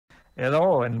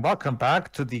Hello and welcome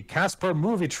back to the Casper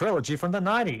movie trilogy from the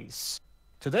 90s.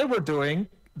 Today we're doing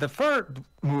the third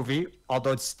movie,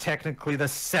 although it's technically the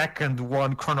second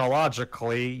one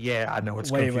chronologically. Yeah, I know it's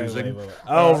confusing. Wait.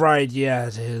 Oh, right, yeah,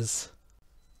 it is.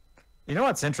 You know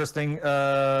what's interesting,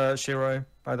 Shiroi,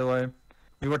 by the way?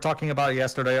 We were talking about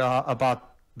yesterday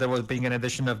about there was being an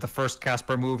edition of the first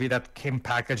Casper movie that came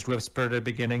packaged with Spirited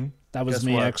Beginning. That was Guess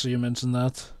me, what? actually, you mentioned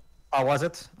that. Oh, was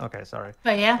it? Okay, sorry.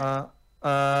 But yeah.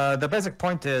 The basic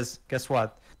point is, guess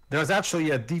what? There's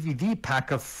actually a DVD pack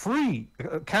of free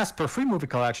Casper free movie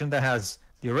collection that has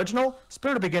the original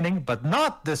Spirited Beginning, but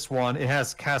not this one. It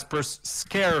has Casper's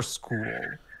Scare School.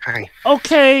 Hi.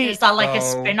 Okay. Is that like a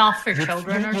spin-off for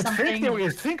children or something?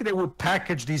 You'd think they would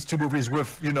package these two movies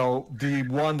with, you know, the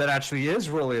one that actually is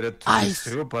related to these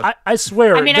two, but... I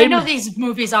swear. I mean, I know these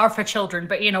movies are for children,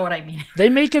 but you know what I mean. They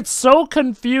make it so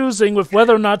confusing with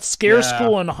whether or not Scare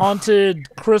School and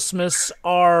Haunted Christmas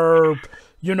are,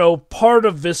 you know, part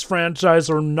of this franchise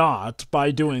or not by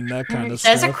doing that kind of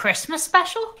stuff. There's a Christmas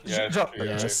special?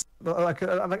 Yes. Like,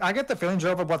 I get the feeling,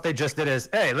 Joe, that what they just did is,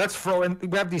 hey, let's throw in,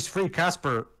 we have these free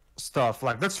Casper stuff,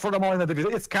 like, let's throw them all in the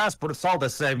DVD. It's Casper, it's all the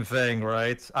same thing,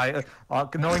 right?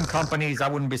 Knowing companies, I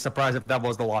wouldn't be surprised if that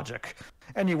was the logic.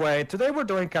 Anyway, today we're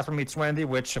doing Casper Meets Wendy,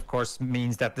 which of course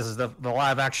means that this is the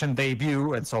live-action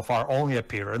debut, and so far only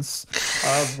appearance,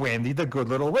 of Wendy the Good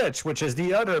Little Witch, which is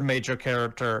the other major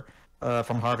character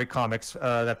from Harvey Comics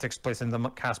that takes place in the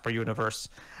Casper universe.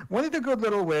 Wendy the Good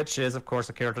Little Witch is, of course,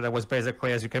 a character that was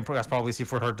basically, as you can probably see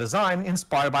for her design,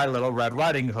 inspired by Little Red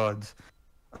Riding Hood.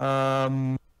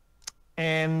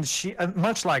 And she,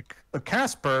 much like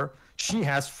Casper, she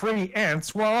has 3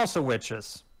 aunts who are also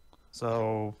witches.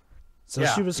 So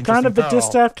yeah, she was kind of a parallel.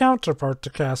 distaff counterpart to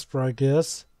Casper, I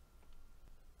guess.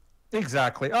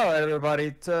 Exactly. All right,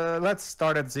 everybody. Let's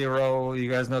start at 0. You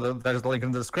guys know that there's the link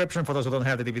in the description for those who don't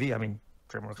have the DVD. I mean,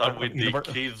 start with the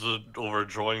kids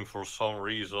overjoying for some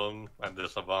reason, and the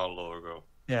Saban logo.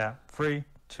 Yeah. 3,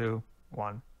 2,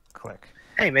 1, click.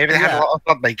 Hey, maybe they had a lot of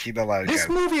fun making the logo. This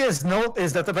movie is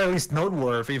at the very least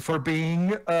noteworthy for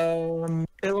being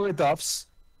Hilary Duff's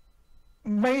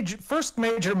first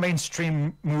major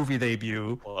mainstream movie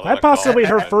debut. Well, Quite possibly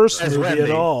her first As movie Wendy.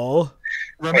 at all.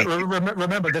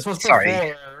 Remember, this was before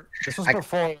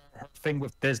her thing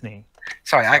with Disney.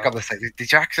 Sorry, I got to say,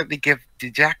 did you accidentally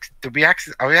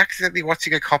are we accidentally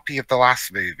watching a copy of the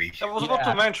last movie? I was about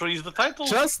to mention, is the title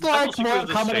Just like more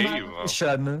common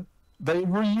animation, they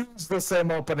reuse the same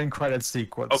opening credit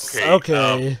sequence.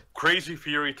 Okay. Crazy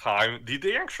theory time. Did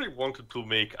they actually wanted to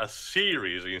make a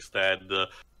series instead?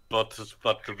 But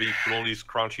they could only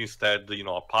scrunch instead, you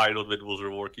know, a pilot that was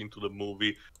reworking to the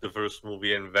movie, the first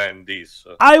movie, and then this.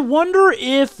 I wonder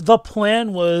if the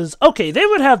plan was, okay, they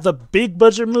would have the big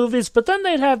budget movies, but then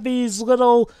they'd have these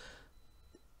little...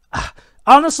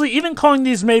 Honestly, even calling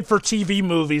these made-for-TV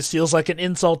movies feels like an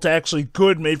insult to actually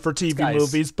good made-for-TV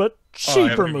movies, but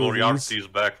cheaper movies. Is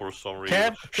back for some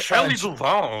reason. Shelley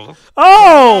Duvall.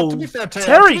 Oh!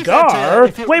 Terry Garr!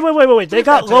 Wait. They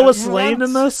got Lois Lane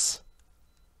in this?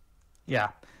 Yeah.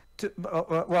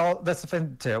 Well, that's the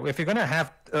thing too. If you're gonna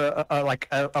have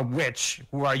a witch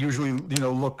who are usually, you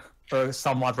know, look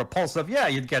somewhat repulsive, yeah,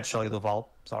 you'd get Shelley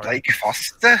Duvall. Sorry. Blake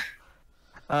Foster.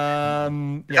 Yeah.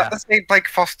 Is that the same Blake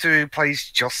Foster who plays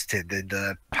Justin in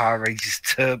the Power Rangers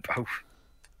Turbo?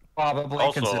 Probably,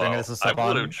 also, considering this is Saban.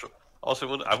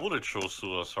 I would have chosen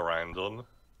Sarandon.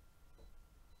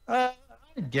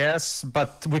 I guess,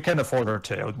 but we can afford her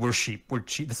too. We're cheap.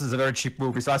 This is a very cheap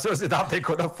movie, so I seriously doubt they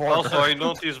could afford Also, her. I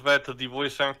noticed that the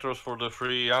voice actors for the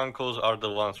 3 uncles are the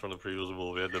ones from the previous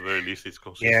movie. At the very least, it's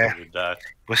consistent with that.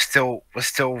 We're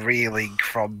still reeling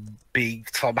from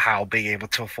somehow being able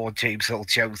to afford James Earl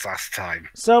Jones last time.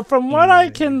 So from what I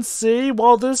can see,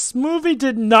 while this movie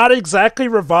did not exactly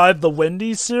revive the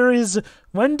Wendy series,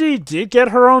 Wendy did get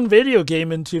her own video game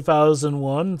in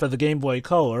 2001 for the Game Boy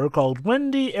Color called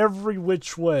Wendy Every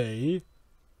Which Way.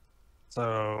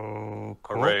 So,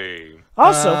 cool. Hooray.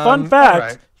 Also, fun fact,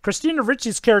 right. Christina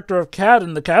Ricci's character of Kat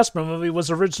in the Casper movie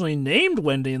was originally named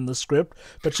Wendy in the script,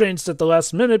 but changed at the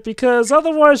last minute because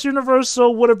otherwise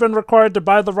Universal would have been required to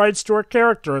buy the rights to her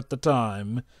character at the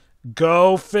time.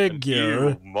 Go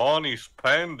figure. Money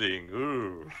spending.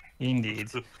 Ooh. Indeed.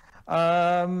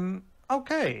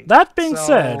 Okay. That being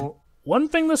said, one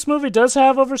thing this movie does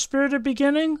have over Spirited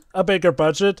Beginning, a bigger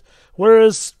budget.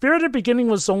 Whereas Spirited Beginning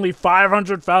was only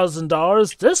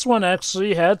 $500,000, this one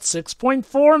actually had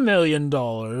 $6.4 million.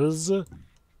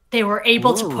 They were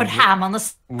able to put ham on the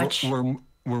sandwich.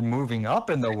 We're moving up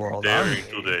in the world, aren't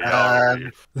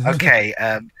we?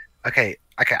 Okay,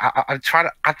 Okay, I'm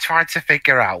trying to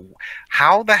figure out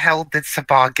how the hell did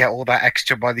Saban get all that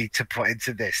extra money to put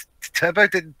into this? Turbo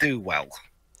didn't do well.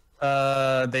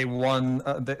 They won.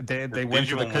 They went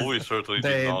to the Digimon movie certainly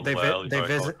did not well.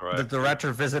 The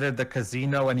director visited the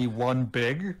casino and he won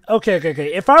big. Okay.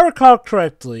 If I recall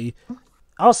correctly,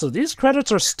 also these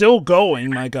credits are still going.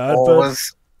 My God,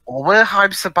 Or were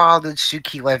Haim Saban and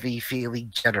Shuki Levy feeling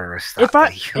generous that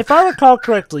day? if I recall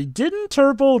correctly, didn't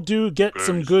Turbo get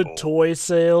some good toy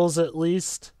sales at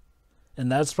least? And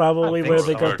that's probably where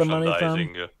they got the money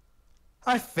from?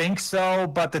 I think so,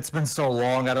 but it's been so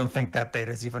long, I don't think that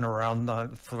data is even around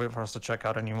for us to check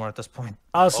out anymore at this point.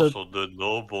 Also the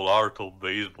noble art of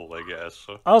baseball, I guess.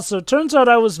 Also, turns out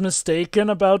I was mistaken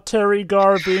about Terry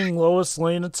Garr being Lois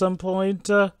Lane at some point.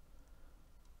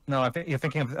 No, I think you're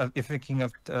thinking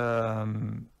of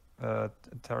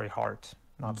Terry Hart,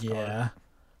 not Scar. Yeah.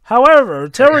 However,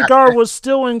 Terry Garr was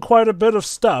still in quite a bit of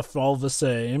stuff, all the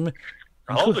same.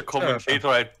 Oh, the commentator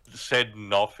had said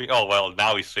nothing. Oh well,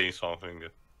 now he's saying something.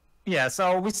 Yeah,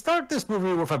 so we start this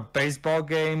movie with a baseball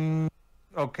game.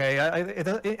 Okay,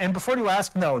 and before you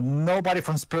ask, no, nobody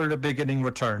from Spirit of the Beginning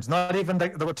returns. Not even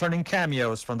the returning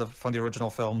cameos from the original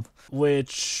film.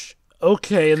 Which,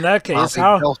 okay, in that case,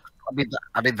 how?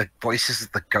 I mean, the voices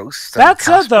of the ghosts. That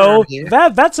said,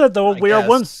 though, we are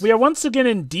once again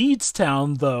in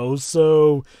Deedstown, though,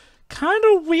 so kind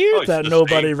of weird that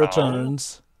nobody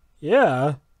returns.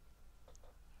 Yeah.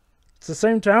 It's the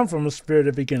same town from A Spirit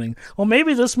of the Beginning. Well,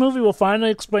 maybe this movie will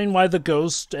finally explain why the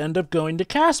ghosts end up going to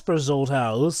Casper's old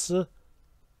house.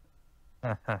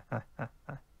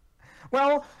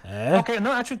 Well, okay,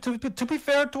 no, actually, to be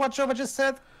fair to what Jova just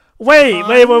said. Wait. Oh,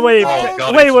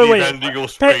 God, wait.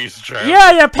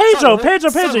 Yeah, Pedro,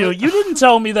 you didn't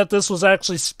tell me that this was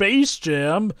actually Space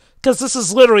Jam, because this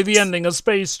is literally the ending of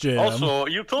Space Jam. Also,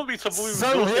 you told me it's a movie with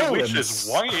ghosts and witches.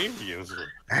 Why aliens?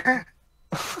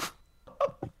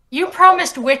 You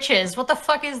promised witches. What the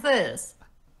fuck is this?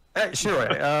 Hey,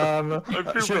 sure. I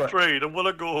feel betrayed. I want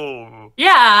to go home.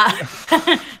 Yeah.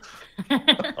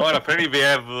 Oh, and apparently we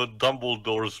have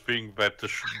Dumbledore's thing that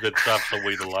traps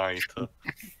away the light.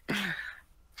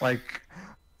 Like,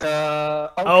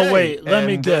 okay. Oh wait, let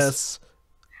me guess.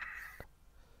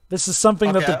 This is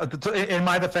something that in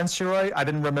my defense, Shiroi, I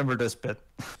didn't remember this bit.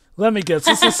 Let me guess.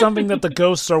 This is something that the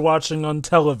ghosts are watching on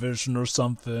television or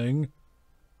something.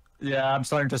 Yeah, I'm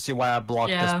starting to see why I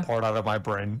blocked this part out of my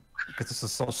brain, because this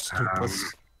is so stupid.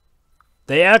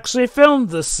 They actually filmed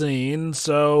the scene,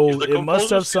 so it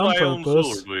must have some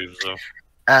purpose.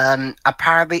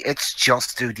 Apparently it's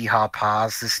just Duty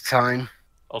Harpaz this time.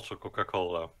 Also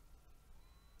Coca-Cola.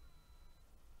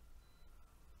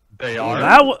 They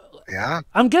are? Yeah.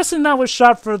 I'm guessing that was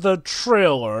shot for the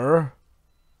trailer.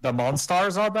 The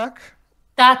Monstars are back?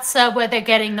 That's where they're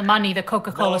getting the money, the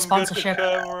Coca-Cola sponsorship.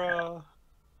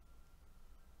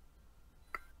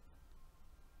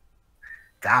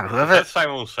 Damn, whoever... That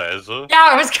Simon says. Yeah,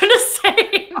 I was gonna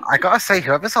say. I gotta say,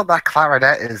 whoever's on that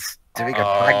clarinet is doing a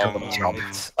bang of a job.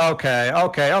 Okay.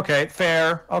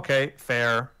 Fair. Okay,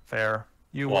 fair.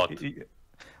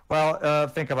 Well,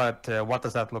 think about what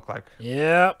does that look like?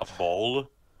 Yeah. A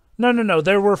bowl? No.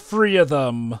 There were 3 of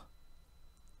them.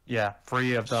 Yeah,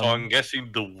 3 of them. So I'm guessing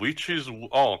the witches...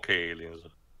 Oh, okay, aliens.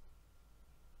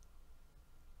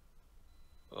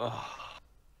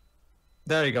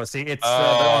 There you go. See, it's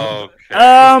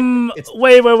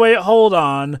wait, hold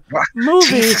on.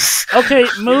 Movie. Okay,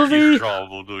 movie.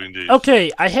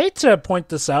 Okay, I hate to point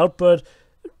this out, but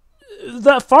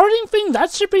the farting thing,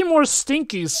 that should be more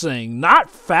Stinky's thing,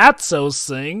 not Fatso's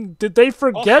thing. Did they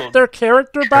forget Also, their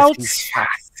character bouts?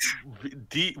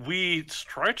 We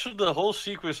stretched the whole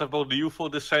sequence about the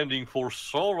UFO descending for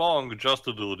so long just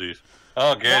to do this.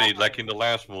 I'll get it, like in the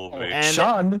last movie.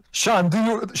 And Sean,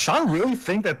 do Sean really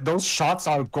think that those shots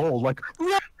are gold? Like,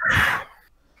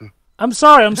 I'm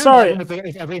sorry.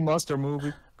 If every monster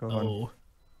movie. Go on.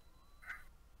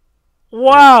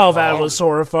 Wow, that was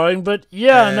horrifying. But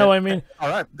yeah, no, I mean... All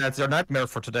right, that's your nightmare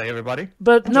for today, everybody.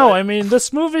 But no, I mean,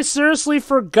 this movie seriously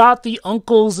forgot the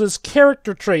uncles as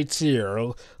character traits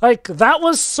here. Like, that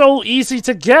was so easy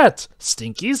to get.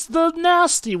 Stinky's the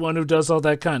nasty one who does all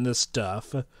that kind of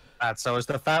stuff. So is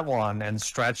the fat one, and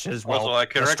Stretch is, well, also,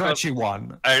 the stretchy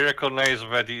one. I recognize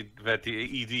that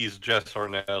the ED is Jess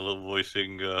Arnell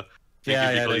voicing...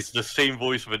 it's the same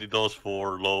voice that he does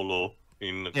for Lolo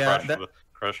in Crash.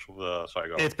 Sorry,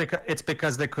 go on. It's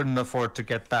because they couldn't afford to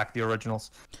get back the originals.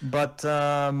 But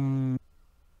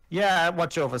yeah,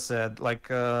 what Jova said. Like,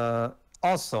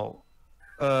 also,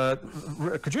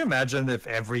 could you imagine if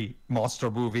every monster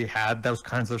movie had those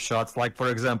kinds of shots? Like, for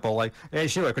example, like, hey,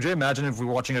 Shira, could you imagine if we're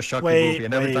watching a Chucky movie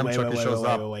and every time Chucky shows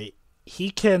up?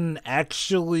 he can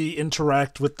actually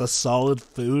interact with the solid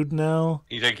food now.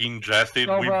 He like ingested.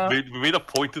 We made a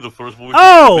point in the first movie.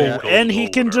 Oh, and he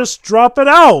can just drop it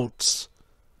out.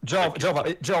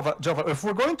 Jova, if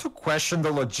we're going to question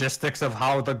the logistics of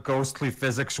how the ghostly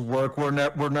physics work, we're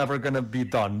never gonna be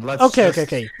done.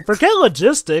 Okay. Forget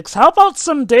logistics. How about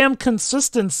some damn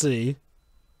consistency?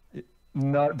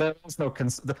 No, there is no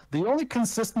the only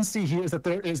consistency here is that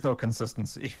there is no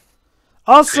consistency.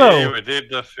 Also, we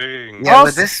did the thing. Yeah,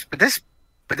 with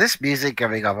this music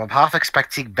going on, I'm half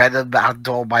expecting Venom and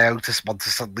or Myotismon to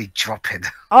suddenly drop in.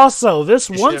 Also,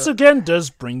 this once again does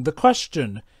bring the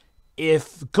question.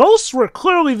 If ghosts were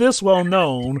clearly this well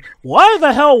known, why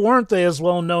the hell weren't they as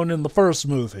well known in the first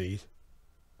movie?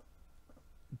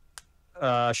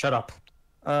 Shut up.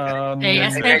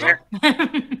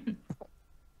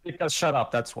 Because shut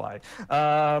up, that's why.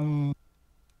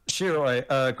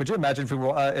 Shiroi, could you imagine if we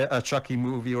were a Chucky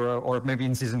movie or maybe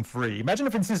in season 3? Imagine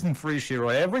if in season 3,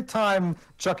 Shiroi, every time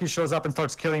Chucky shows up and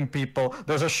starts killing people,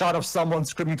 there's a shot of someone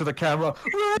screaming to the camera.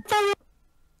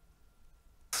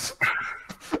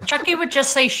 Chucky would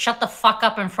just say, "Shut the fuck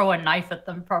up," and throw a knife at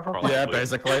them, probably. Yeah,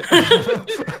 basically.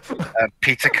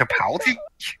 Peter Capaldi?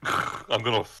 I'm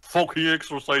gonna fucking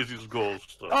exorcise these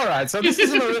ghosts. Alright, so this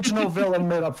is an original villain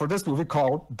made up for this movie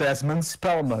called Desmond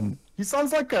Spellman. He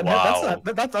sounds like a... Wow.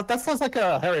 That sounds like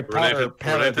a Harry Potter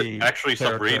parody. Actually,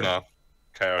 character. Sabrina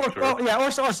character.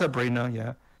 Or Sabrina,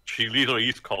 yeah. She literally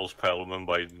is called Spellman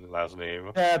by last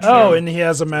name. Yeah, Oh, and he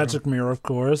has a magic mirror, of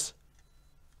course.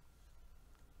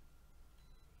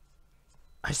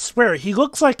 I swear, he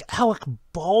looks like Alec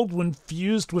Baldwin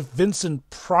fused with Vincent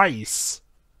Price.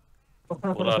 What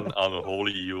an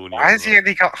unholy union. Why has he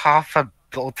only got half a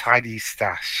little tiny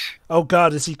stash? Oh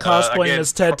god, is he cosplaying again,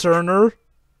 as Ted Turner?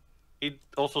 It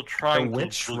also trying to get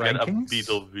a rankings? bit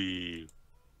of the...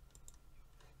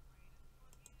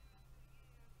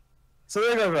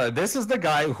 So this is the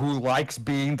guy who likes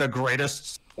being the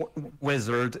greatest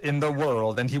wizard in the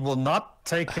world, and he will not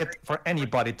take it for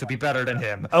anybody to be better than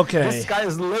him. Okay. This guy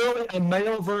is literally a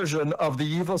male version of the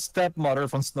evil stepmother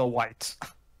from Snow White.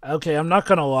 Okay, I'm not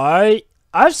gonna lie.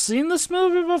 I've seen this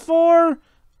movie before.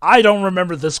 I don't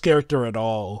remember this character at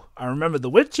all. I remember the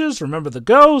witches, remember the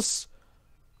ghosts.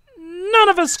 None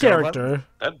of his character.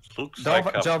 That looks like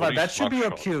a Jova, that should be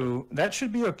a mugshot. cue. That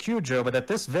should be a cue, Jova, that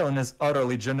this villain is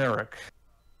utterly generic.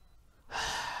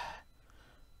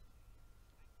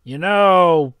 You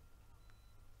know,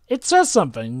 it says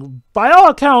something. By all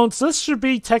accounts, this should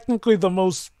be technically the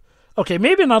most... Okay,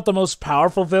 maybe not the most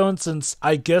powerful villain, since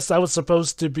I guess that was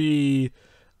supposed to be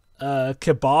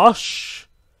Kibosh.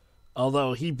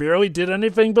 Although he barely did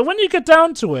anything, but when you get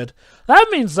down to it, that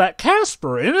means that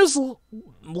Casper, in his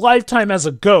lifetime as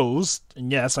a ghost,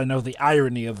 and yes, I know the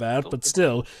irony of that, but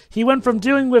still, he went from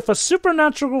dealing with a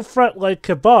supernatural threat like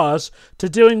Kibosh to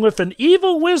dealing with an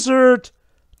evil wizard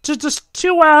to just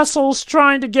two assholes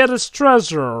trying to get his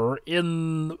treasure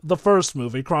in the first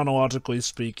movie, chronologically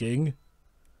speaking.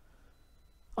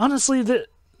 Honestly,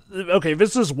 okay,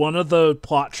 this is one of the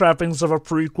plot trappings of a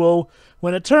prequel.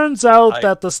 When it turns out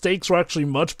that the stakes were actually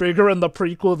much bigger in the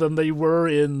prequel than they were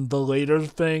in the later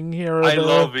thing here. I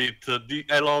love it.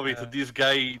 I love it. This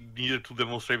guy needed to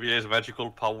demonstrate his magical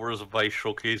powers by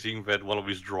showcasing that one of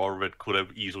his drawers that could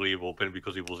have easily opened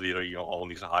because it was literally on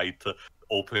his height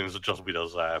opens just with a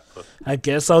zap. I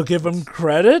guess I'll give him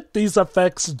credit. These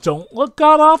effects don't look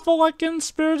god-awful like in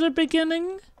Spirited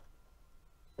Beginning.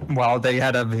 Well, they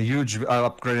had a huge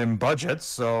upgrade in budget,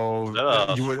 so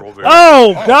you would...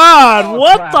 Oh God!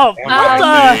 What crap.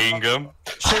 the?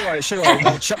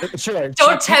 Sure.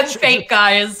 Don't tempt fate,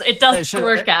 guys. It doesn't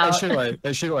work out.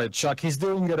 Chuck, he's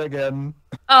doing it again.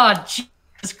 Oh,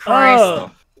 Jesus Christ.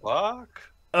 Oh. Fuck.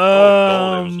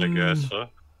 Golems, I guess.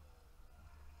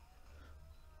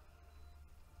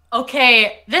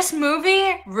 Okay, this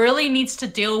movie really needs to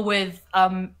deal with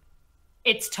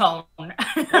its tone.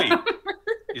 Wait,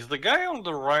 is the guy on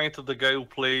the right the guy who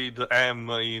played M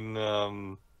in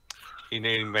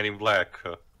Men in Black?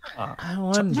 I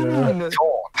wonder.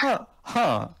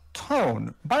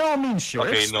 Tone. By all means, sure.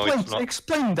 Okay, no, it's not.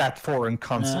 Explain that foreign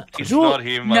concept. It's Jewel- not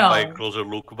him No. by a closer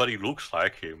look, but he looks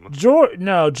like him.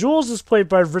 No, Jules is played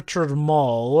by Richard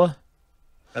Mall.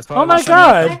 That's what Oh I my was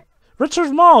saying. God!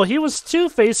 Richard Mall. He was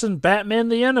Two-Face in Batman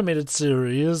the Animated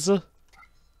Series.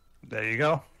 There you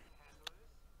go.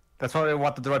 That's probably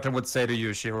what the director would say to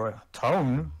you, Shiro.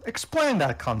 Tone? Explain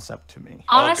that concept to me.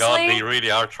 Honestly, Oh god, they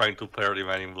really are trying to parody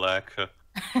Men in Black.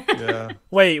 Yeah.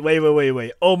 Wait.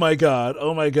 Oh my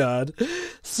god.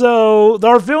 So,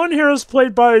 our villain here is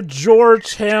played by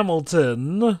George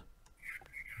Hamilton.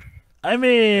 I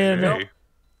mean, Hey.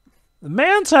 The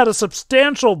man's had a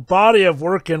substantial body of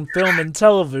work in film and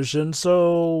television,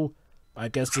 so I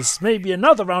guess this may be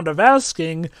another round of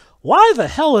asking, why the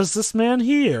hell is this man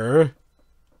here?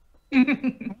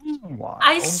 Wow.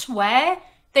 I swear,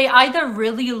 they either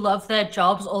really love their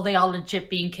jobs or they are legit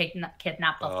being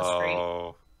kidnapped off the street.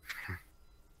 Oh.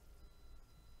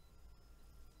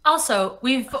 Also,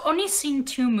 we've only seen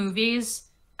 2 movies,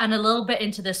 and a little bit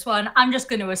into this one, I'm just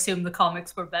going to assume the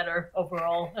comics were better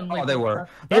overall. And Oh, they were.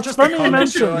 It's funny you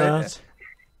mention that.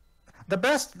 The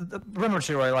best, remember,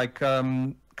 Chiroy, like,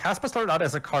 Casper started out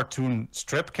as a cartoon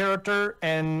strip character,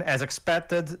 and as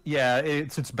expected, yeah,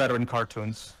 it's better in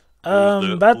cartoons.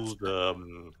 Who's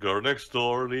the girl next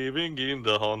door living in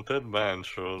the haunted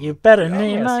mansion? You better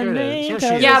name yes, my here it is. name, Here she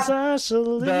 'cause is. I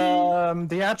shall leave.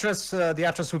 The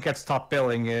actress who gets top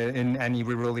billing in any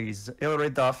re-release, Hilary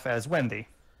Duff as Wendy.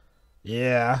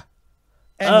 Yeah.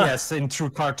 And yes, in true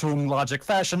cartoon logic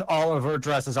fashion, all of her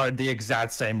dresses are the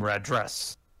exact same red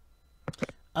dress.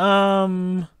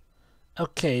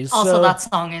 Okay, so... Also, that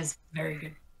song is very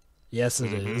good. Yes,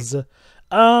 it is.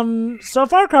 So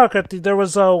far, Cockatty, there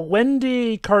was a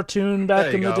Wendy cartoon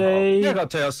back in the day. There you go,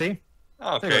 TLC.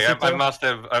 Okay, I must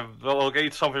have. Okay,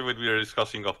 it's something that we are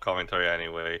discussing off commentary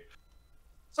anyway.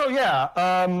 So yeah,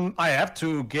 I have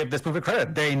to give this movie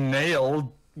credit. They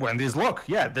nailed Wendy's look.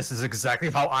 Yeah, this is exactly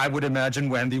how I would imagine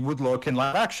Wendy would look in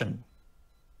live action.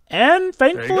 And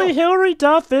thankfully, go. Hilary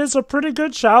Duff is a pretty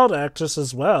good child actress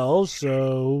as well,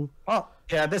 so... Oh,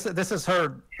 yeah, this is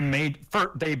her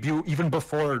first debut even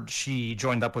before she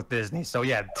joined up with Disney. So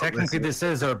yeah, technically this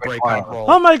is her breakout role.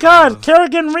 Oh my god,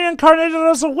 Kerrigan reincarnated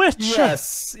as a witch!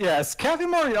 Yes, Kathy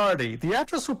Moriarty, the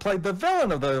actress who played the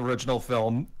villain of the original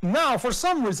film, now for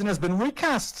some reason has been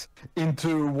recast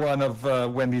into one of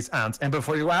Wendy's aunts. And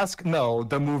before you ask, no,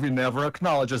 the movie never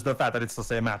acknowledges the fact that it's the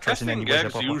same actress in any Casting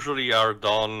way. gags usually are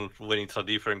done when it's a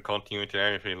different continuity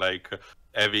and everything, like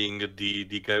having the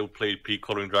guy who played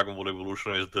Piccolo in Dragon Ball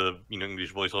Evolution as the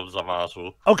English voice of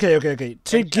Zamasu. Okay.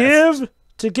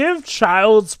 To give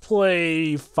Child's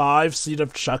Play 5 Seed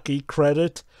of Chucky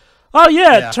credit, oh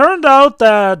yeah, it turned out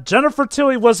that Jennifer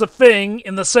Tilly was a thing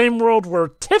in the same world where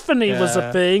Tiffany was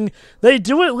a thing. They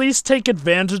do at least take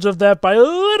advantage of that by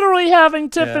literally having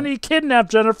Tiffany kidnap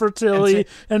Jennifer Tilly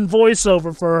and voice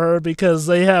over for her because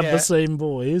they have the same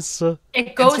voice.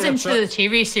 It goes into the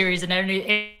TV series and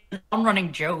it's an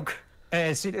running joke.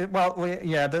 The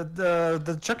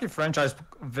Chucky franchise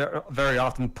very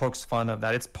often pokes fun of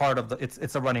that. It's part of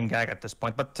it's a running gag at this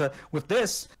point. But with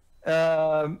this,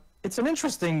 it's an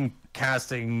interesting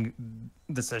casting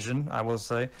decision, I will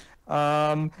say.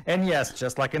 And yes,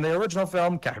 just like in the original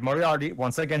film, Kathy Moriarty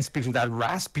once again speaks with that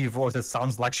raspy voice that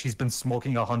sounds like she's been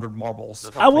smoking 100 marbles.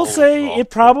 I will say it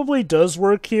probably does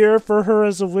work here for her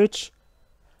as a witch.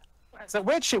 As a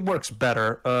witch, it works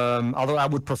better. Although I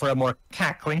would prefer a more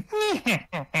cackling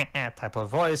type of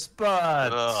voice,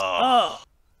 but...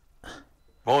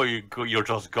 Boy, you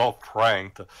just got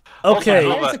pranked.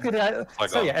 Okay.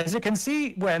 As you can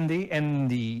see, Wendy and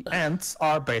the ants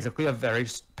are basically a very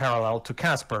parallel to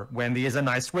Casper. Wendy is a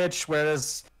nice witch,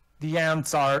 whereas the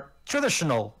ants are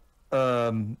traditional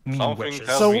mean witches.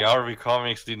 Tells me Harvey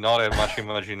Comics did not have much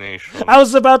imagination. I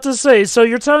was about to say, so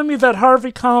you're telling me that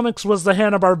Harvey Comics was the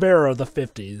Hanna-Barbera of the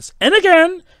 50s. And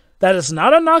again, that is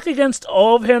not a knock against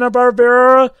all of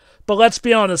Hanna-Barbera, but let's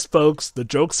be honest, folks, the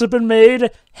jokes have been made.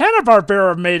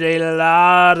 Hanna-Barbera made a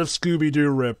lot of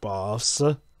Scooby-Doo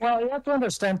ripoffs. Well, you have to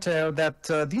understand, Teo, that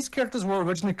these characters were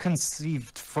originally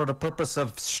conceived for the purpose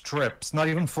of strips, not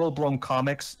even full-blown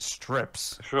comics,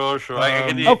 strips. Sure.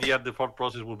 I get the idea the thought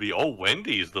process would be,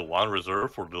 Wendy is the one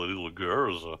reserved for the little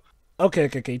girls. Okay.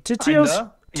 To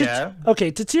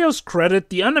Tio's credit,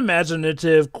 the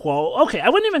unimaginative I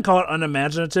wouldn't even call it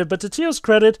unimaginative, but to Tio's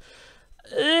credit,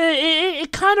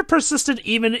 it kind of persisted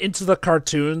even into the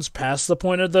cartoons, past the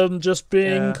point of them just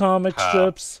being comic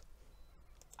strips.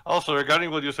 Also,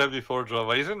 regarding what you said before,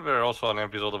 Java, isn't there also an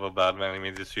episode of a Batman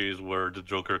animated series where the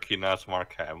Joker kidnaps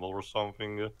Mark Hamill or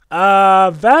something?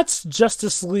 That's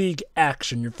Justice League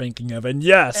Action you're thinking of, and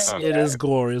yes, it is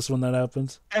glorious when that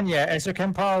happens. And yeah, as you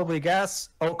can probably guess,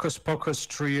 Hocus Pocus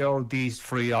Trio, these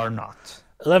three are not.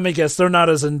 Let me guess, they're not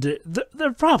as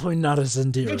they're probably not as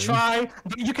endearing. They try.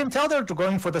 You can tell they're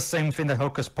going for the same thing that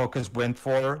Hocus Pocus went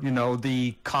for,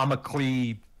 the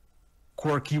comically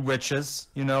quirky witches,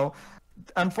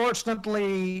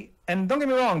 Unfortunately, and don't get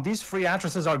me wrong, these three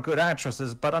actresses are good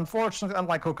actresses, but unfortunately,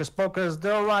 unlike Hocus Pocus,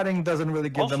 their writing doesn't really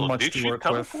give them much to work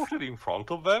with. Did she teleport it in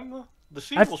front of them? The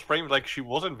scene was framed like she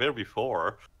wasn't there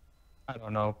before. I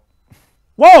don't know.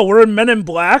 Whoa, we're in Men in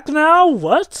Black now?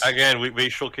 What? Again, we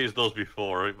showcased those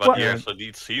before, but What? yes,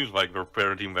 it seems like we're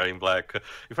parenting Men in Black.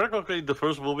 If I recall correctly, the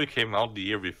first movie came out the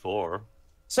year before.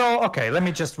 So, okay, let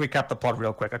me just recap the plot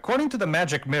real quick. According to the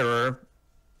Magic Mirror...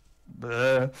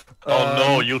 Oh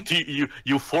no,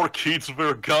 you 4 kids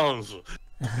wear guns!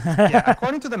 Yeah,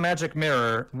 according to the Magic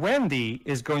Mirror, Wendy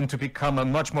is going to become a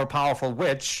much more powerful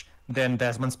witch than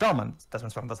Desmond Spellman.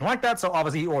 Desmond Spellman doesn't like that, so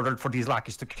obviously he ordered for these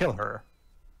lackeys to kill her.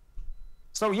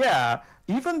 So yeah,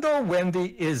 even though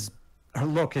her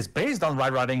look is based on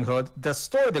Red Riding Hood, the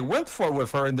story they went for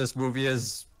with her in this movie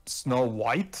is Snow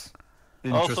White.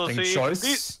 Interesting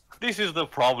choice. This is the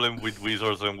problem with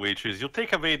wizards and witches. You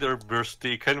take away their birth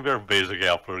stick and they're basically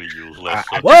utterly useless.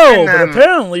 Whoa, but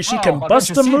apparently she can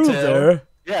bust a move there.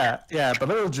 Yeah, but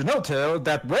little did you know, too,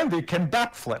 that Wendy can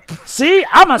backflip. See,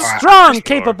 I'm a strong,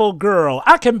 capable girl.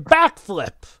 I can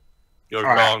backflip. You're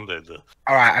grounded.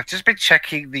 Alright, I've just been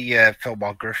checking the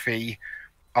filmography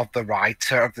of the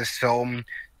writer of this film,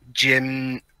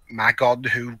 Jim Magon,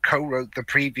 who co-wrote the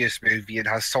previous movie and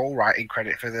has sole writing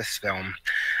credit for this film.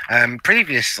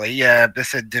 Previously,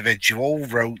 this individual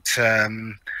wrote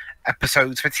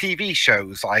episodes for TV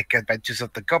shows like Adventures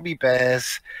of the Gummy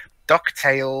Bears,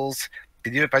 DuckTales,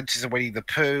 The New Adventures of Winnie the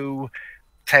Pooh,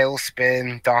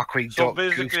 Tailspin, Darkwing So Duck,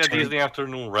 basically Goof a Disney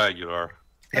afternoon regular.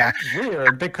 Yeah. That's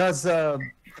weird, because...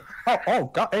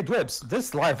 God, hey, Dwibs,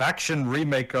 this live-action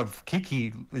remake of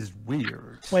Kiki is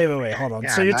weird. Wait, hold on.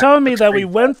 Yeah, So you're telling me that we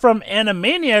went from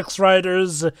Animaniacs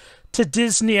writers to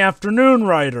Disney afternoon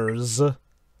writers?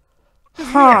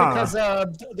 Yeah, because,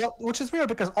 which is weird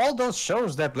because all those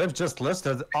shows that Liv just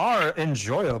listed are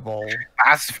enjoyable.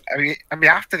 I mean,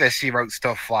 after this, he wrote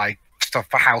stuff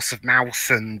for House of Mouse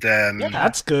and. Yeah,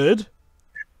 that's good.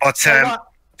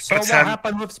 But what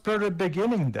happened with Spirited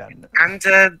Beginning then? And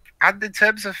in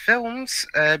terms of films,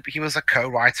 he was a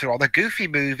co-writer on a Goofy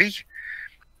movie,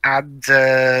 and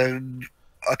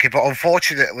okay, but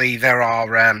unfortunately there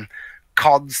are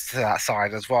cons to that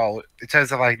side as well. In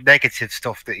terms of like negative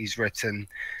stuff that he's written,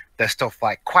 there's stuff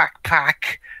like Quack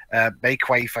Pack, Make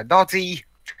Way for Noddy,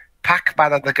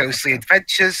 Pac-Man and the Ghostly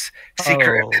Adventures,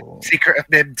 Secret of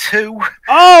Nim 2.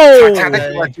 Oh!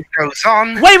 Titanic Legend Goes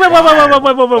On.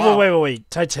 Wait.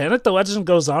 Titanic The Legend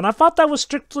Goes On? I thought that was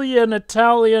strictly an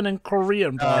Italian and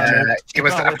Korean project. He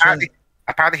was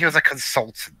apparently he was a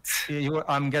consultant.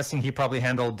 I'm guessing he probably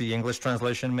handled the English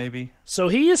translation, maybe. So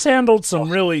he's handled some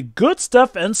really good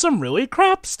stuff and some really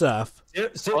crap stuff.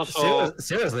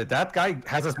 Seriously, that guy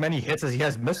has as many hits as he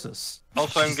has misses.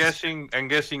 Also, I'm guessing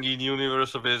in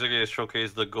universe basically it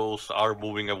showcased the ghosts are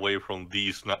moving away from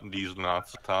these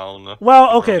nuts town.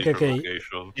 Well, okay.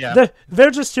 Yeah.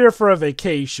 They're just here for a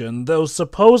vacation. They'll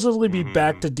supposedly be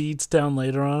back to Deedstown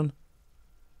later on.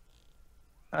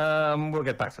 We'll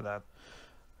get back to that.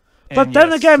 But And then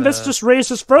yes, again, this just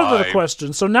raises further the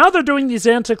question. So now they're doing these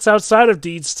antics outside of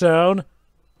Deedstown.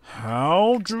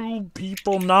 How do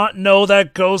people not know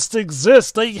that ghosts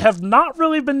exist? They have not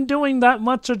really been doing that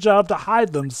much a job to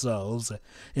hide themselves.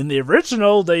 In the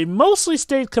original, they mostly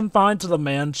stayed confined to the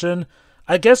mansion.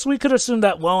 I guess we could assume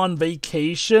that while on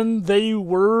vacation, they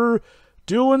were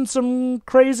doing some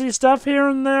crazy stuff here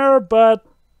and there, but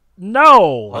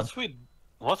no.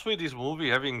 What's with this movie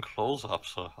having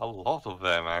close-ups? A lot of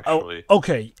them, actually. Oh,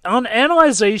 okay. On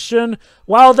analyzation,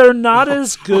 while they're not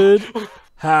as good...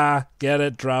 Ha, get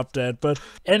it, drop dead. But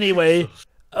anyway,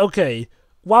 okay.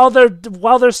 While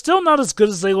they're still not as good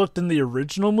as they looked in the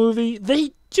original movie,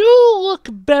 they do look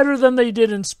better than they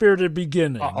did in Spirited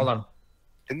Beginning. Oh, hold on.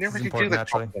 Didn't they really do important, the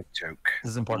actually. chocolate joke?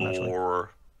 This is important, actually. Or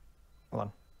Hold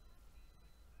on.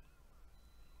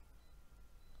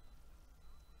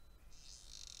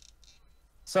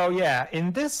 So yeah,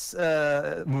 in this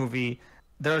movie,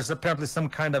 there's apparently some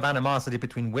kind of animosity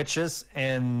between witches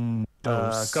and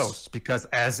ghosts, because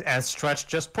as Stretch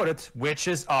just put it,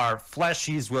 witches are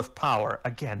fleshies with power.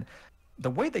 Again, the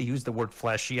way they use the word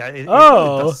fleshy, it really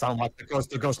does sound like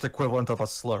the ghost equivalent of a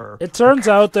slur. It turns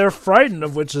out they're frightened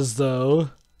of witches, though.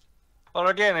 Well,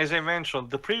 again, as I mentioned,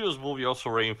 the previous movie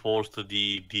also reinforced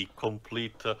the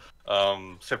complete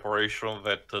separation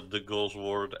that the ghost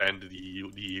world and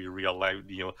the real life,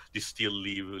 the still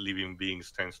living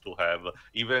beings tends to have.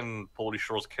 Even Pauly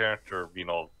Shore's character,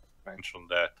 mentioned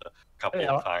that a couple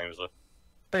of times.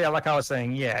 But yeah, like I was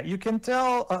saying, yeah, you can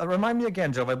tell. Remind me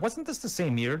again, Joe. Wasn't this the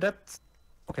same year that?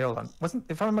 Okay, hold on.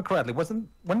 If I remember correctly,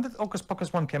 when did Hocus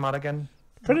Pocus 1 came out again?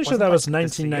 Pretty sure that was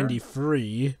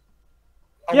 1993.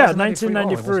 Yeah,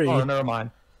 1993. Oh, never mind.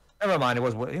 Never mind. It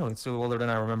was it's older than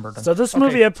I remembered. So this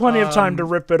movie had plenty of time to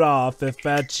rip it off, if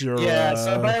that's your. Yeah.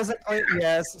 So basically,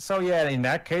 yes. So yeah, in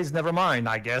that case, never mind.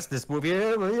 I guess this movie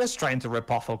is trying to rip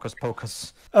off Hocus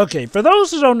Pocus. Okay, for those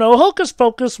who don't know, Hocus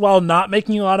Pocus, while not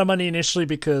making a lot of money initially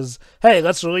because, hey,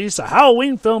 let's release a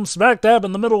Halloween film smack dab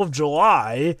in the middle of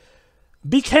July,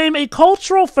 became a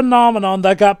cultural phenomenon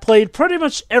that got played pretty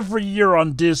much every year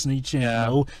on Disney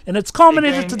Channel, and it's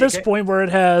culminated to this point where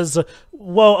it has, to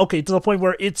the point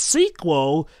where its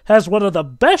sequel has one of the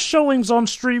best showings on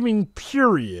streaming,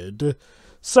 period.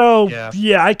 So,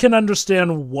 yeah, I can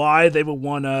understand why they would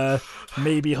want to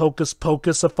maybe Hocus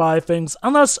Pocusify things.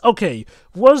 Unless,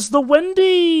 was the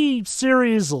Wendy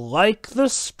series like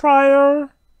this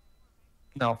prior?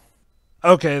 No.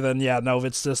 Okay, then, yeah, no,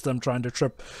 it's just them trying to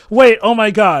trip. Wait, oh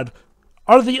my god.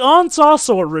 Are the aunts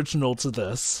also original to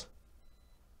this?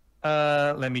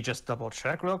 Let me just double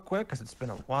check real quick, because it's been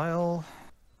a while.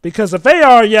 Because if they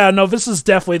are, yeah, no, this is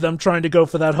definitely them trying to go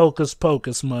for that Hocus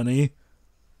Pocus money.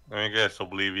 I guess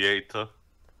Obliviator.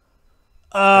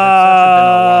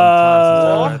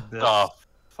 What the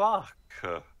fuck?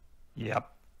 Yep.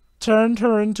 Turned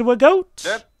her into a goat?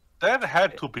 That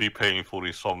had to be painful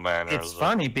in some manner. It's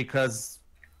funny because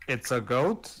it's a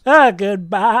goat.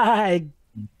 Goodbye.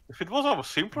 If it was a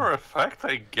simpler effect,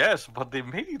 I guess, but they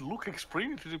made it look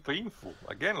extremely painful.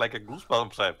 Again, like a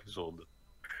Goosebumps episode.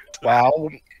 Well,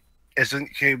 isn't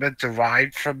human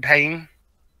derived from pain?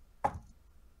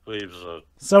 Please,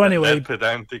 so anyway...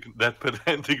 That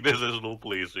pedanticness is no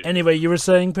place here. Anyway, you were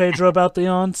saying, Pedro, about the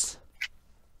aunts?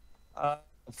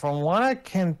 From what I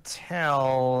can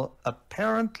tell,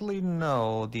 apparently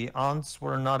no. The aunts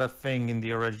were not a thing in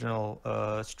the original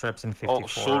strips in 54. Oh,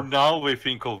 so now we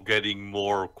think of getting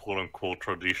more quote-unquote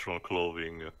traditional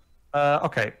clothing.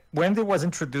 Okay. Wendy was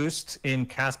introduced in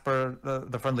Casper,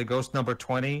 the Friendly Ghost, number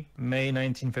 20, May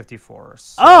 1954.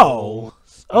 So,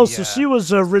 so she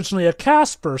was originally a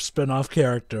Casper spin-off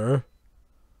character.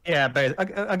 Yeah, but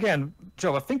again,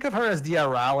 Joe, think of her as the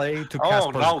Arale to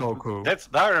Casper's Goku.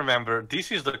 I remember.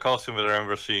 This is the costume that I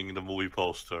remember seeing in the movie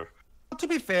poster. To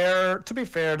be fair,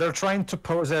 they're trying to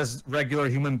pose as regular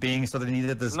human beings, so they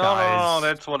needed this No,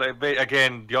 that's what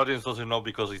again, the audience doesn't know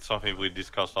because it's something we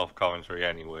discussed off commentary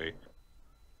anyway.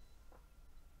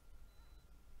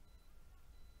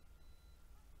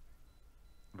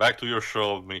 Back to your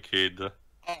show, me kid.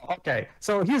 Oh, okay,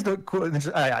 so here's the cool.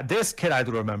 This kid I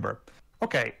do remember.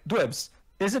 Okay, Dwibs,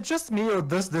 is it just me or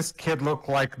does this kid look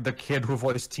like the kid who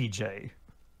voiced TJ?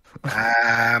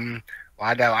 Well,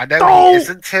 I know he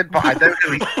isn't him, but I know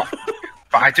who he.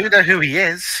 But I do know who he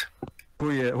is.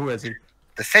 Who is he?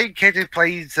 The same kid who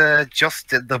plays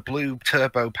Justin, the blue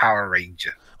Turbo Power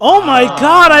Ranger. Oh my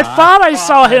god! I thought I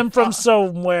saw him from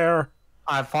somewhere.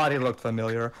 I thought he looked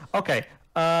familiar. Okay.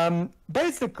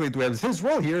 Basically, Dwibs, his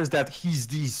role here is that he's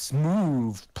the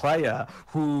smooth player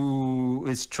who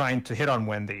is trying to hit on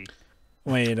Wendy.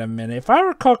 Wait a minute. If I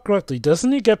recall correctly,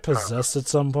 doesn't he get possessed at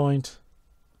some point?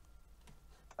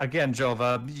 Again,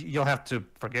 Jova, you'll have to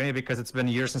forgive me because it's been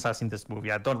years since I've seen this movie.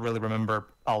 I don't really remember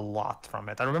a lot from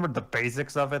it. I remember the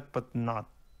basics of it, but not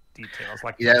details.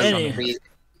 Like it's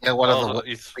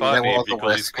funny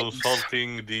because he's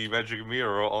consulting the magic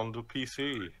mirror on the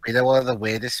PC. You know, one of the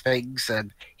weirdest things,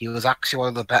 he was actually one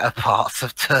of the better parts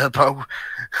of Turbo.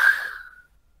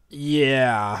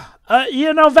 Yeah.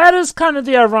 That is kind of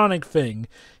the ironic thing.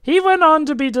 He went on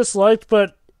to be disliked,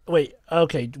 but... Wait,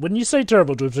 okay, when you say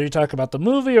Turbo Dwibs, are you talking about the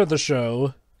movie or the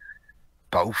show?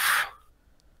 Both.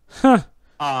 Huh.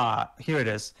 Here it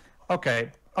is.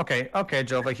 Okay,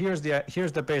 Jova.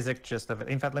 Here's the basic gist of it.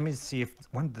 In fact, let me see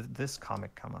when did this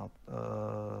comic come out?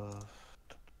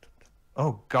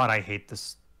 Oh God, I hate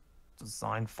this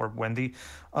design for Wendy.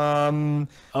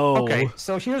 Okay,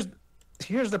 so here's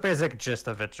the basic gist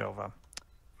of it, Jova.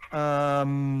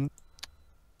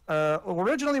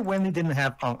 Originally, Wendy didn't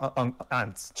have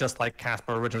aunts, just like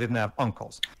Casper originally didn't have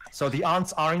uncles. So the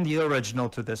aunts are indeed original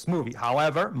to this movie.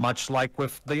 However, much like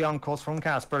with the uncles from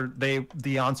Casper,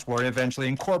 the aunts were eventually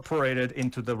incorporated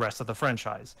into the rest of the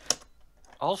franchise.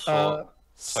 Also,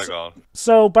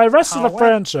 so by rest of the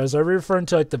franchise, are we referring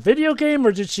to like the video game,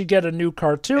 or did she get a new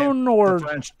cartoon, or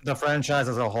the franchise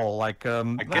as a whole? Like, I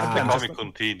guess the comic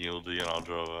continued,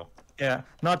 Jova. Yeah,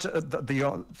 not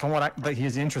from what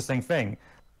here's the interesting thing.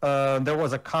 There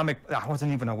was a comic. I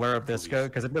wasn't even aware of this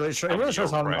because it really shows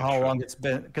how long it's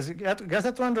been. Because you guys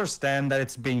have to understand that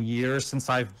it's been years since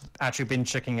I've actually been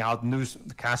checking out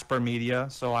Casper media,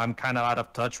 so I'm kind of out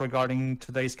of touch regarding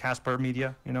today's Casper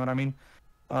media. You know what I mean?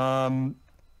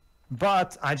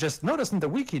 But I just noticed in the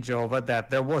wiki, Jova, that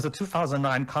there was a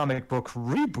 2009 comic book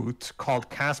reboot called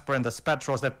Casper and the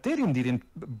Spectrals that did indeed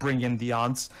bring in the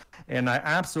aunts, and I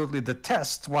absolutely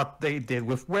detest what they did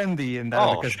with Wendy in that.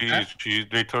 Oh,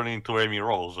 they turn into Amy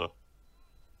Rose.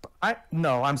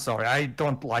 No, I'm sorry. I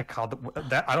don't like how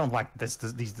I don't like these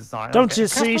designs. Don't you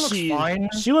see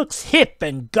she looks hip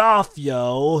and goth,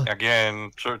 yo.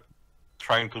 Again,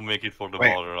 trying to make it for the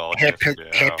modern audience.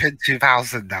 Hip in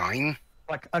 2009.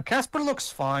 Like Casper looks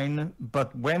fine,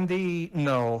 but Wendy,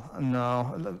 no.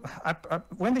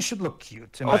 Wendy should look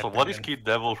cute. Also, what is Kid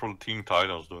Devil from Teen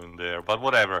Titans doing there? But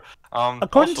whatever.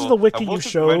 According to the wiki you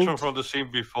showed, I mentioned from the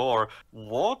scene before,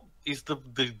 what is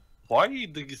why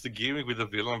is the gimmick with the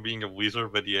villain being a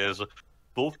wizard, but he has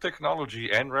both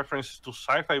technology and references to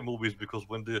sci-fi movies? Because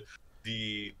when the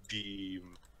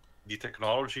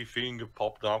technology thing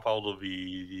popped up out of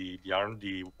the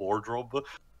wardrobe,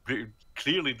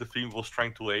 clearly the theme was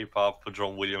trying to ape up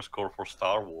John Williams' score for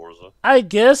Star Wars. I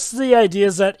guess the idea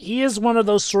is that he is one of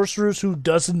those sorcerers who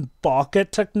doesn't balk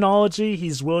at technology.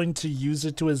 He's willing to use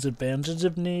it to his advantage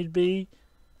if need be.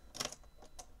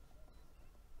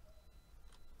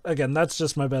 Again, that's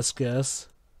just my best guess.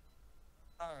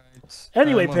 Alright.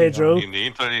 Anyway, Pedro. In the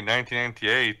internet in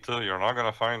 1998, you're not going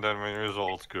to find that many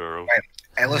results, girl.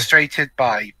 Illustrated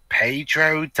by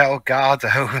Pedro Delgado.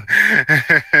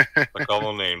 A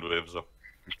common name, lives.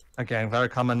 Again, very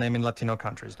common name in Latino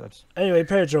countries, lives. Anyway,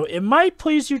 Pedro, it might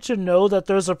please you to know that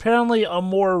there's apparently a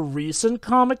more recent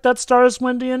comic that stars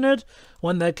Wendy in it,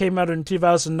 one that came out in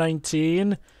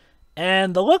 2019.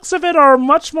 And the looks of it are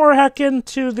much more akin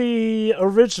to the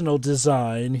original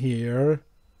design here.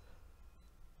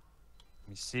 Let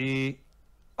me see.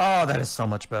 Oh, that is so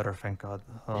much better, thank God.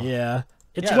 Oh. Yeah.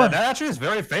 That actually is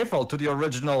very faithful to the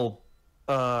original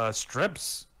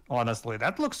strips, honestly.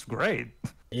 That looks great.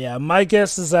 Yeah, my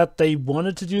guess is that they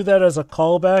wanted to do that as a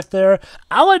callback there.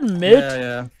 I'll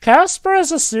admit, Casper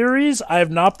as a series I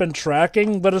have not been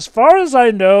tracking, but as far as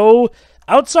I know,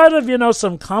 outside of,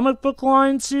 some comic book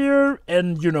lines here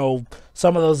and,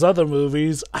 some of those other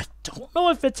movies, I don't know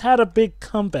if it's had a big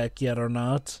comeback yet or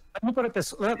not. Let me put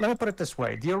it this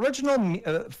way. The original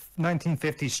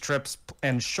 1950s strips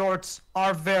and shorts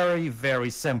are very, very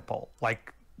simple.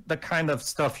 Like the kind of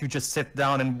stuff you just sit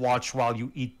down and watch while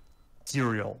you eat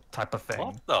cereal type of thing.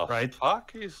 What the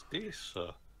fuck is this?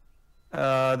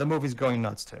 The movie's going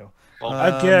nuts too.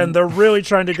 Again, they're really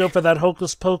trying to go for that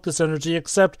hocus pocus energy,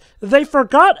 except they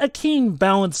forgot a keen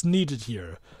balance needed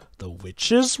here. The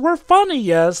witches were funny,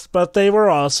 yes, but they were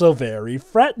also very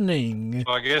threatening.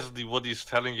 So I guess what he's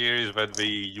telling here is that they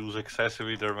use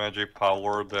excessively their magic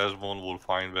power. Desmond will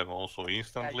find them also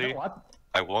instantly. You know what?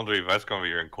 I wonder if that's going to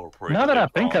be incorporated. Now that I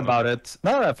think about it,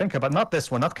 not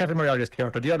this one, not Kevin Moriarty's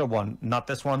character, the other one, not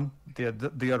this one,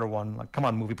 the other one. Like, come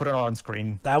on, movie, put it on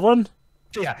screen. That one?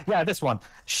 Yeah, this one.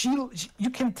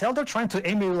 You can tell they're trying to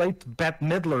emulate Bette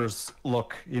Midler's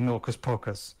look in Hocus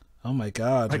Pocus. Oh my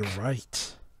God, you're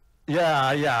right.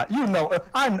 Yeah,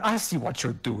 I see what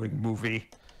you're doing, movie.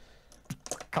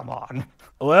 Come on.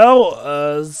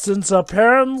 Well, since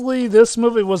apparently this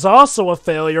movie was also a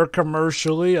failure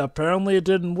commercially, apparently it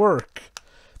didn't work.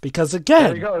 Because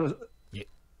again... Here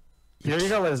you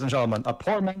go, ladies and gentlemen. A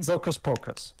poor man's Hocus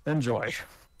Pocus. Enjoy.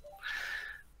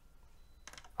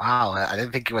 Wow, I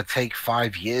didn't think it would take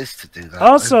 5 years to do that.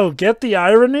 Also, get the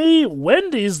irony?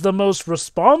 Wendy's the most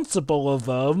responsible of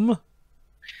them.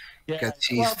 Yeah,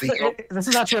 this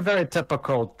is actually a very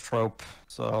typical trope,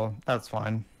 so that's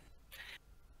fine.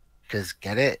 Because,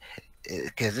 get it?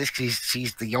 Because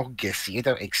she's the youngest, so you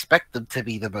don't expect them to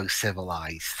be the most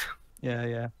civilized.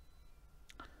 Yeah.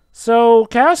 So,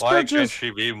 Casper Why can't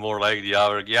she be more like the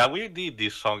other? Yeah, we did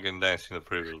this song and dance in the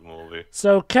previous movie.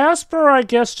 So, Casper, I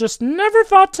guess, just never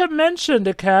thought to mention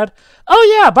to Cat,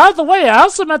 oh yeah, by the way, I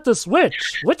also met this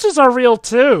witch. Witches are real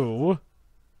too.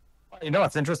 You know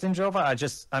what's interesting, Jova?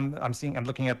 I'm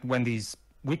looking at Wendy's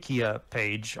Wikia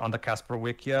page on the Casper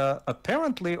Wikia.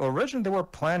 Apparently, originally they were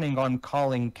planning on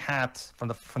calling Cat from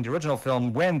the original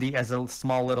film Wendy as a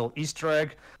small little Easter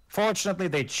egg. Fortunately,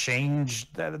 they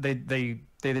changed. They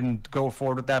didn't go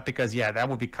forward with that because that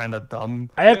would be kind of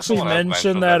dumb. I actually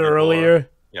mentioned that earlier.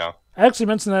 Yeah. I actually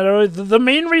mentioned that earlier. The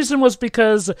main reason was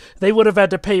because they would have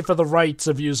had to pay for the rights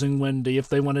of using Wendy if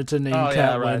they wanted to name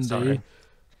Cat Wendy. Sorry.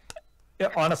 Yeah,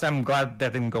 honestly, I'm glad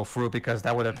that didn't go through because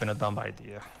that would have been a dumb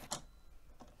idea.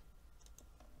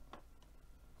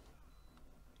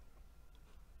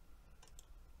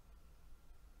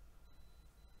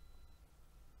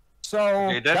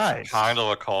 So, that's guys, kind of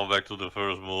a callback to the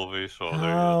first movie, so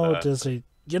how does he...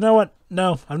 You know what?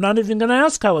 No, I'm not even going to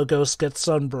ask how a ghost gets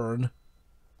sunburn.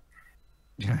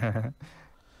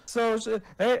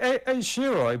 hey,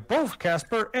 Shiroi, both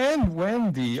Casper and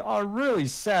Wendy are really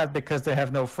sad because they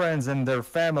have no friends and their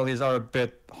families are a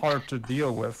bit hard to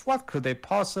deal with. What could they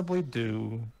possibly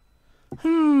do?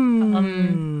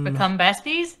 Become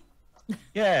besties?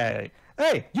 Yeah.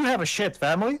 Hey, you have a shit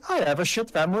family. I have a shit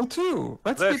family too.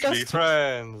 Let's be Let's be besties.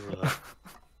 friends.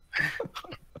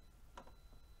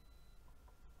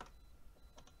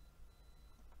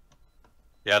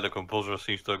 Yeah, the composer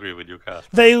seems to agree with you,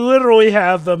 Casper. They literally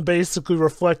have them basically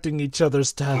reflecting each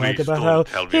other's tag Please about don't how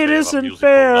tell me it they have a isn't musical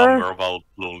fair. number about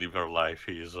Lonely Bear Life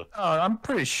is. I'm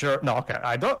pretty sure. No, okay.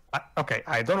 I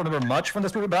don't remember much from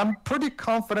this movie, but I'm pretty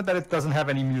confident that it doesn't have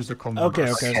any musical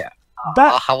numbers. Okay.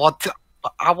 But I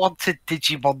want to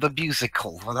Digimon the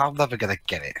musical, but I'm never gonna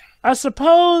get it. I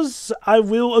suppose I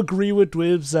will agree with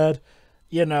Dwibs that,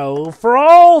 you know, for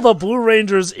all the Blue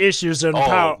Rangers issues and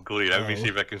power. Oh, good. Let me see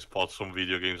if I can spot some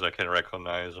video games I can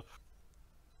recognize.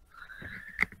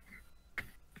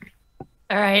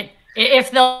 All right, if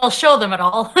they'll show them at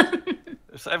all.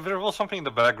 There was something in the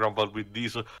background, but with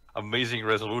these amazing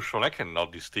resolution, I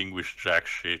cannot distinguish jack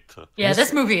shit. Yeah,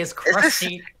 this movie is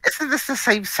crusty. Isn't this the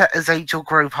same set as Angel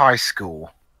Grove High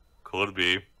School? Could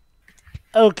be.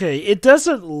 Okay, it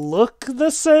doesn't look the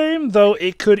same, though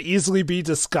it could easily be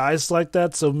disguised like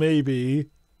that, so maybe.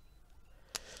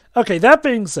 Okay, that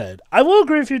being said, I will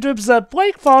agree with you, Dibs, that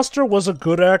Blake Foster was a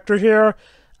good actor here.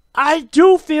 I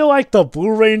do feel like the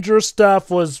Blue Ranger stuff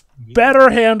was better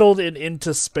handled in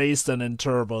Into Space than in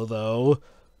Turbo, though.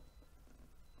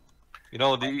 You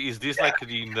know, is this like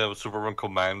in the Superman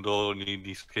Commando? In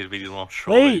this case, we did not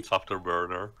show Wait. it's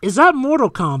Afterburner. Is that Mortal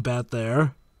Kombat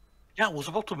there? Yeah, I was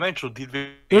about to mention, did we...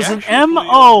 There's an actually play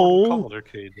M.O. Mortal Kombat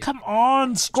Arcade? Come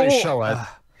on, Skull. They show it.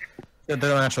 They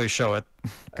don't actually show it.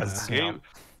 'Cause, you know.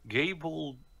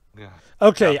 Gable... Yeah.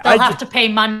 Okay, They'll have to pay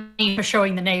money for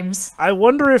showing the names. I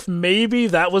wonder if maybe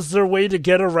that was their way to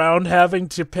get around having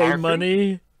to pay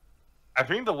money. I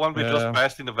think the one we Yeah. just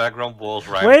passed in the background was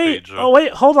Wait, Rampage.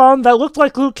 wait, hold on. That looked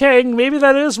like Liu Kang. Maybe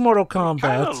that is Mortal Kind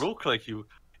Kombat. of look like you.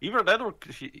 Either that or...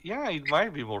 Yeah, it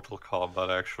might be Mortal Kombat,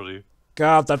 actually.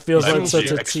 God, that feels That like would such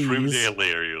be a extremely tease.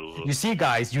 hilarious. You see,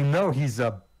 guys, you know he's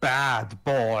a bad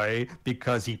boy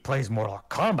because he plays Mortal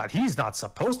Kombat. He's not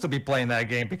supposed to be playing that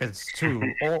game because it's too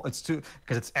old.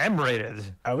 Because it's M-rated.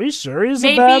 Are we sure he's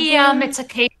a bad Maybe boy? it's a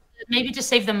case. Maybe to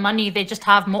save them money, they just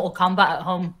have Mortal Kombat at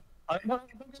home. Don't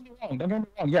get me wrong. Don't get me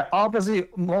wrong. Yeah, obviously,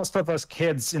 most of us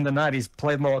kids in the 90s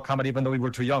played Mortal Kombat even though we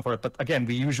were too young for it. But again,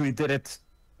 we usually did it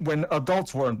when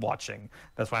adults weren't watching.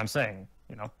 That's what I'm saying,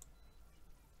 you know.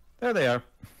 There they are.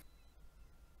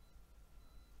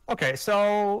 Okay,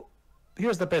 so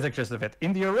here's the basic gist of it.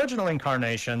 In the original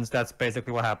incarnations, that's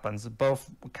basically what happens. Both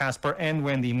Casper and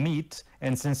Wendy meet,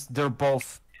 and since they're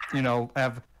both, you know,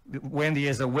 Wendy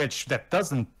is a witch that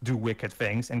doesn't do wicked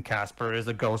things, and Casper is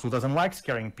a ghost who doesn't like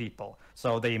scaring people.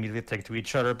 So they immediately take to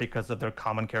each other because of their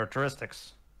common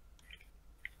characteristics.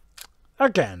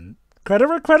 Again, credit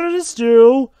where credit is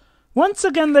due. Once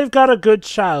again, they've got a good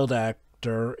child actor.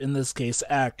 In this case,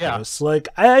 actress. Yeah. Like,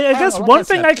 I guess like one I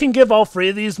thing said. I can give all three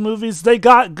of these movies, they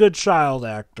got good child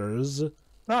actors.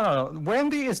 No.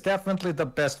 Wendy is definitely the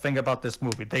best thing about this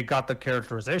movie. They got the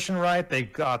characterization right. They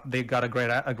got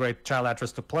a great child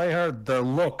actress to play her. The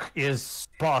look is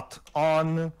spot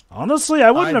on. Honestly, I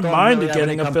wouldn't have don't minded really have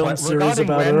getting any a film complaints. series Regarding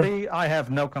about her. Wendy, I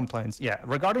have no complaints. Yeah,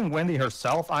 regarding Wendy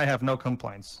herself, I have no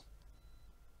complaints.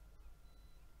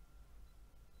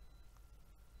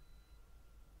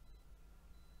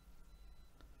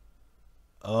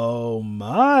 Oh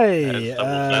my!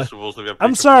 That's supposed to be a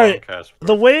I'm prequel sorry. on Casper.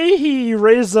 The way he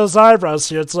raised those eyebrows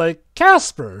here, it's like,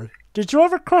 Casper, did you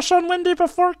ever crush on Wendy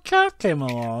before Cat came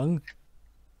along?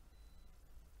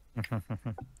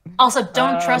 Also,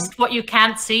 don't trust what you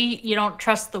can't see. You don't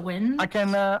trust the wind. I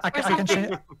can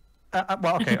change.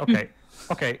 Well,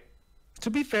 okay. To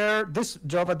be fair,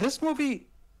 this movie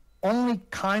only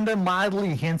kind of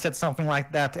mildly hints at something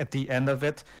like that at the end of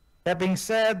it. That being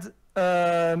said,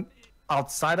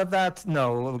 outside of that,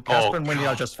 no, Casper and Wendy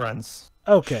are just friends.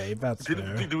 Okay, that's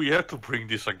fair. Did we have to bring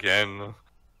this again?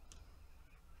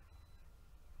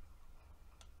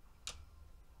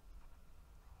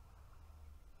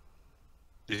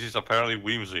 This is apparently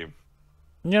whimsy.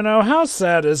 You know, how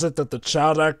sad is it that the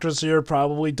child actress here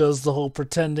probably does the whole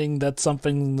pretending that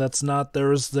something that's not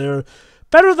there is there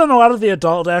better than a lot of the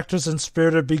adult actors in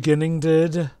Spirited Beginning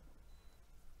did?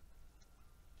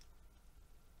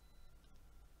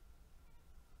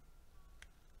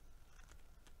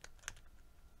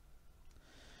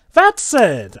 That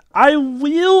said, I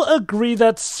will agree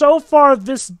that so far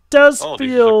this does Oh,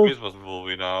 feel... this is a Christmas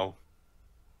movie now.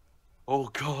 Oh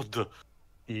god.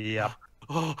 Yeah.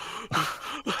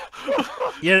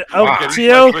 Yeah. Wow. Oh, I'm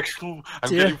Tio.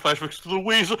 getting flashbacks to the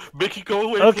ways. Mickey, go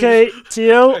away. Okay,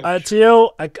 please.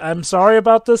 Tio. I'm sorry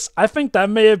about this. I think that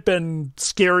may have been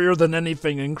scarier than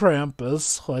anything in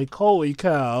Krampus. Like, holy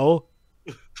cow.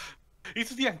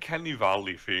 It's the Uncanny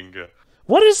Valley thing.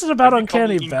 What is it about I'm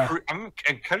Uncanny becoming Valley? I'm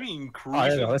becoming Oh,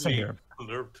 yeah, listen increasingly here.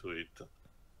 alert to it.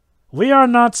 We are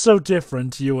not so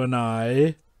different, you and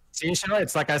I. See, Shara,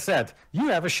 it's like I said. You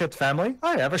have a shit family.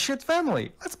 I have a shit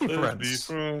family. Let's be Let's be friends.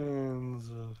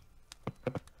 friends.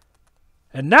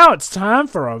 And now it's time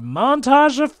for a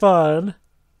montage of fun.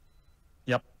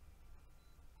 Yep.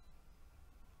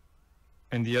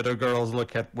 And the other girls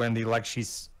look at Wendy like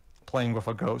she's playing with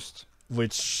a ghost.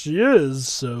 Which she is,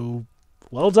 so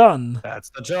well done. That's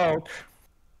the joke.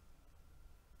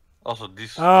 Also,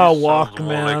 this Ah, sounds more like the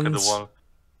Walkmans. one.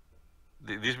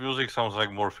 This music sounds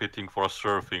like more fitting for a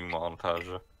surfing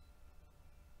montage.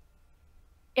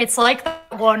 It's like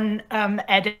that one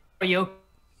edit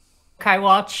I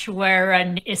watch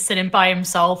where is sitting by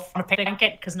himself on a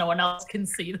picnic because no one else can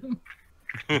see them.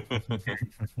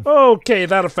 Okay,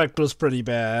 that effect was pretty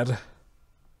bad.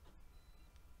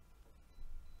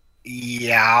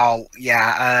 Yeah,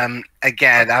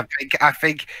 again, I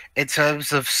think in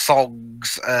terms of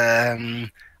songs,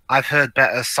 I've heard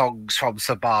better songs from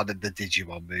Saban in the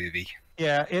Digimon movie.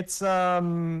 Yeah, it's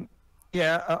okay.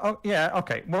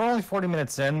 We're only 40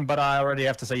 minutes in, but I already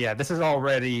have to say, yeah, this is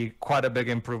already quite a big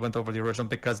improvement over the original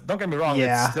because don't get me wrong,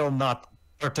 Yeah. it's still not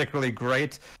particularly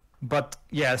great. But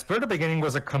yeah, Spirit of the Beginning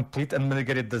was a complete and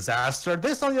mitigated disaster.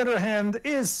 This, on the other hand,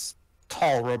 is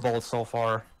tolerable so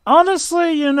far.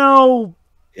 Honestly, you know,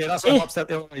 It also helps that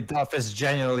Hilary Duff is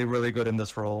genuinely really good in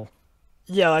this role.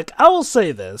 yeah, like, I will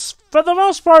say this. For the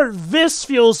most part, this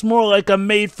feels more like a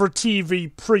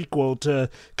made-for-TV prequel to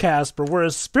Casper,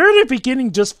 whereas Spirit of the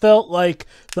Beginning just felt like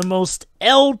the most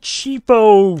El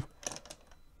Cheapo,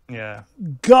 Yeah.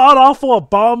 god-awful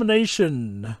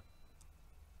abomination.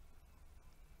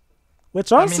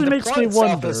 Which honestly the makes plot me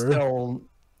itself is wonder.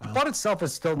 The plot itself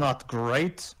is still not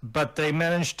great, but they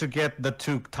managed to get the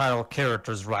two title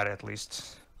characters right at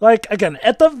least. Like, again,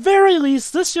 at the very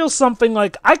least, this feels something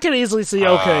like I could easily see,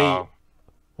 okay,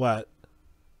 what?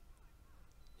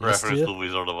 Yes, Reference dear? to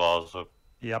Wizard of Oz.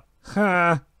 Yep.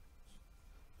 Huh.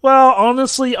 Well,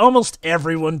 honestly, almost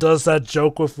everyone does that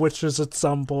joke with witches at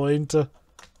some point.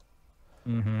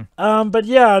 But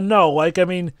yeah, no, like, I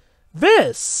mean,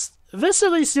 this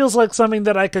at least feels like something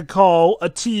that I could call a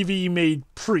TV-made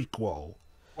prequel.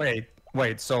 Wait,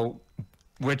 so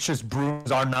witches' brooms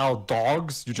are now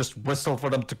dogs? You just whistle for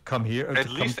them to come here? At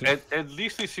least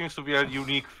it seems to be a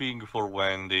unique thing for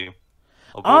Wendy.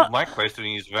 Although my question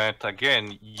is that,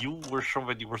 again, you were shown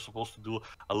that you were supposed to do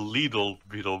a little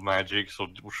bit of magic, so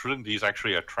shouldn't these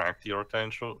actually attract your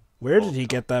attention? Where did he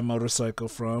get that motorcycle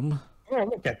from? Oh,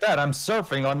 look at that. I'm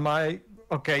surfing on my...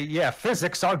 Okay, yeah,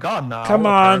 physics are gone now, Come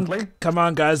on, apparently. come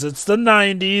on, guys, it's the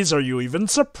 90s. Are you even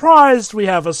surprised we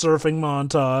have a surfing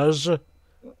montage?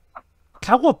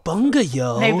 Cowabunga,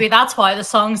 yo! Maybe that's why the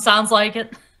song sounds like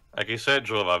it. Like I said,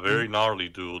 Jova, very gnarly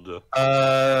dude.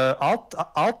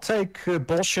 I'll take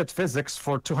bullshit physics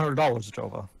for $200,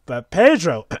 Jova. But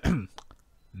Pedro,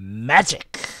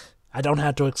 magic. I don't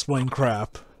have to explain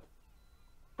crap.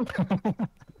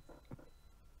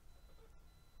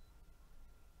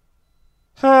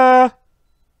 Huh?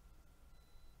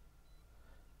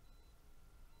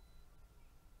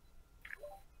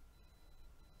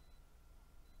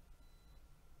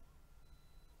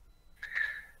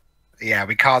 Yeah,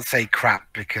 we can't say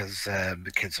crap because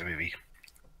the kids are movie.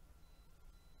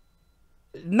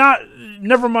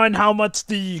 Never mind how much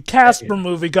the Casper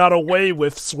movie got away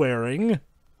with swearing.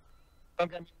 Don't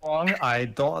get me wrong.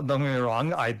 Don't get me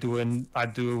wrong. I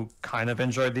do kind of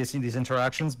enjoy these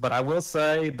interactions, but I will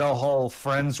say the whole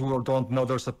friends who don't know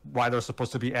why they're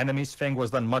supposed to be enemies thing was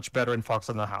done much better in Fox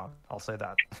and the Hound. I'll say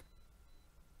that.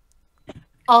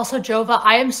 Also, Jova,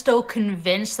 I am still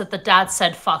convinced that the dad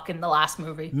said fuck in the last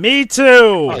movie. Me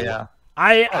too. Oh yeah.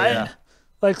 I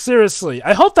like seriously.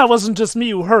 I hope that wasn't just me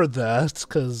who heard that,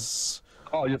 because.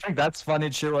 Oh, you think that's funny,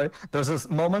 Chile? There's this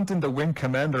moment in the Wing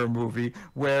Commander movie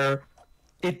where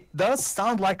it does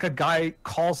sound like a guy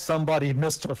calls somebody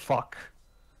Mr. Fuck.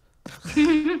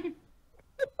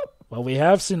 Well, we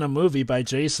have seen a movie by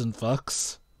Jason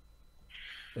Fucks.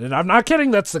 And I'm not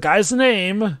kidding, that's the guy's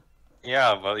name.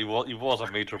 Yeah, but he was a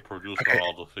major producer on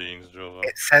all the things, Jova.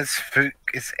 It says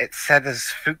Fuchs. It said as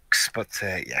Fuchs, but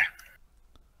yeah.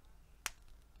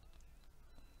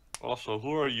 Also,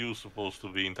 who are you supposed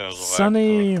to be in terms of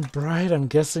Sonny actor? Bright, I'm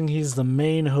guessing he's the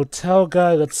main hotel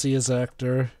guy. Let's see his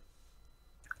actor.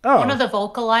 Oh. One of the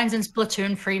vocal lines in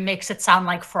Splatoon 3 makes it sound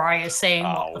like Fry is saying,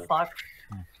 what the fuck?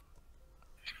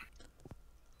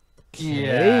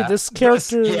 Okay, this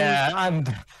character... I'm...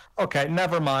 Okay,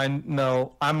 never mind.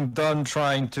 No, I'm done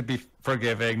trying to be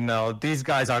forgiving. No, these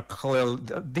guys are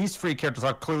these three characters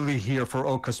are clearly here for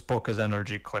Hocus Pocus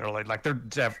energy, clearly. Like,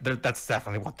 that's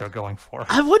definitely what they're going for.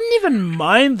 I wouldn't even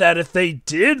mind that if they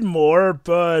did more,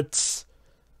 but...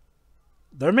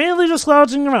 They're mainly just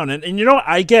lounging around, and you know what?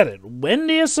 I get it.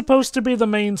 Wendy is supposed to be the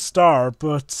main star,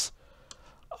 but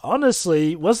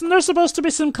honestly, wasn't there supposed to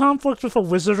be some conflict with a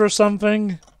wizard or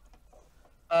something?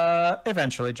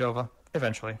 Eventually, Jova.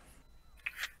 Eventually.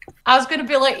 I was gonna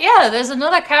be like, yeah, there's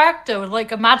another character with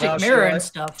like a magic mirror and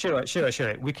stuff. Sure.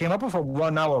 We came up with a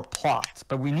 1-hour plot,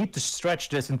 but we need to stretch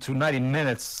this into 90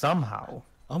 minutes somehow.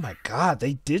 Oh my god,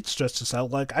 they did stretch this out.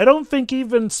 Like, I don't think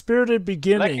even Spirited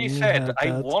Beginning... Like he said, I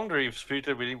that. wonder if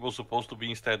Spirited Beginning was supposed to be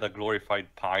instead a glorified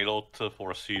pilot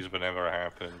for a season whenever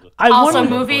happened. Also,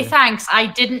 movie, thanks. I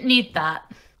didn't need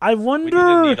that. I wonder... We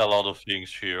didn't need a lot of things,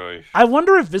 Shiro. I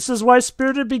wonder if this is why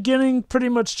Spirited Beginning pretty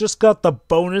much just got the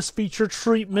bonus feature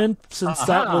treatment, since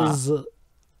that was...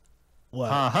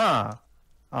 what?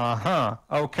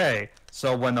 Okay,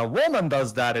 so when a woman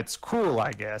does that, it's cool,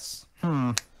 I guess.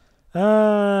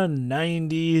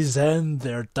 90s and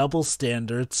their double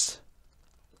standards.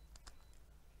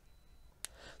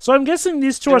 So I'm guessing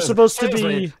these two are supposed to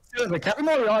be... Seriously, Captain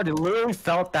Moriarty literally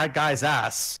felt that guy's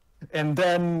ass, and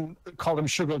then called him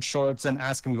sugar shorts and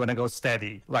asked him when to go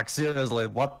steady. Like, seriously,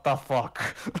 what the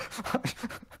fuck?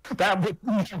 That would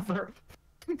never...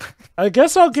 I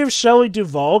guess I'll give Shelley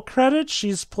Duvall credit.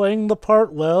 She's playing the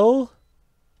part well.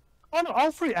 Oh, no,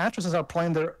 all three actresses are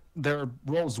playing their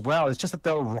roles well. It's just that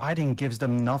their writing gives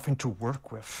them nothing to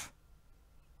work with.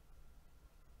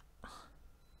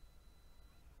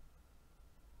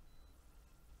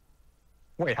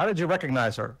 Wait, how did you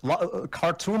recognize her?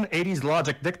 Cartoon 80s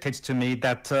logic dictates to me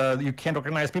that you can't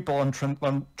recognize people on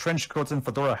trench coats and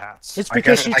fedora hats. It's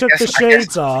because she took the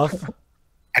shades off.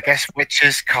 I guess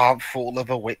witches can't fool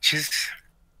other witches.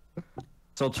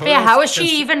 So yeah, how is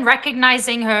she even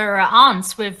recognizing her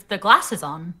aunts with the glasses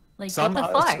on? Like, what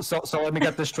the fuck? So let me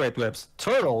get this straight, Lips.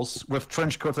 Turtles with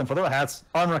trench coats and fedora hats,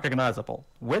 unrecognizable.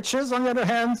 Witches, on the other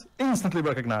hand, instantly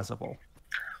recognizable.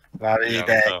 Well,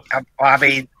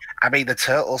 I mean, the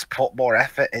turtles put more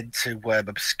effort into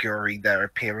obscuring their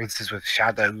appearances with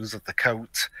shadows of the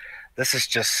coat. This is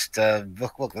just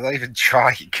look, they're not even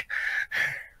trying.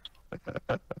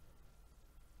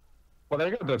 Well, there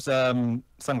you go, Lips.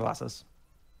 Sunglasses.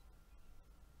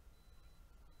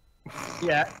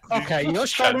 Yeah. Okay, you're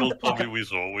starting. Okay.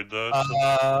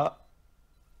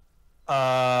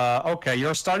 Okay,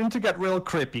 you're starting to get real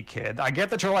creepy, kid. I get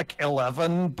that you're like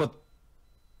 11, but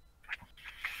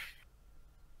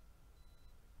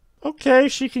okay,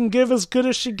 she can give as good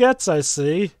as she gets, I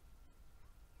see.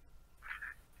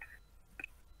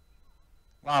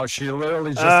 Wow, she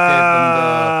literally just gave them the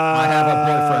I have a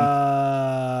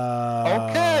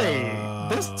boyfriend.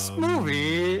 Okay, this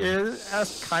movie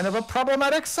has kind of a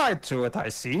problematic side to it, I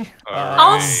see.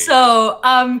 Also,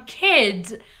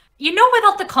 kid, you know,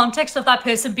 without the context of that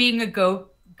person being a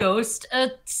ghost,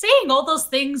 saying all those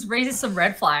things raises some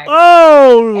red flags.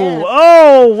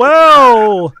 Oh,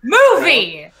 wow.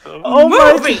 Movie! Oh,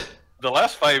 movie! The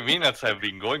last 5 minutes have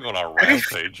been going on a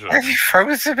rampage. And he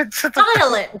throws him into the...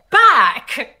 Dial it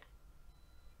back!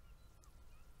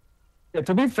 Yeah,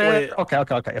 to be fair,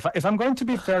 okay. If I'm going to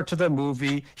be fair to the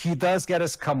movie, he does get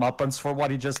his comeuppance for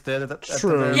what he just did.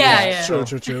 True. Yeah. True.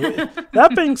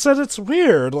 That being said, it's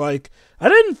weird. Like, I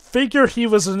didn't figure he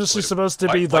was initially supposed to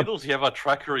be the... Why does he have a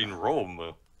tracker in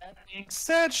Rome? That being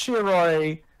said,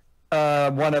 Shiroi,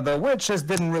 one of the witches,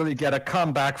 didn't really get a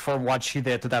comeback for what she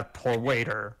did to that poor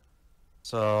waiter.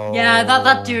 So... Yeah,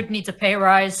 that dude needs a pay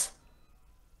rise.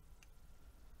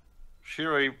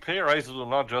 Shiroi, pay rises do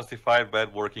not justify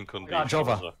bad working conditions.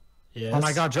 Jova. Yes. Oh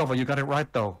my god, Jova, you got it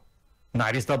right though.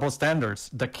 90s double standards.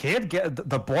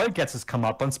 The boy gets his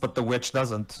comeuppance, but the witch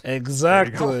doesn't.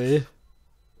 Exactly.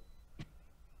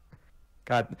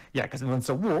 God, yeah, because when it's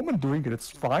a woman doing it, it's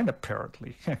fine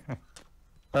apparently.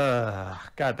 God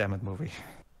damn it, movie.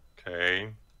 Okay.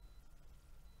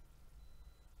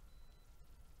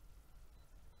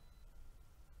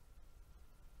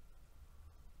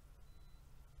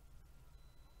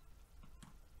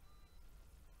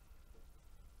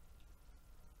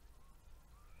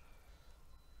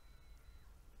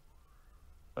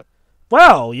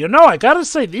 Well, you know, I gotta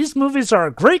say, these movies are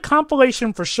a great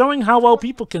compilation for showing how well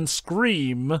people can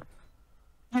scream.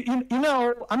 You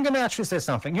know, I'm gonna actually say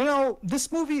something. You know,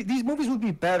 these movies would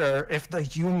be better if the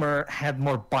humor had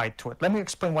more bite to it. Let me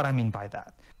explain what I mean by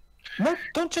that. No,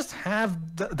 don't just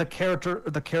have the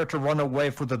character run away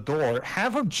through the door.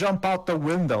 Have her jump out the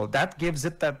window. That gives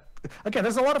it that. Again,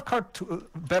 there's a lot of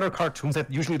better cartoons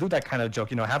that usually do that kind of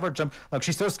joke. You know, have her jump, like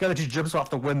she's so scared that she jumps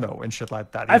off the window and shit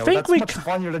like that. You know, that's much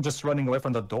funnier than just running away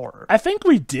from the door. I think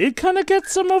we did kind of get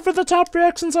some over-the-top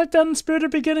reactions like that in Spirited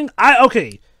Beginning.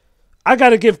 Okay, I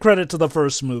gotta give credit to the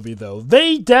first movie, though.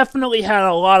 They definitely had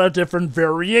a lot of different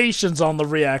variations on the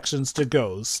reactions to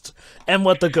Ghost, and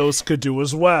what the Ghost could do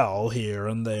as well, here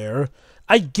and there.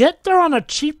 I get they're on a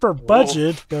cheaper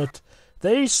budget, but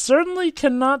they certainly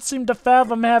cannot seem to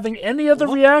fathom having any other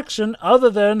reaction other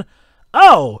than,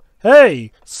 oh,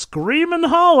 hey, scream and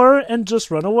holler and just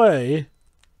run away.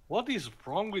 What is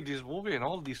wrong with this movie and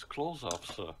all these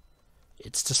close-ups?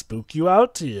 It's to spook you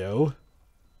out to you.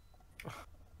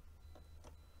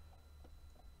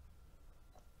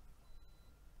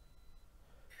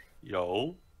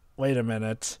 Yo. Wait a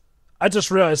minute. I just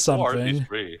realized something.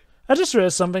 I just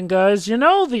realized something, guys. You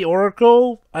know the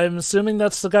Oracle? I'm assuming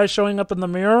that's the guy showing up in the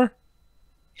mirror?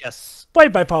 Yes.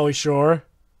 Played by Pauly Shore.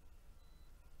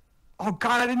 Oh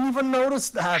god, I didn't even notice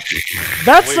that.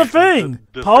 That's the thing.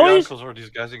 The Pauly are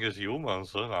disguising as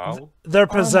humans now. They're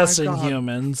possessing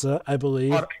humans, I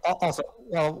believe. Also,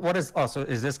 well, what is also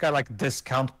is this guy like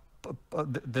discount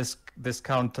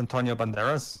Antonio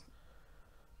Banderas?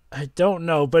 I don't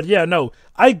know, but yeah, no.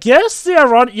 I guess the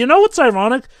ironic... You know what's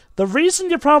ironic? The reason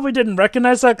you probably didn't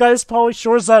recognize that guy as Pauly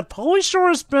Shore is that Pauly Shore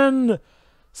has been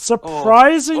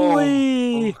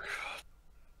surprisingly...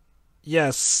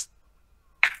 Yes.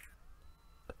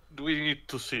 We need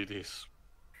to see this.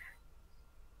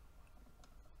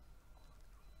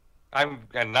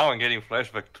 And now I'm getting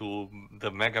flashback to the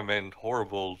Mega Man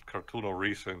horrible cartoon of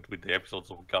recent with the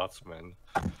episodes of Godsman.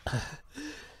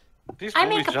 I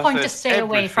make a point to stay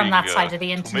away from that side of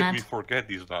the internet. To make me forget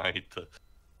this night.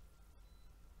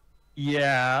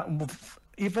 Yeah,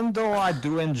 even though I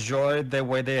do enjoy the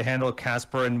way they handle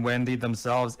Casper and Wendy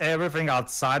themselves, everything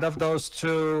outside of those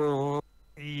two,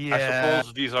 yeah. I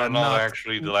suppose these are not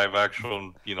actually the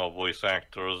live-action, voice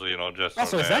actors, just.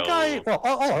 Also, is that guy?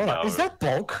 Well, is that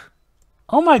Bulk?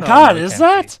 Oh my God! Is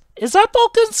that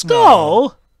Bulk and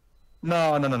Skull?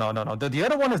 No. The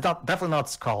other one is definitely not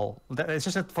Skull. It's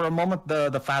just that for a moment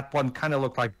the fat one kind of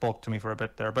looked like Bulk to me for a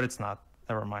bit there, but it's not.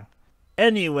 Never mind.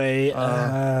 Anyway,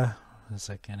 what is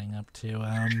that getting up to?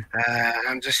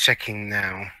 I'm just checking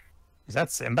now. Is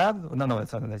that Sinbad? No,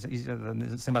 it's not.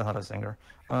 Sinbad's not a singer.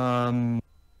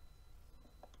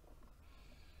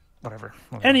 Whatever.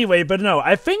 Anyway, but no,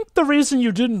 I think the reason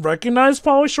you didn't recognize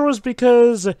Pauly Shore is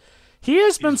because he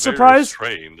has been surprised.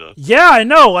 Yeah, I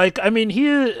know.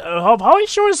 Pauly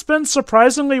Shore has been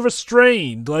surprisingly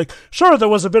restrained. Like, sure, there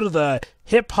was a bit of the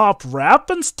hip-hop rap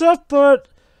and stuff, but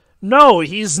no,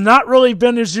 he's not really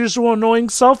been his usual annoying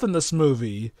self in this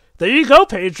movie. There you go,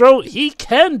 Pedro. He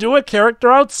can do a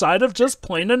character outside of just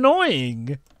plain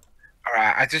annoying.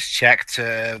 Alright, I just checked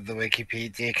the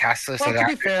Wikipedia cast list. Well, to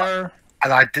be fair...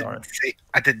 And I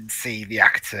didn't see the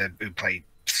actor who played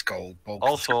Skull.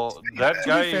 Also, that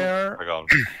guy.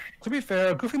 To be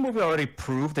fair, Goofy Movie already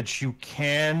proved that you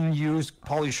can use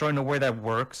Pauly Shore in a way that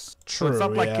works. True, so it's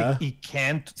not like he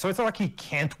can't. So it's not like he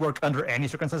can't work under any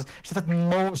circumstances. It's just that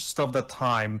most of the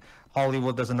time,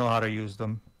 Hollywood doesn't know how to use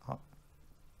them.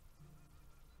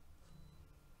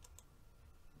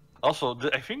 Also,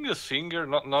 I think the singer,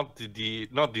 not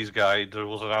this guy. There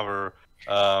was another.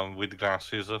 With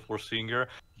glasses for singer.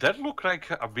 That looked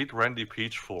like a bit Randy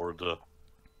Pitchford.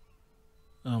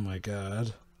 Oh my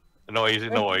God. No,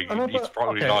 it's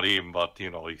probably not him, but he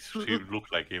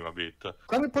looked like him a bit.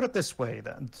 Let me put it this way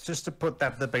then, just to put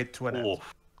that debate to an end.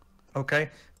 Okay?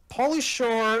 Pauly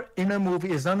Shore in a movie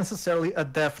is not necessarily a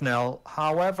death knell.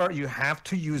 However, you have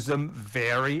to use them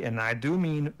very, and I do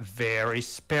mean very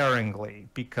sparingly,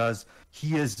 because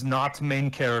he is not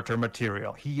main character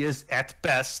material. He is, at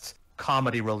best,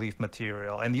 comedy relief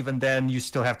material, and even then you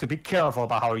still have to be careful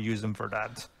about how you use them for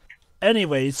that.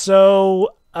 Anyway,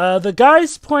 so the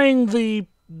guys playing the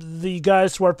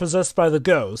guys who are possessed by the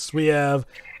ghosts, we have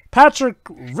Patrick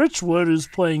Richwood, who's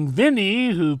playing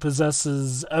Vinny, who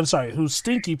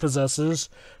Stinky possesses.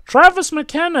 Travis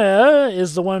McKenna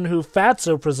is the one who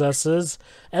Fatso possesses.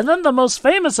 And then the most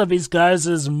famous of these guys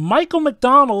is Michael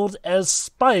McDonald as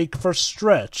Spike for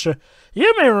Stretch.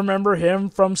 You may remember him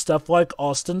from stuff like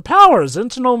Austin Powers,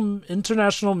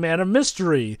 International Man of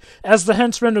Mystery, as the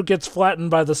henchman who gets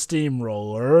flattened by the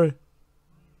steamroller.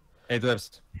 Hey,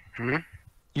 Dibs.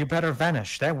 You better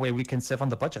vanish. That way we can save on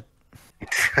the budget.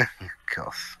 Of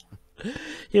course.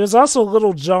 He was also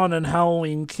Little John in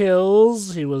Halloween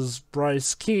Kills. He was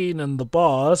Bryce Keane in The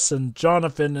Boss, and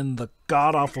Jonathan in the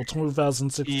god-awful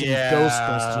 2016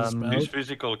 Ghostbusters His bout.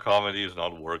 physical comedy is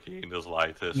not working in the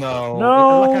slightest.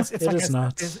 No, it is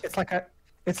not.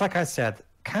 It's like I said,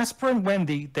 Casper and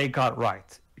Wendy, they got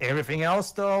right. Everything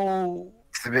else, though,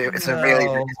 It's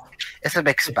no. a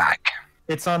mixed bag.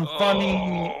 It's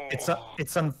unfunny. It's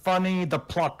unfunny. The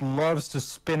plot loves to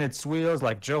spin its wheels,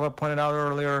 like Joe had pointed out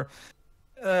earlier.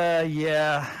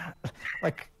 Yeah,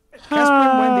 like Casper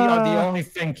and Wendy are the only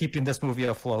thing keeping this movie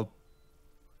afloat.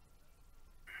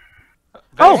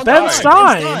 Oh, Ben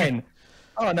Stein.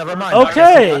 Oh, never mind.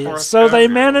 Okay, so they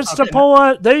managed to pull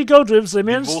out. There you go, Dribs. They The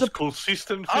managed most to.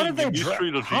 consistent How thing did in they this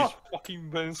trilogy is fucking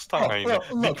Ben Stein,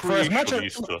 the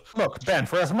creationist. Look, Ben.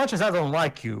 For as much as I don't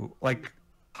like you, like,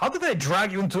 how did they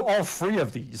drag you into all three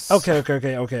of these? Okay. To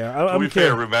I'm be fair,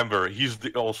 curious. remember, he's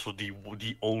also the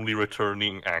only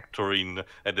returning actor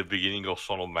at the beginning of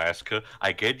Son of Mask.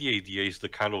 I get the idea he's the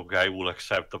kind of guy who will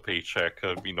accept a paycheck,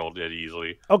 that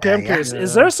easily. Okay, I'm curious.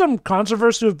 Is there some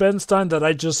controversy with Ben Stein that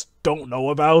I just don't know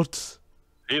about?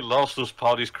 He loves to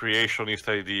spout his creationist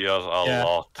ideas a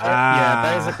lot.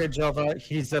 Yeah, basically, Jova,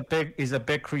 he's a big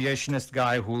creationist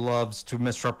guy who loves to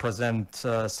misrepresent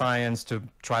science to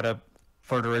try to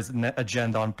further his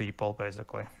agenda on people,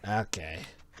 basically. Okay.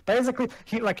 Basically,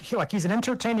 he's an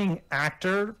entertaining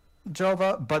actor,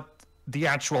 Jova, but the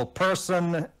actual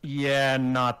person,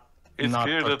 not. It's not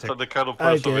clear that partic- the kind of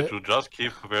person which will just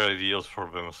keep their ideas for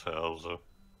themselves.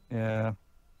 Yeah.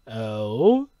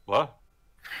 Oh. What?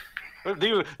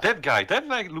 Well, that guy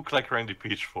looked like Randy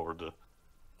Pitchford.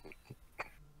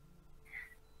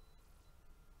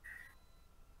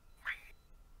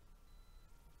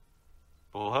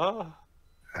 What?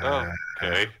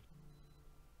 Okay.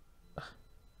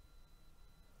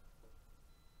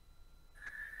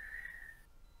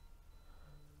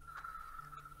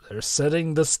 They're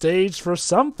setting the stage for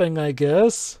something, I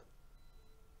guess.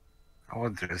 I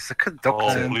wonder, is the Oh,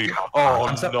 conductor... please.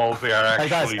 No, they are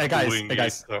actually doing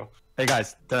it. Hey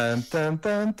guys. Dun, dun,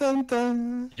 dun, dun,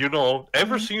 dun. You know,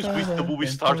 ever since the movie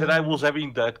started, I was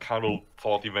having that kind of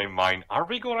thought in my mind. Are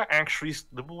we gonna actually, is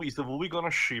the movie gonna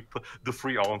ship the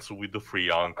three aunts with the three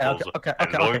uncles?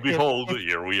 And lo and behold,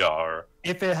 here we are.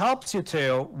 If it helps you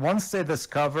to, once they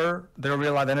discover their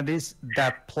real identities,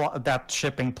 that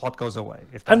shipping plot goes away.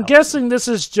 If that I'm helps guessing this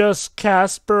is just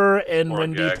Casper and Or a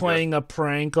Wendy gag. playing a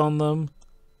prank on them.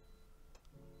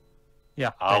 you.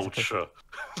 Yeah. Ouch.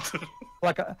 basically.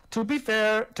 Like to be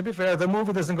fair, the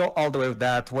movie doesn't go all the way with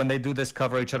that. When they do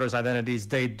discover each other's identities,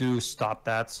 they do stop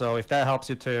that. So if that helps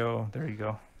you too, there you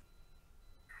go.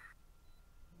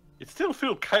 It still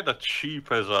feels kind of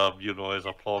cheap as a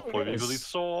plot point because it's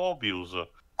so obvious.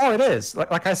 Oh, it is.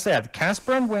 Like I said,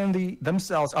 Casper and Wendy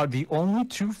themselves are the only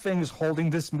two things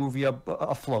holding this movie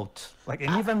afloat. Like,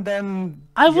 and even then,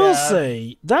 I will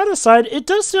say, that aside, it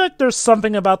does seem like there's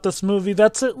something about this movie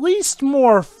that's at least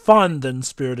more fun than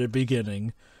Spirited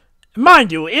Beginning.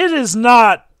 Mind you, it is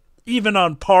not even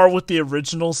on par with the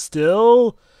original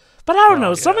still, but I don't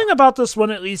know, something about this one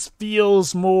at least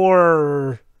feels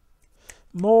more...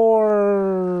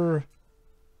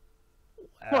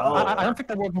 Well, I don't think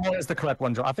the word "more" is the correct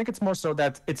one, Joe. I think it's more so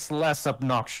that it's less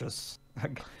obnoxious.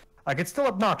 Like it's still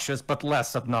obnoxious, but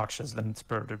less obnoxious than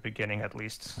Spirited Beginning, at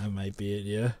least. That might be it,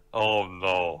 yeah. Oh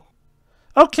no.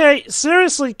 Okay,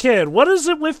 seriously, kid, what is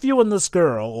it with you and this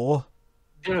girl?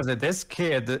 Seriously, this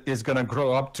kid is gonna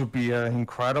grow up to be an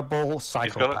incredible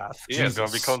psychopath. He's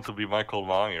gonna become to be Michael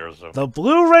Myers. The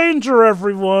Blue Ranger,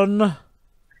 everyone!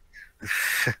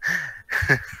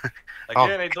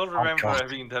 Again, I don't remember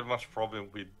having that much problem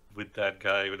with that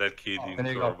guy, with that kid in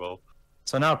Turbo.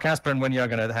 So now Casper and Wendy are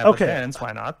gonna have a dance.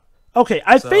 Why not? Okay,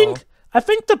 I think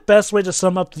the best way to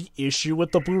sum up the issue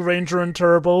with the Blue Ranger and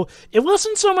Turbo, it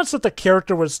wasn't so much that the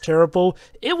character was terrible,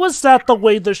 it was that the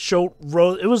way the show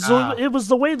wrote, it was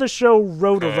the way the show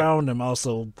wrote around him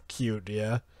also cute,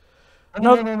 yeah.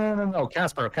 No,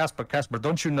 Casper,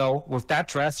 don't you know, with that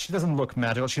dress, she doesn't look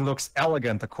magical, she looks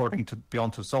elegant, according to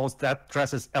Beyond Two Souls. That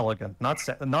dress is elegant,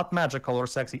 not magical or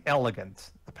sexy,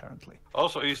 elegant, apparently.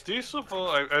 Also, is this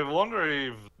supposed... I wonder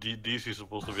if this is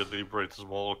supposed to be a deliberate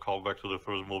small callback to the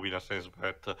first movie in a sense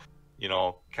that,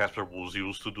 Casper was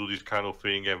used to do this kind of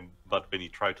thing, but when he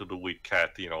tried to do with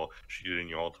Kat, she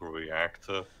didn't know how to react.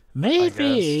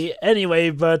 Maybe.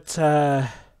 Anyway, but, Hey,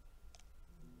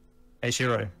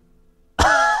 Shiroi.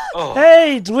 Oh.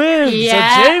 Hey, Dwibs!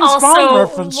 Yeah, a James also, Bond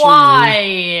reference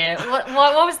why?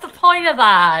 What was the point of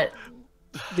that?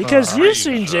 Because you've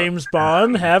seen James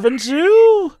Bond, haven't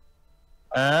you?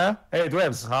 Hey,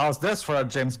 Dwibs, how's this for a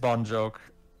James Bond joke?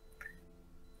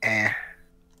 Eh.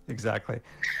 Exactly.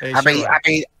 Hey, I mean,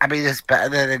 sure. I mean, it's better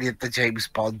than any of the James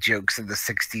Bond jokes in the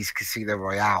 '60s Casino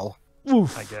Royale.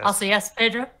 Oof. I guess. I'll say yes,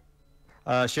 Pedro.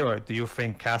 Sure. Do you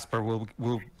think Casper will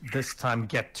this time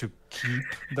get to keep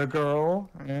the girl?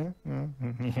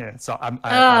 Yeah. So I'm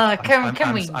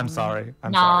sorry. I'm sorry.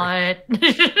 Not.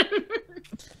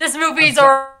 This movie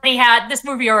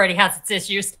already has its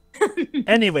issues.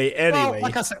 Anyway. Well,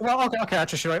 like I said, okay,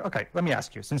 actually, sure. Okay, let me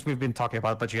ask you, since we've been talking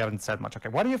about it, but you haven't said much. Okay,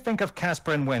 what do you think of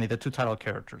Casper and Wendy, the two title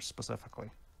characters specifically?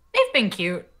 They've been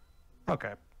cute.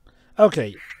 Okay.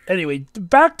 Okay. Anyway,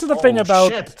 back to the thing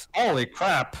about. Shit. Holy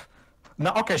crap!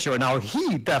 No, okay, sure. Now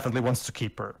he definitely wants to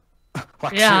keep her.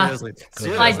 Like, Yeah.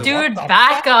 seriously. Like, what dude, the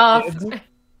back fuck, up. dude?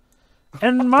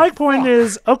 And my point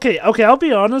is, okay, I'll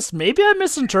be honest, maybe I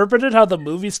misinterpreted how the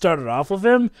movie started off with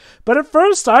him, but at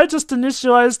first I just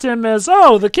initialized him as,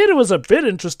 oh, the kid who was a bit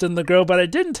interested in the girl, but I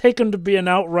didn't take him to be an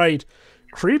outright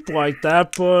creep like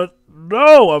that, but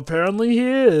no, apparently he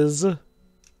is.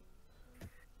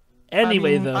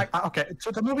 Anyway, though. Okay,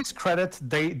 to the movie's credit,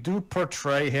 they do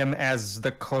portray him as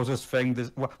the closest thing.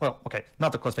 Well, okay,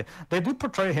 not the closest thing. They do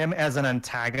portray him as an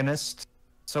antagonist,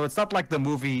 so it's not like the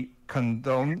movie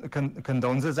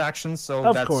condones his actions. So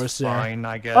Of that's course, yeah. fine,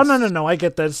 I guess. Oh, no, I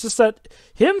get that. It's just that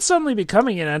him suddenly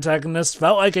becoming an antagonist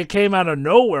felt like it came out of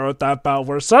nowhere with that bout,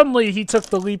 where suddenly he took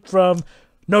the leap from,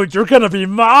 no, you're gonna be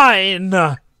mine!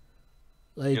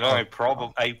 Like, You know, I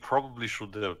probably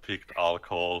should have picked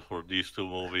alcohol for these two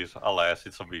movies. Alas,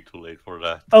 it's a bit too late for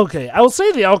that. okay, I will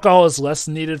say the alcohol is less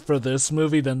needed for this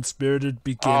movie than Spirited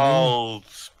Beginning.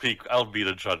 I'll be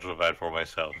the judge of that for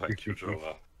myself. Thank you,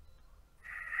 Jova.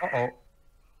 Uh-oh.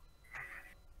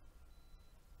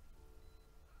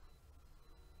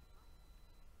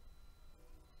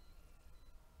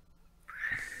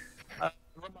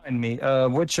 Remind me,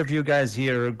 which of you guys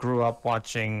here grew up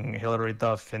watching Hilary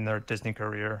Duff in their Disney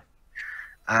career?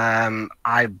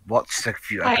 I watched a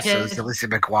few I episodes did. of Lizzie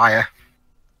McGuire.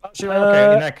 Oh, sure,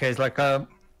 okay, in that case, like,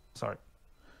 sorry,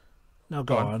 No,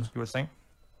 go on. You were saying?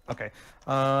 Okay.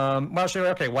 Well, sure,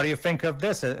 okay, what do you think of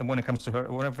this when it comes to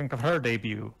her, what do you think of her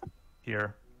debut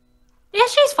here? Yeah,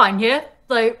 she's fine here.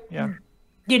 Like, Yeah.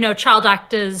 you know, child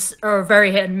actors are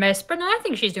very hit and miss, but no, I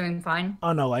think she's doing fine.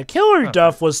 Oh no, like Hilary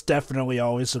Duff was definitely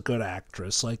always a good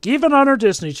actress. Like even on her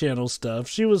Disney Channel stuff,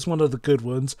 she was one of the good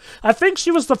ones. I think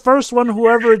she was the first one who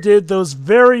ever did those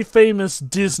very famous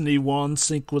Disney wand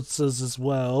sequences as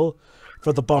well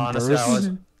for the bumpers.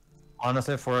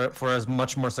 Honestly, for as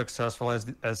much more successful as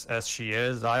she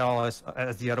is,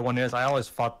 as the other one is, I always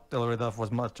thought Hilary Duff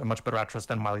was a much better actress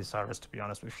than Miley Cyrus, to be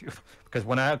honest with you. Because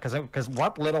because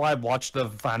what little I watched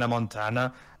of Hannah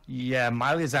Montana, yeah,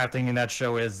 Miley's acting in that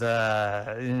show is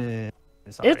sorry.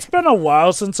 It's been a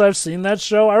while since I've seen that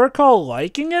show. I recall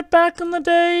liking it back in the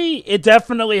day. It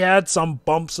definitely had some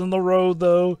bumps in the road,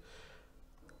 though.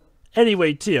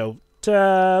 Anyway, Tio,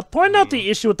 to point out the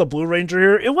issue with the Blue Ranger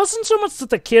here, it wasn't so much that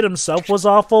the kid himself was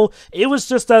awful, it was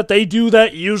just that they do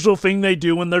that usual thing they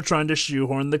do when they're trying to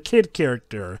shoehorn the kid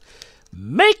character.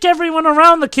 Make everyone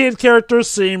around the kid character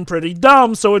seem pretty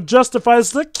dumb, so it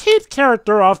justifies the kid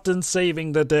character often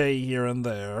saving the day here and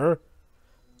there.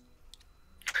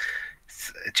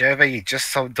 Jeremy, you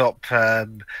just summed up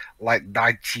like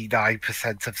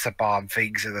 99% of Saban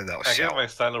things in a I nutshell. guess my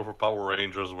standard for Power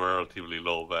Rangers were relatively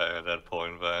low at that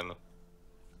point then.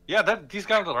 Yeah, these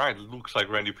guys are right. Looks like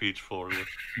Randy Peach for you.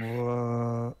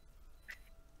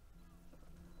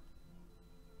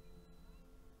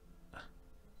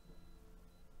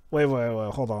 Wait,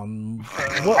 hold on.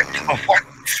 What?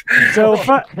 So,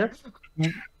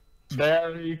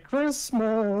 Merry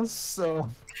Christmas.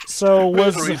 so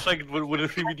was It's like when the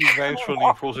DVD mentioned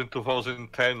in Frozen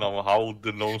 2010 on how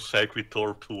the non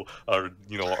sequitur to a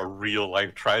real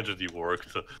life tragedy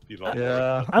worked.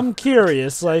 Yeah. I'm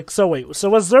curious, so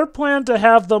was their plan to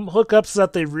have them hook up so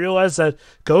that they realize that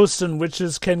ghosts and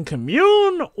witches can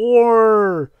commune,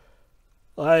 or,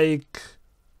 like...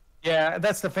 Yeah,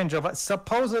 that's the thing, Joe.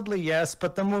 Supposedly, yes,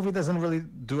 but the movie doesn't really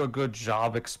do a good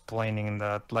job explaining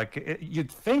that. Like,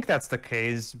 you'd think that's the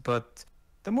case, but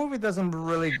the movie doesn't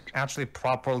really actually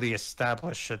properly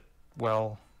establish it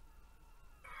well.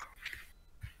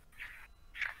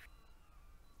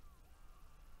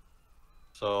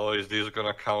 So is this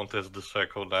gonna count as the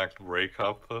second act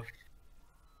breakup?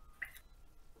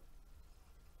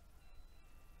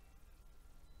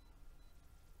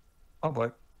 Oh boy.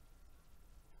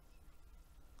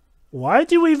 Why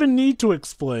do you even need to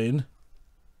explain?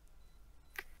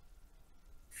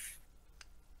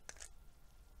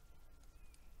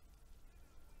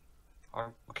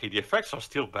 okay, the effects are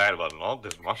still bad, but not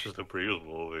as much as the previous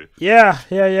movie. Yeah.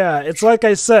 It's like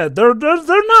I said, they're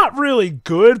not really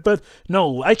good, but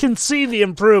no, I can see the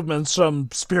improvements from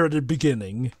Spirited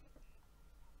Beginning.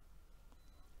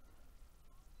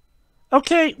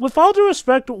 Okay, with all due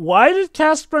respect, why did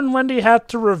Casper and Wendy have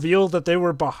to reveal that they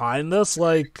were behind this?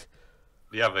 Like,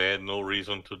 Yeah, they had no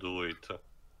reason to do it.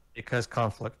 Because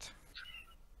conflict.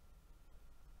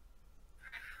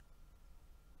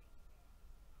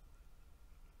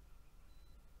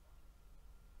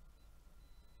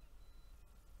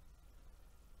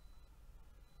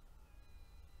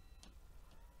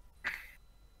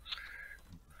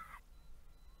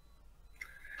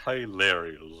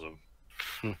 Hilarious.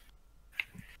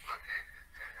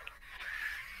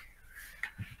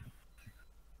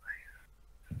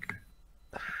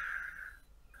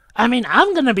 I mean,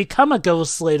 I'm gonna become a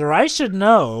ghost later. I should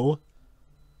know.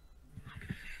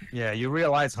 Yeah, you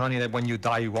realize, honey, that when you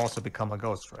die, you also become a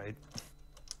ghost, right?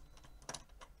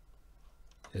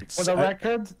 For the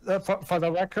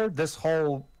record, this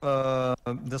whole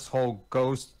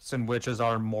ghosts and witches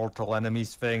are mortal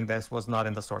enemies thing, this was not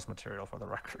in the source material, for the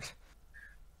record.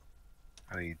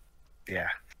 I mean, yeah.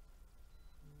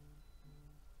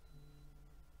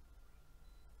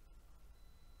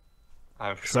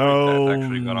 I'm sure So, that's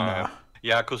actually gonna happen.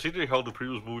 Yeah, considering how the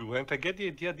previous movie went, I get the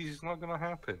idea this is not gonna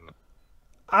happen.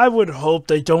 I would hope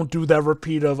they don't do that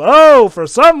repeat of, oh, for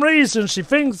some reason she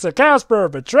thinks that Casper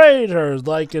betrayed her,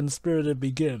 like in Spirited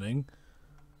Beginning.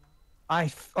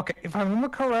 Okay, if I remember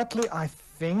correctly, I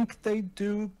think they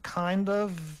do, kind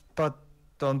of, but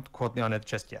don't quote me on it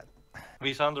just yet.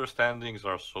 Misunderstandings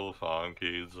are so fun,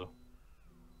 kids.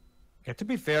 Yeah, to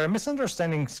be fair,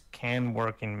 misunderstandings can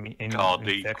work in God,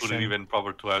 they fiction. couldn't even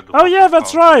bother to add the Oh yeah,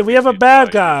 that's right, we have a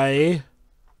bad guy. guy.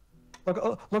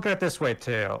 Look at it this way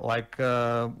too. Like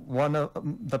one of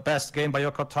the best game by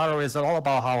Yoko Taro is all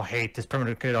about how hate is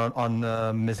predicated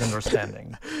on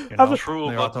misunderstanding. You know?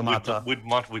 True, but with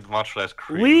much less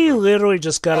cream. We literally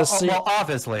just gotta see. Well,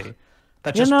 obviously,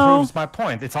 that just proves my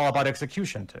point. It's all about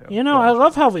execution too. You know, I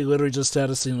love how we literally just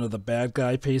had a scene of the bad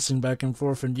guy pacing back and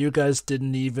forth, and you guys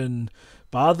didn't even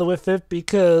bother with it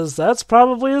because that's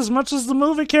probably as much as the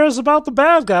movie cares about the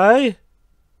bad guy.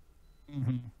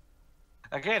 Mm-hmm.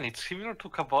 Again, it's similar to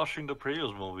Kabosh in the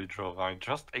previous movie, Joe. It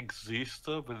just exists,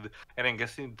 and I'm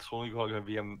guessing it's only going to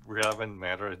be a relevant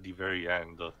matter at the very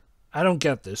end. I don't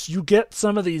get this. You get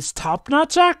some of these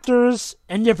top-notch actors,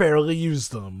 and you barely use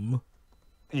them.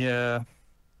 Yeah.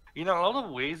 In a lot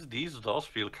of ways, these does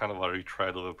feel kind of a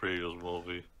retread of the previous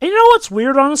movie. And you know what's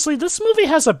weird, honestly? This movie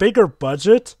has a bigger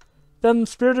budget than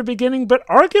Spirited Beginning, but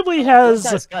arguably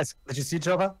has... Guys, did you see,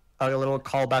 Jova? A little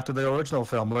callback to the original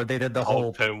film where they did the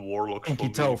whole pinky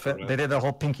toe. They did the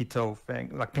whole pinky toe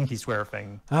thing, like pinky swear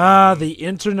thing. Ah, the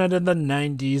internet in the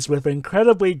 90s with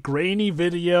incredibly grainy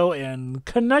video and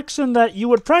connection that you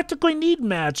would practically need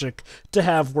magic to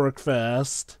have work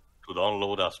fast. To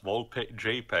download a small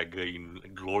JPEG in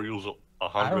glorious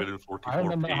 144p. I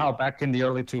remember how back in the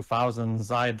early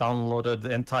 2000s I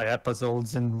downloaded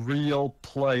anti-episodes in Real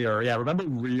Player. Yeah, remember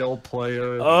Real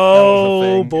Player?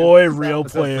 Oh boy, Real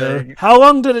Player. How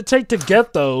long did it take to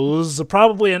get those?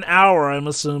 Probably an hour, I'm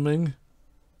assuming.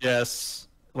 Yes,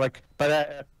 like,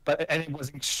 but and it was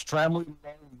extremely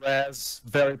low res,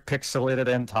 very pixelated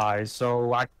anti,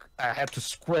 so I had to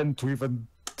squint to even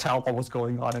tell what was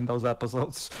going on in those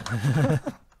episodes.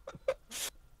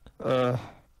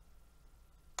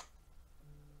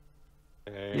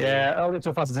 Yeah, early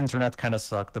 2000s internet kind of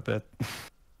sucked a bit.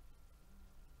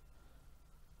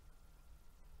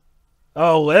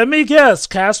 Oh, let me guess.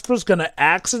 Casper's gonna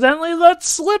accidentally let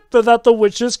slip that the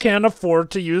witches can't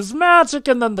afford to use magic,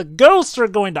 and then the ghosts are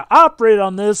going to operate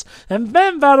on this, and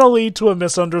then that'll lead to a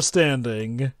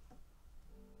misunderstanding.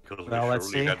 Because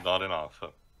we surely had not enough.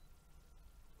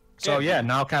 So yeah,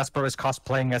 now Casper is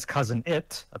cosplaying as Cousin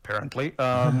It, apparently.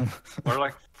 We're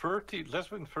like less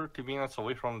than 30 minutes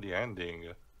away from the ending.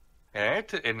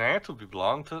 And I had to be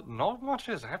blunt, not much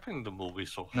has happened in the movie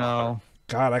so far. No.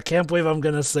 God, I can't believe I'm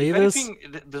gonna say this.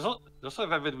 There's also the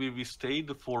fact that we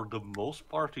stayed for the most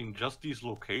part in just this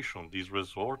location, this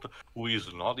resort, who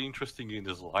is not interesting in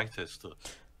the slightest.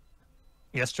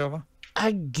 Yes, Jova?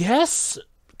 I guess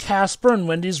Casper and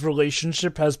Wendy's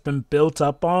relationship has been built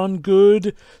up on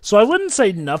good, so I wouldn't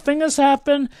say nothing has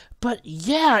happened, but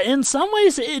yeah, in some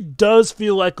ways it does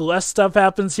feel like less stuff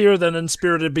happens here than in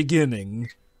Spirited Beginning.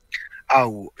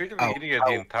 The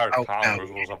entire town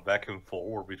was a back and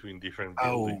forward between different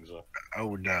buildings.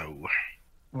 Oh no.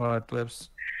 What, Lips?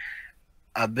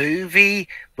 A movie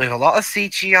with a lot of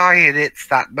CGI in it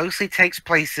that mostly takes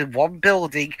place in one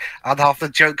building, and half the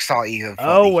jokes aren't even funny.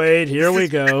 Oh wait, here we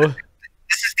go.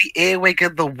 This is the earwig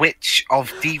of the witch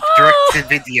of deep directed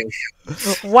video.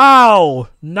 Wow!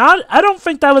 I don't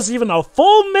think that was even a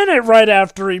full minute right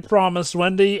after he promised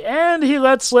Wendy, and he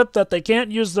let slip that they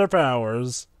can't use their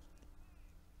powers.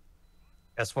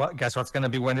 Guess what? Guess what's gonna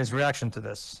be Wendy's reaction to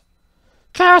this?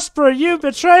 Casper, you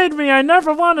betrayed me. I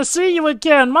never want to see you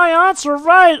again. My aunts were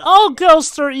right. All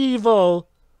ghosts are evil.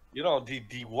 You know, the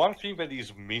one thing that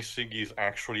is missing is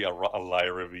actually a lie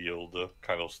revealed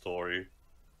kind of story.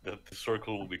 That the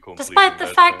circle will be complete. Despite the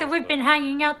fact that we've been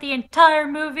hanging out the entire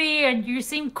movie and you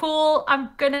seem cool, I'm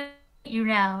gonna hate you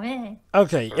now.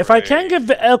 Okay, if I can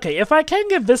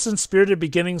give this in Spirited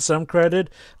Beginning some credit,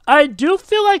 I do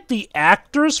feel like the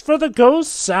actors for the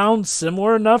ghosts sound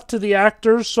similar enough to the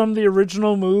actors from the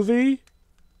original movie.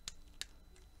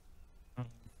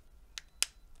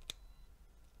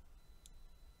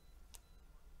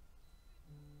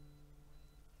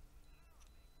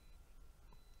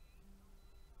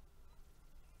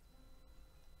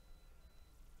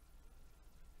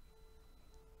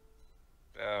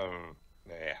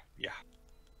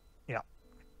 Yeah.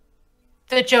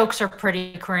 The jokes are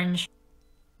pretty cringe.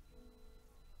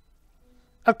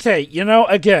 Okay,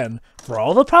 again, for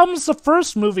all the problems the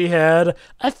first movie had,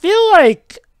 I feel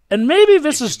like, and maybe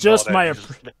this is just my...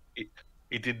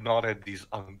 It did not have this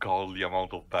ungodly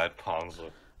amount of bad puns.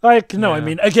 I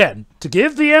mean, again, to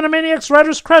give the Animaniacs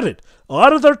writers credit, a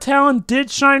lot of their talent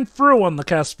did shine through on the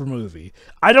Casper movie.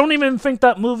 I don't even think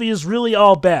that movie is really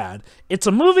all bad. It's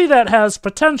a movie that has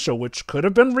potential, which could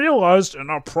have been realized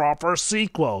in a proper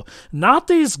sequel, not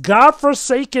these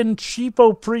godforsaken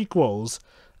cheapo prequels.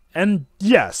 And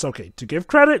yes, okay, to give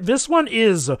credit, this one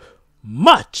is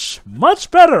much,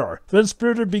 much better than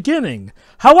Spirited Beginning.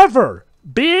 However,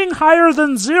 being higher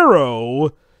than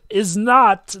 0 is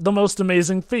not the most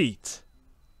amazing feat.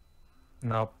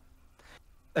 No.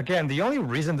 Again, the only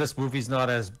reason this movie's not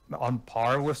as on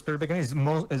par with Spirit Beginning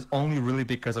is only really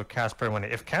because of Casper and Wendy.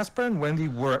 If Casper and Wendy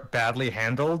were badly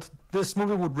handled, this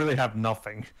movie would really have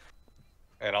nothing.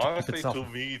 And honestly, to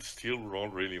me, it still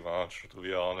won't really much, to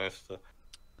be honest.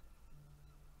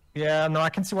 Yeah, no, I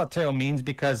can see what Teo means,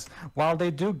 because while they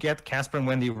do get Casper and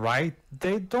Wendy right,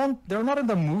 they're not in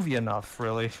the movie enough,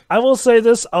 really. I will say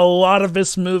this, a lot of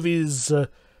this movie's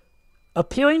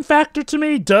appealing factor to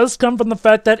me does come from the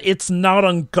fact that it's not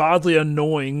ungodly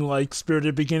annoying like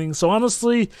Spirited Beginning. So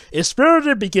honestly, if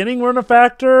Spirited Beginning weren't a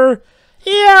factor,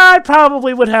 yeah, I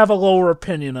probably would have a lower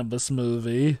opinion of this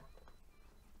movie.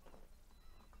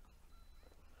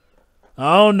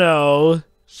 Oh no.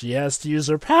 She has to use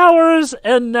her powers,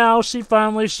 and now she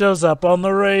finally shows up on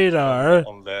the radar.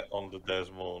 On the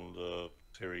Desmond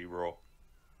Cerebro.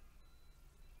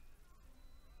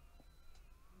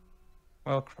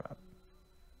 Oh crap.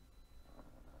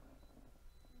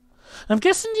 I'm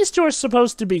guessing these two are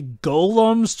supposed to be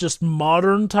golems, just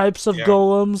modern types of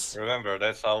golems. Remember,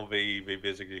 that's how they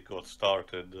basically got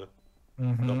started.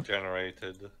 Got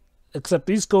generated. Except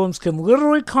these golems can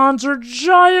literally conjure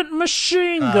giant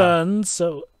machine guns,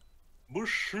 so...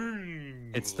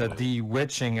 Machine! It's the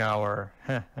de-witching hour.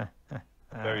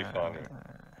 Very funny.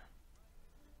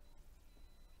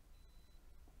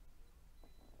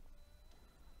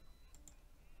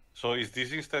 So is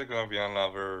this instead going to be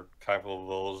another type of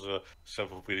those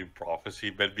self-fulfilling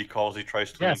prophecy? But because he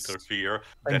tries to interfere,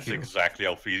 that's exactly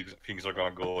how things are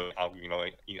going to go out,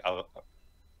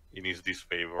 in his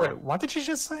disfavor. Wait, what did you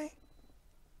just say?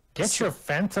 Get your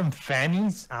phantom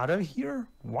fannies out of here?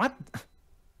 What?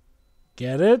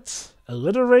 Get it?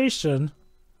 Alliteration.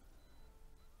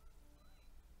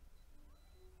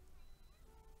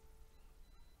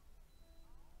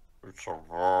 It's a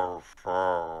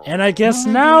And I guess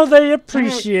now they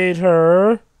appreciate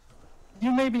her.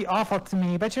 You may be awful to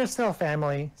me, but you're still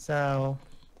family, so...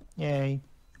 Yay.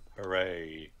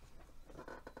 Hooray.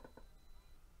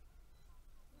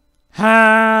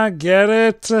 Ha, get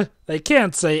it? They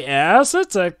can't say ass,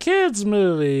 it's a kid's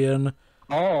movie, and...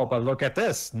 Oh, but look at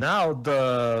this. Now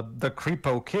the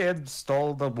creepo kid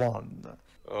stole the wand.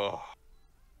 Ugh.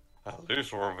 At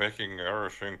least we're making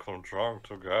everything conjunct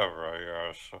together,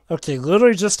 I guess. Okay,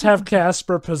 literally just have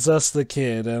Casper possess the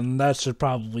kid, and that should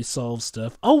probably solve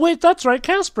stuff. Oh wait, that's right,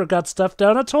 Casper got stuffed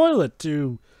down a toilet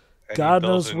too. And God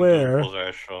knows where.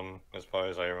 Possession, as far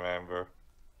as I remember.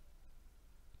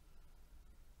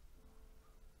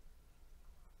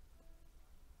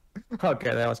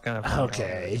 Okay, that was kind of funny.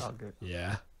 Okay. All good.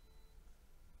 Yeah.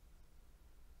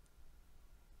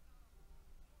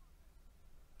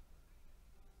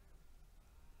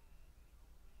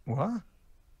 What?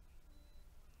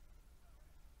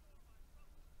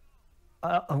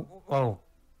 Oh.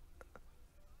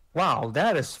 Wow,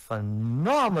 that is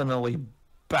phenomenally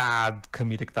bad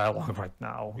comedic dialogue right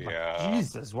now. Like, Yeah.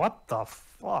 Jesus, what the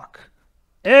fuck?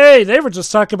 Hey, they were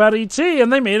just talking about E.T.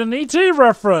 and they made an E.T.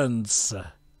 reference.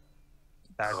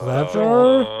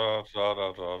 Clever.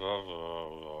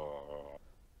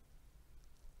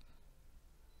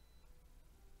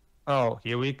 Oh,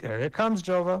 here it comes,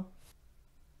 Jova.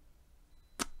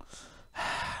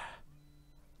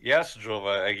 Yes,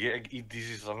 Jova, this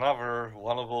is another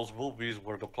one of those movies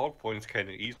where the plot points can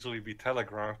easily be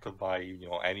telegraphed by,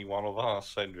 any one of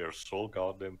us, and we're so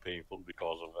goddamn painful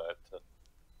because of that.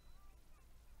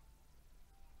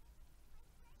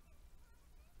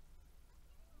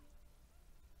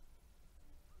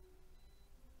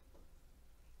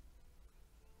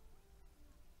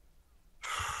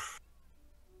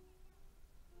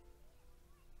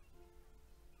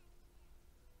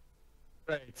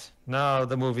 Right. No,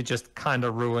 the movie just kind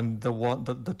of ruined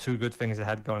the two good things it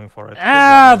had going for it.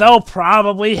 They'll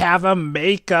probably have a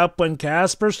makeup when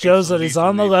Casper shows that he's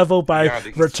on the level by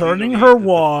returning her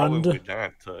wand.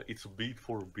 It's beat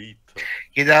for beat.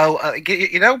 You know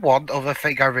one other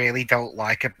thing I really don't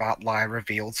like about Lie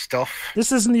Revealed stuff?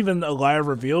 This isn't even a Lie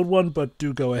Revealed one, but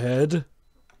do go ahead.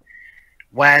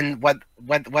 When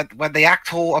they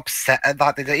act all upset and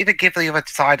that, they don't even give the other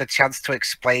side a chance to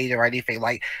explain or anything.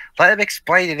 Like, let them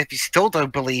explain it. If you still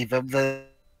don't believe them, then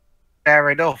fair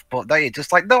enough. But no, you're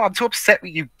just like, no, I'm too upset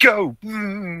with you. Go.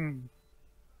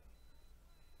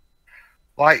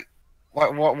 Like,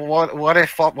 what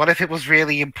if it was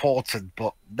really important?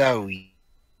 But no, you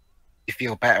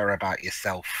feel better about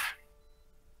yourself.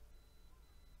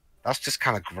 That's just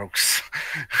kind of gross.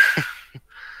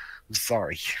 I'm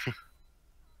sorry.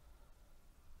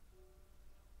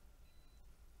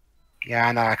 Yeah,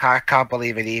 I know. I can't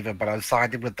believe it either, but I'm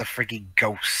siding with the frigging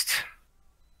ghost.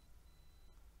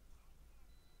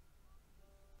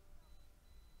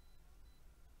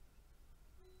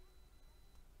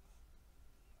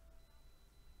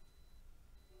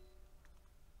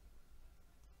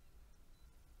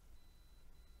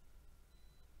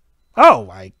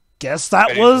 Oh, I guess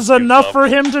that was enough for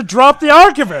him to drop the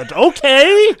argument.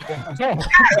 Okay.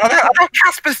 I know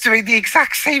Casper's doing the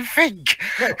exact same thing.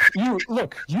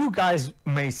 Look, you guys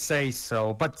may say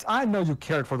so, but I know you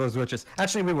cared for those witches.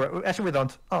 Actually, we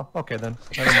don't. Oh, okay then.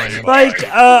 Never mind. Like,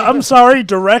 I'm sorry,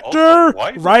 director,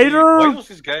 writer. Why does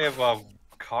this guy have a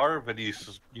car that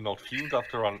is, themed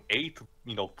after an 8,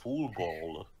 pool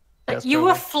ball? You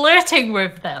were flirting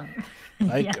with them.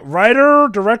 Like, writer,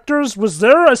 directors, was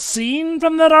there a scene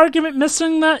from that argument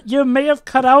missing that you may have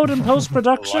cut out in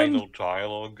post-production? Line of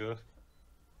dialogue.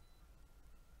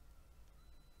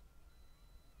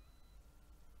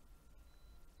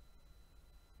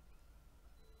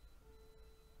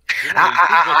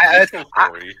 I'm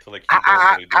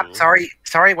sorry, Wendy.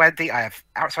 Sorry, Wendy.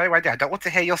 I don't want to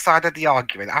hear your side of the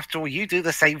argument. After all, you do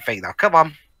the same thing. Now, come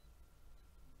on.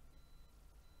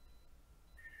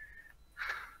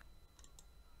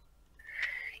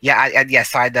 Yeah, and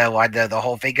yes, I know the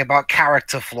whole thing about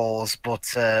character flaws,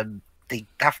 but they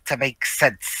have to make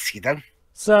sense,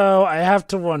 So I have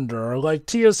to wonder, like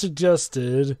Tia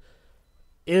suggested,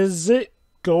 is it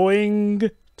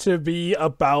going to be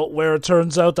about where it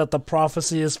turns out that the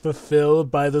prophecy is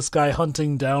fulfilled by this guy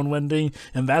hunting down Wendy,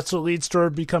 and that's what leads to her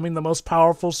becoming the most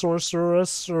powerful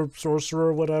sorceress or sorcerer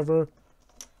or whatever?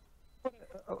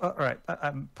 All right,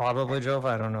 I'm probably Jova.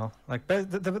 I don't know. Like,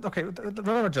 remember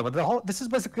Jova. This is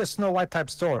basically a Snow White type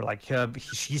story. Like,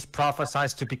 she's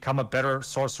prophesized to become a better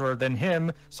sorcerer than him,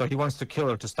 so he wants to kill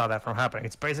her to stop that from happening.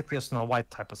 It's basically a Snow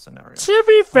White type of scenario. To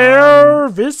be fair,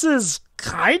 this is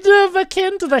kind of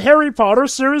akin to the Harry Potter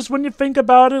series when you think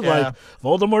about it. Yeah. Like,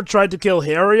 Voldemort tried to kill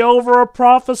Harry over a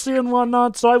prophecy and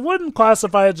whatnot, so I wouldn't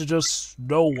classify it as just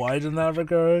Snow White in that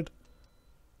regard.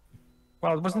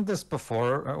 Well, wasn't this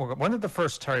before? When did the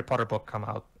first Harry Potter book come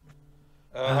out?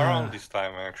 Around this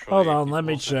time, actually. Hold on, let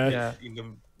me check. Yeah.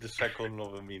 In the second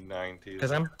of the mid-90s.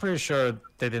 Because I'm pretty sure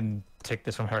they didn't take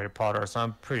this from Harry Potter, so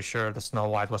I'm pretty sure the Snow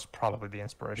White was probably the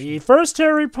inspiration. The first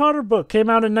Harry Potter book came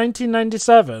out in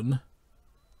 1997.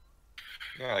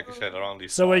 Yeah, like I said, around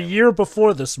this So time. a year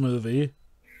before this movie.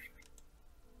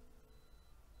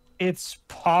 It's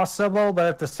possible, but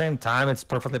at the same time, it's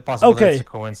perfectly possible that it's a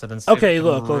coincidence. Okay,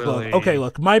 look. Okay,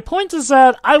 look. My point is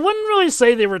that I wouldn't really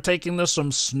say they were taking this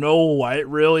from Snow White,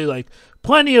 really. Like,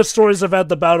 plenty of stories have had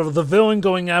the bout of the villain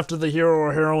going after the hero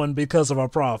or heroine because of a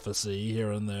prophecy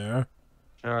here and there.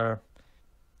 Sure.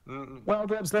 Well,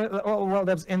 Debs,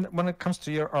 when it comes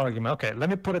to your argument, okay,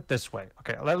 let me put it this way.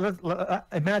 Okay,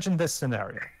 imagine this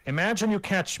scenario. Imagine you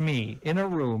catch me in a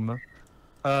room.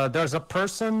 There's a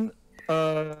person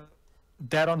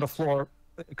dead on the floor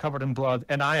covered in blood,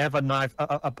 and I have a knife,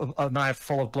 a knife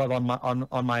full of blood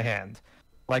on my hand.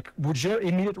 Like, would your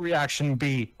immediate reaction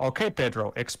be, "Okay,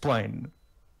 Pedro, explain"?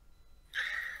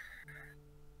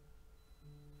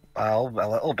 Well, a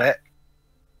little bit.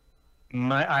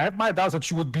 I have my doubts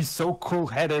that you would be so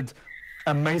cool-headed,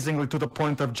 amazingly to the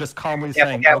point of just calmly Yeah,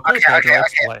 saying, yeah, "Okay, Pedro,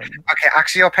 explain." Okay,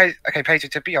 actually, okay, Pedro,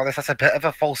 to be honest, that's a bit of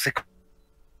a false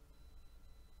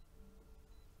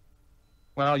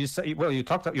Well, you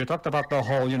talked about the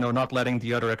whole, not letting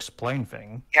the other explain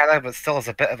thing. Yeah, no, but still, it's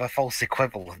a bit of a false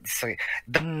equivalence. So,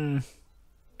 I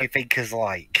think is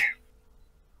like.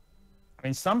 I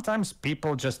mean, sometimes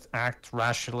people just act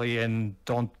rationally and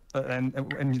don't,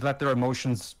 and let their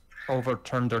emotions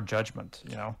overturn their judgment.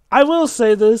 I will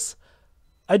say this.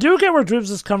 I do get where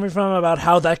Dribs is coming from about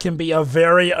how that can be a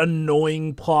very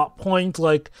annoying plot point.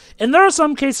 Like, and there are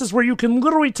some cases where you can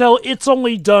literally tell it's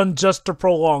only done just to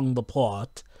prolong the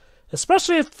plot.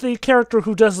 Especially if the character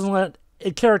who doesn't let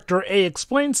a character A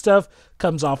explain stuff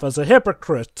comes off as a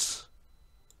hypocrite.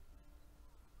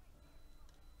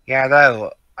 Yeah,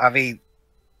 no, I mean.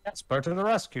 Casper to the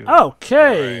rescue.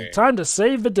 Okay, time to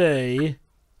save the day.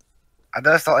 I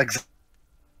know it's not exactly.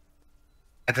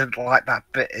 I didn't like that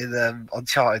bit in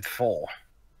Uncharted 4.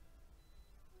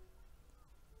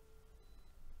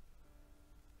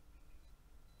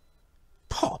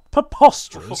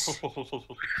 Preposterous.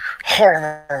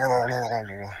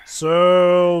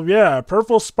 So, yeah,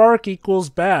 purple spark equals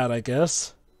bad, I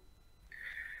guess.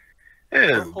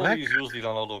 Purple is used in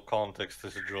a lot of contexts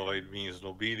as a droid. Means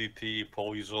nobility,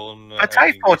 poison, But and I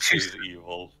in thought this you. case,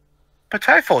 evil. But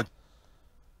I thought.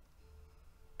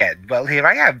 Well, here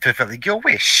I am fulfilling your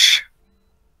wish.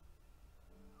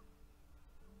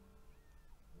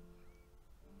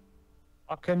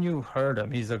 How can you hurt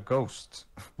him? He's a ghost.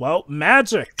 Well,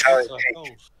 magic. Oh,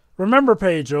 Remember,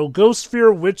 Pedro, ghosts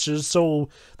fear witches, so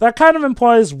that kind of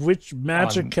implies witch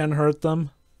magic can hurt them.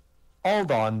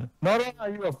 Hold on. Not only are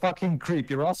you a fucking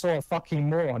creep, you're also a fucking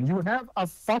moron. You have a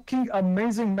fucking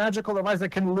amazing magical device that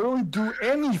can literally do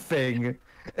anything.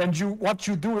 And what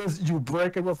you do is you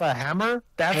break it with a hammer?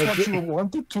 That's what you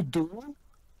wanted to do?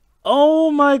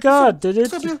 Oh my god,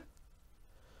 This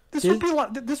would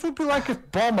be like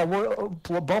if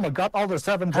Bulma got all the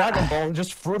 7 Dragon Balls and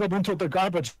just threw them into the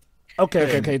garbage.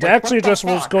 Okay. To actually address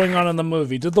what's going on in the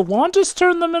movie, did the wand just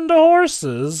turn them into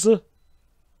horses?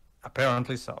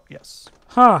 Apparently so, yes.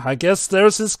 Huh, I guess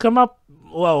there's his come-up.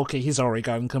 Well, okay, he's already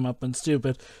gotten comeuppance too,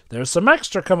 but there's some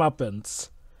extra comeuppance.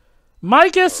 My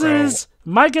guess is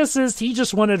he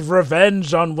just wanted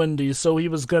revenge on Wendy, so he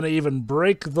was gonna even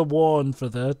break the wand for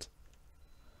that.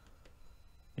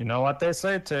 You know what they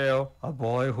say, Tail? A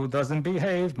boy who doesn't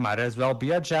behave might as well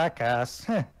be a jackass.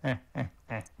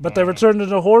 But they were turned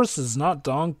into horses, not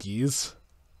donkeys.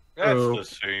 that's the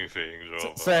same thing,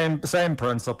 though. Same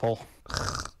principle.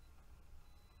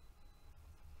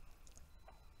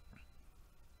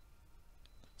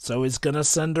 So he's gonna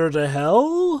send her to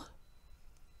hell?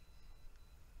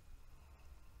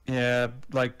 Yeah,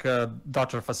 like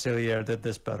Dr. Facilier did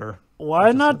this better.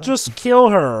 Why not just kill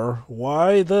her?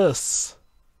 Why this?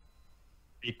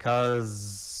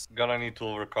 Because... Gonna need to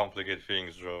overcomplicate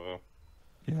things, Jovo.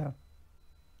 Yeah.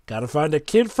 Gotta find a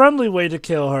kid-friendly way to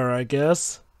kill her, I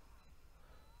guess.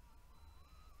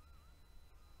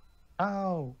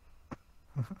 Ow.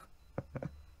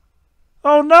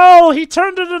 Oh no! He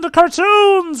turned it into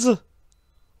cartoons!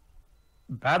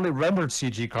 Badly rendered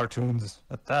CG cartoons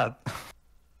at that.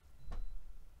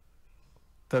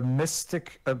 The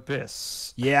Mystic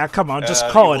Abyss. Yeah, come on, just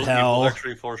call it hell.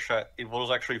 It was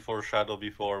actually foreshadowed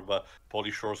before, but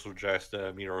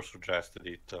Polishore Mirror suggested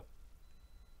it.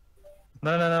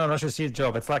 No, just see it,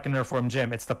 Job. It's like an Airform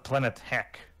Gym. It's the planet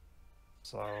Heck.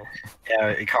 So...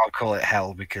 Yeah, you can't call it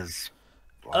hell because...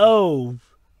 Oh,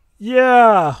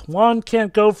 yeah, wand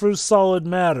can't go through solid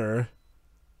matter.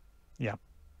 Yeah.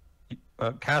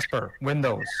 Casper,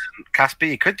 Windows. Casper,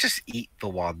 you could just eat the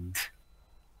wand.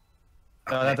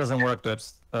 That doesn't work,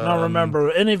 Dips. Now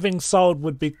remember, anything solid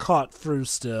would be caught through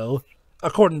still,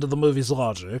 according to the movie's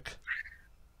logic.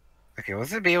 Okay,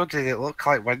 was it me or did it look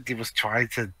like Wendy was trying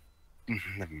to...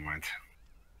 Never mind.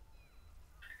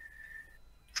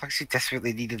 It's like she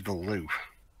desperately needed the loo.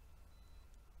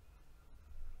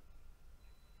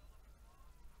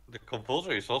 The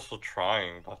composer is also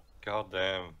trying, but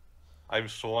goddamn, I'm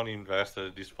so uninvested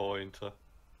at this point.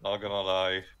 Not gonna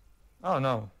lie. Oh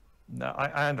no,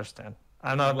 I understand.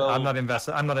 I'm not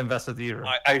invested. I'm not invested either.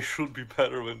 I should be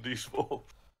better when this moves.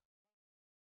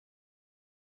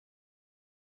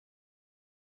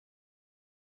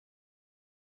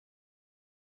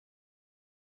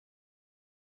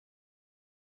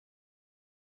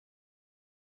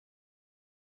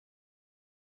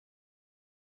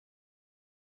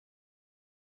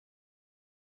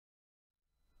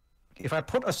 If I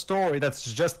put a story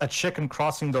that's just a chicken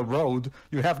crossing the road,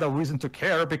 you have no reason to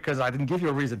care because I didn't give you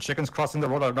a reason. Chickens crossing the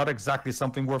road are not exactly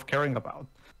something worth caring about.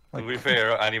 To be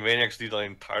fair, Animaniacs did an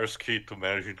entire skit to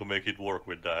manage to make it work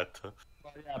with that.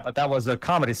 Yeah, but that was a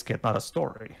comedy skit, not a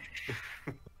story.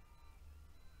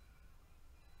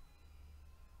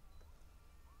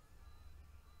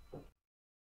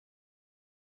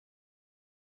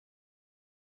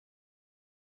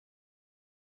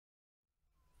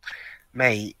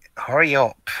 Mate, hurry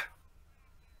up.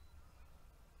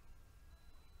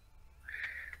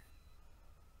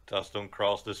 Just don't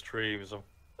cross the streams.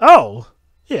 Oh,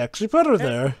 he actually put her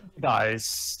there.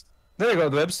 Guys. There you go,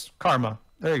 Dibs. Karma.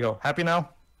 There you go. Happy now?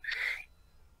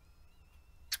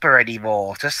 Casper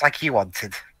anymore, just like you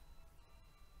wanted.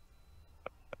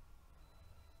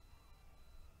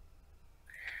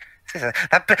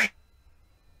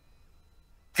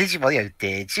 Digimon,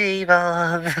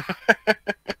 Digimon.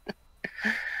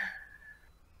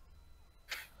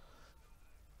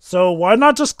 So why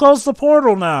not just close the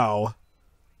portal now?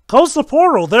 Close the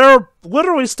portal. They're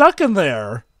literally stuck in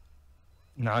there.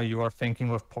 Now you are thinking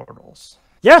with portals.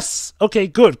 Yes. Okay,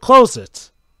 good. Close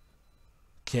it.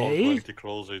 I'm Okay. going to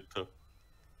close it.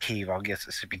 Keyron gets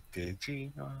it to be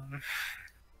Digimon.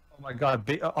 Oh my god,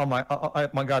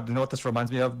 my god, you know what this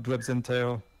reminds me of, Dibs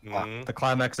into? Mhm. The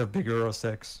climax of Big Hero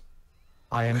 6.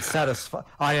 I am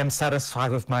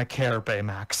satisfied with my care,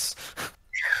 Baymax.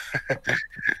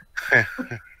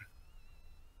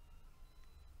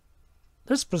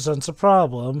 This presents a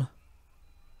problem.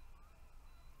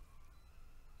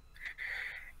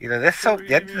 You know, this film,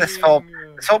 the end of this film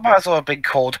might as well have been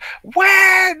called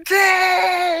Wendy!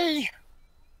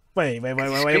 Wait.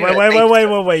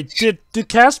 Did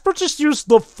Casper just use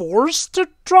the Force to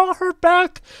draw her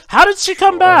back? How did she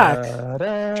come back?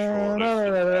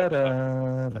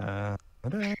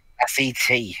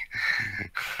 S.E.T.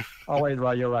 Oh wait,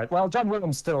 right, you're right. Well, John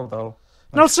Williams still though.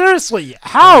 No, seriously.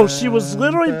 How? She was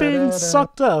literally being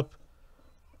sucked up.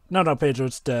 No, Pedro,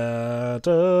 it's da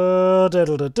da da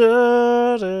da da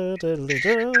da da da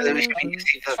da.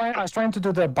 I was trying to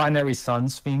do the binary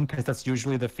sons theme because that's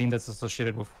usually the theme that's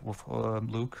associated with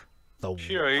Luke.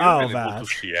 Sure, you've Oh, been able that. to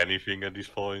see anything at this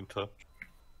point.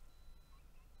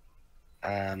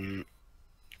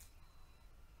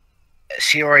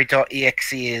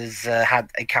 Shiori.exe has had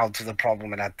encountered the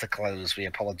problem and had to close. We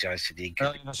apologize to the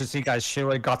You should see, guys,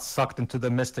 Shiroi got sucked into the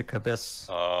mystic abyss.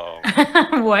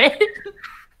 What?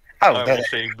 Oh, I was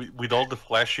saying, with all the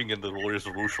flashing and the low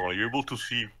resolution, are you able to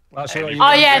see? Well, Shiroi,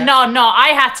 Oh yeah, no, I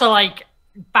had to like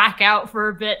back out for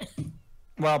a bit.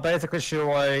 Well, basically,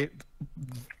 Shiroi,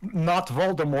 not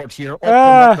Voldemort here, opened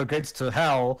up the gates to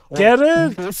hell. Or Get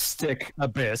it? Mystic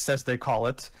abyss, as they call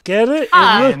it. Get it?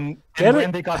 And Get it?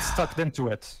 Wendy got sucked into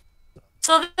it.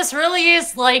 So this really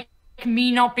is like me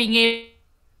not being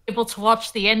able to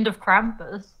watch the end of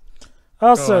Krampus.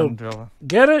 Also, Go on, Joe.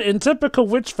 get it? In typical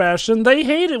witch fashion, they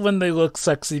hate it when they look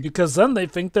sexy because then they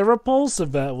think they're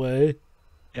repulsive that way.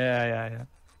 Yeah.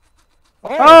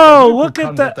 Oh, the Duke look at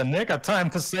comes that. the nick of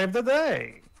time to save the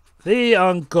day. The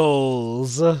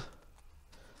uncles.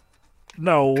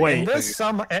 No, wait.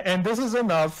 And this is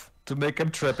enough to make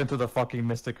him trip into the fucking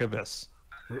mystic abyss.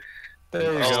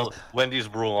 There you go. Wendy's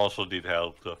broom also did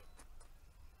help, though.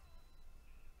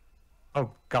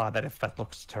 Oh god, that effect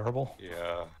looks terrible.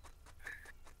 Yeah.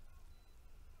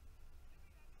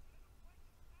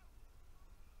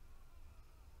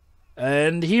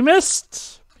 And he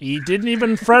missed. He didn't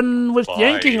even friend with Bye.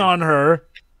 yanking on her.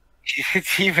 He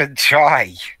didn't even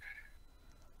try.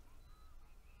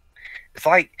 It's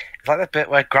like the bit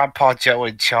where Grandpa Joe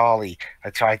and Charlie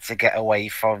are trying to get away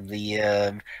from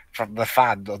the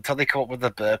fan until they come up with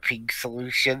a burping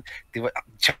solution. They were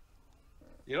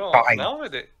You know, Fine.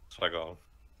 nowadays... Sorry, go on.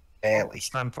 barely.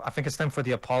 I think it's time for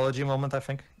the apology moment, I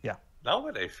think. Yeah. Now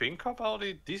that I think about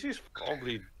it, this is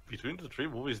probably, between the three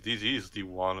movies, this is the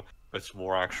one that's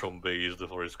more action-based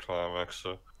for its climax.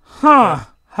 Huh.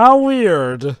 How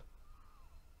weird.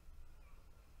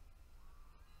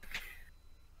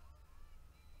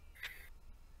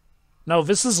 No,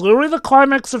 this is literally the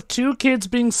climax of two kids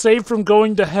being saved from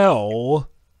going to hell.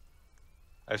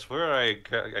 I swear I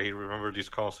remember this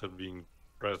concept being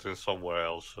present somewhere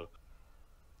else.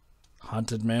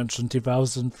 Haunted Mansion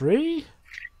 2003?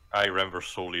 I remember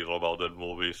so little about that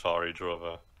movie, sorry,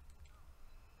 Drova.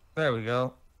 There we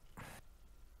go.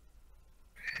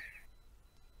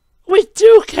 We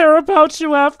do care about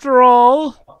you after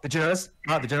all. Did you notice?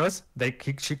 Did you notice?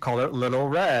 She called her Little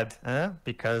Red,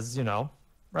 because, you know,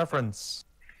 reference.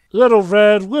 Little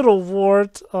Red, Little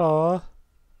Wart, aw.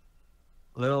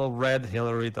 Little Red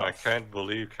Hillary Duff. I can't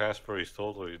believe Casper is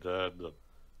totally dead.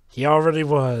 He already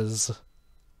was.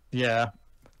 Yeah.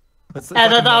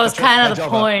 That was kind of the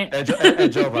point. Hey,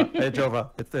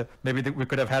 Jova. Maybe we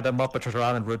could have had a Muppet Treasure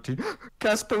Island routine.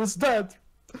 Casper is dead.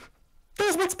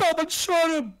 Desmond Spellman shot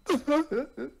him.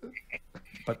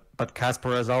 But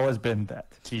Casper has always been dead.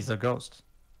 He's a ghost.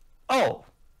 Oh,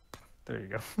 there you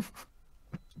go.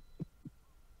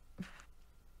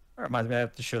 Reminds me, I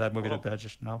have to show that movie to Dad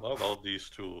just now. What about these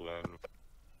two?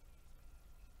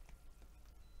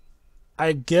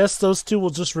 I guess those two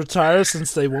will just retire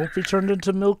since they won't be turned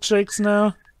into milkshakes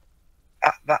now.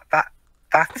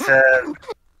 That's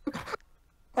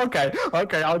Okay,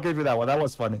 I'll give you that one. That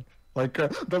was funny. Like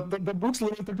the boots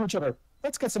leaning to each other.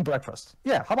 Let's get some breakfast.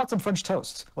 Yeah, how about some French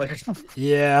toast? Like,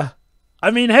 yeah.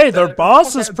 I mean, hey, their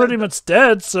boss is pretty much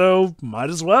dead, so might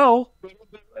as well. The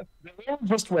villain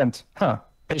just went, huh?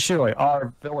 Hey, Shirley,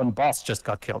 our villain boss just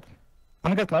got killed.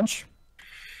 Wanna get lunch?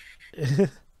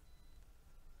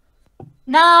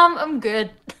 Nah, I'm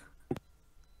good.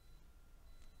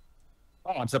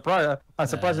 Oh, I'm surprised. I'm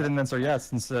surprised you didn't answer yes,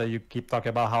 since you keep talking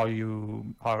about how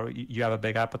you have a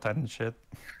big appetite and shit.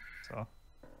 So.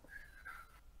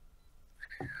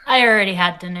 I already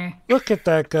had dinner. Look at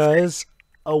that, guys.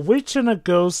 A witch and a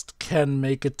ghost can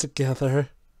make it together.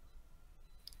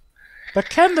 But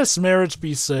can this marriage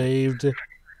be saved?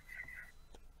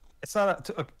 It's not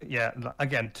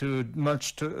again to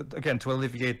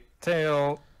alleviate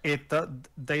tail.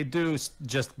 They do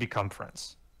just become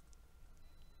friends.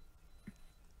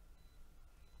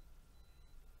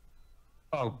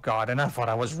 Oh God! And I thought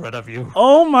I was rid of you.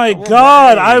 Oh my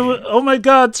God! Oh my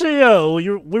God, Tio,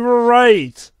 we were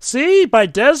right. See, by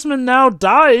Desmond now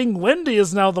dying, Wendy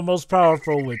is now the most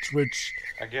powerful witch. Which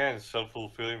again,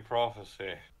 self-fulfilling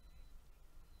prophecy.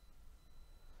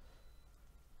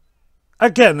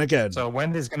 Again. So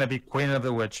Wendy's gonna be queen of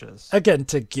the witches. Again,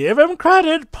 to give him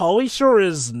credit, Pauly Shore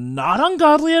is not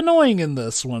ungodly annoying in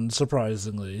this one,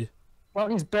 surprisingly. Well,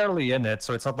 he's barely in it,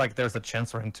 so it's not like there's a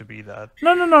chance for him to be that.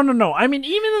 No. I mean,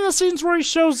 even in the scenes where he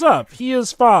shows up, he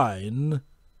is fine.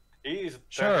 He's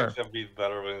sure a bit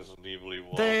better than Snively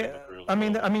was. I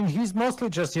mean, he's mostly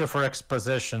just here for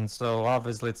exposition, so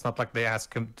obviously it's not like they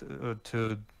ask him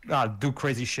to do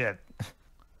crazy shit.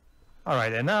 All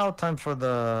right, and now time for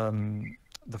the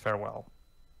farewell.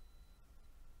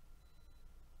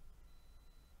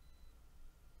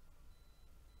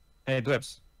 Hey,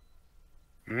 Dwips.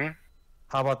 Hmm?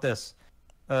 How about this?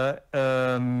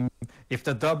 If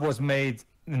the dub was made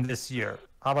in this year,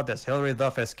 how about this? Hilary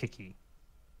Duff as Kiki.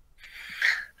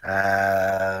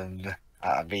 I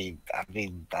mean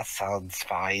that sounds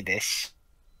fine-ish.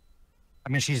 I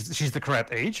mean, she's the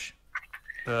correct age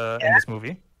in this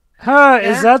movie. Huh,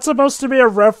 is that supposed to be a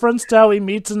reference to how he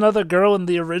meets another girl in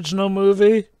the original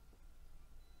movie?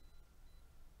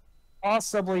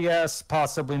 Possibly yes,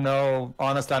 possibly no.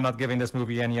 Honestly, I'm not giving this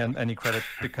movie any credit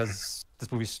because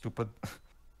this movie's stupid.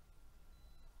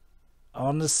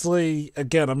 Honestly,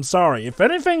 again, I'm sorry. If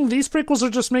anything, these prequels are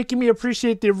just making me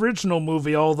appreciate the original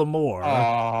movie all the more.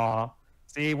 Aww.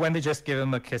 See, Wendy just gave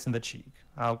him a kiss in the cheek.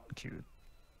 How cute.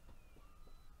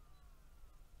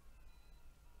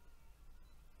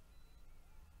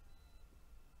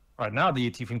 Right now, the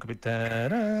ET theme could be.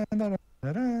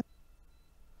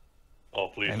 Oh,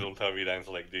 please don't have it ends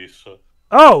like this.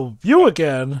 Oh, you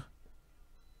again.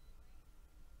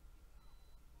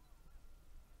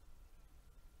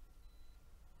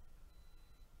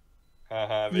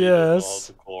 Haha, they Yes. don't know how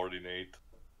to coordinate.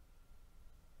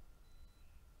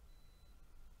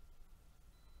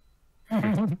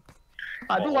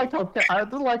 I do like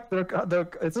the.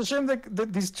 It's a shame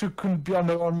that these two couldn't be on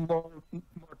their own more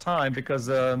time because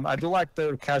I do like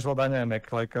the casual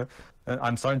dynamic. Like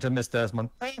I'm starting to miss Desmond.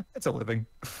 It's a living.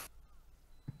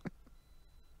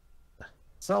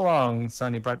 So long,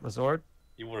 Sunny Bright Resort.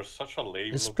 You were such a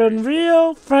lame. It's been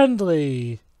real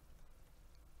friendly.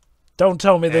 Don't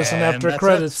tell me there's an And after that's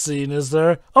credits it. scene, is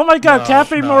there? Oh my God, No,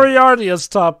 Cafe no. Moriarty is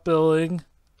top billing.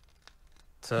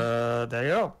 There you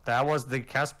go. That was the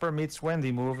Casper meets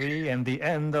Wendy movie and the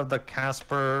end of the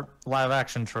Casper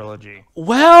live-action trilogy.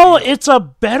 Well, it's a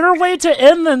better way to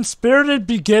end than Spirited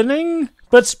Beginning,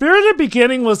 but Spirited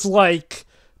Beginning was like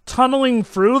tunneling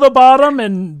through the bottom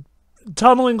and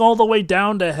tunneling all the way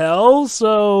down to hell,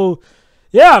 so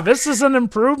yeah, this is an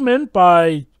improvement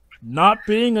by not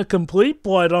being a complete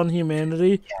blight on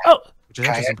humanity. Oh, Which is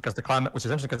interesting because the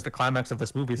climax of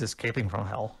this movie is escaping from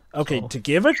hell. okay, So- to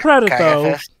give it credit Can I go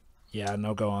though. first? Yeah,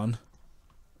 no, go on.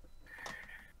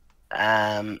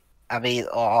 I mean,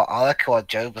 I like what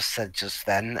Joe was said just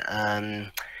then.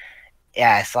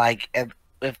 Yeah, it's like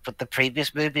with the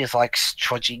previous movie, it's like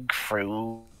trudging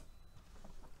through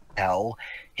hell.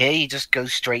 Here you just go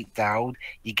straight down,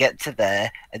 you get to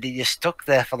there, and then you're stuck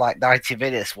there for like 90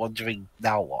 minutes wondering,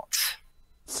 now what?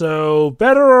 So,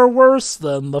 better or worse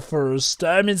than the first?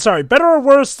 I mean, sorry, better or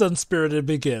worse than Spirited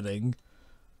Beginning?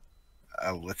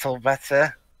 A little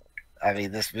better. I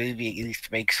mean, this movie at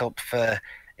least makes up for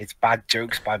its bad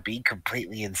jokes by being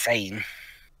completely insane.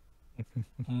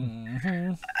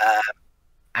 Mm-hmm.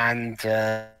 And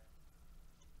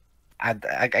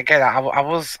again, I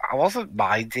wasn't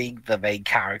minding the main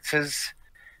characters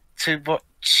too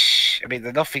much. I mean,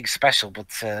 they're nothing special, but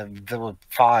they were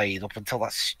fine up until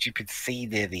that stupid scene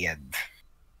near the end.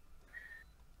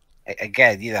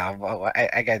 Again, you know,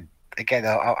 yeah,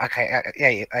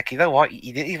 like, you know what?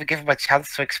 You didn't even give him a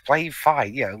chance to explain.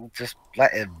 Fine, you know, just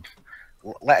let him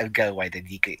go away. Then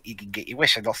you can get your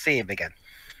wish and not see him again.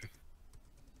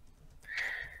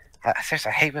 Seriously,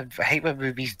 I hate when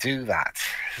movies do that.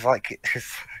 It's like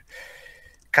it's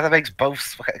kind of makes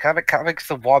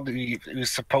the one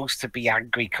who's supposed to be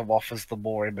angry come off as the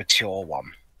more immature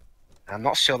one. I'm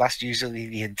not sure that's usually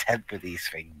the intent with these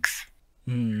things.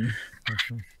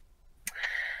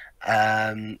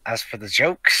 As for the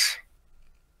jokes,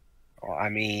 well, I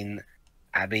mean,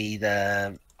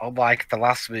 unlike the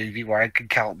last movie where I could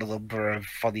count the number of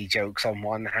funny jokes on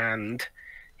one hand,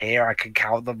 here I can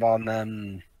count them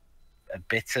on a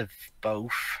bit of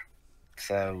both.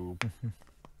 So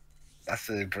that's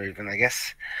an improvement, I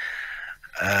guess.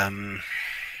 I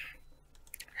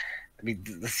mean,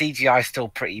 the CGI is still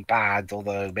pretty bad,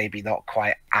 although maybe not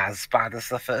quite as bad as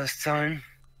the first time.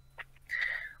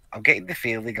 I'm getting the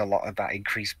feeling a lot of that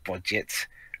increased budget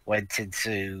went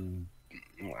into,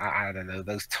 I don't know,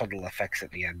 those tunnel effects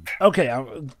at the end. Okay,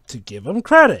 to give him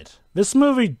credit, this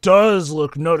movie does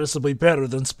look noticeably better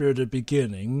than Spirited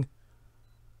Beginning.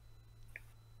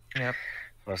 Yep.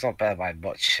 Well, it's not better by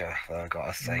much, I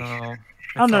gotta say.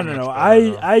 No.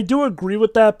 I do agree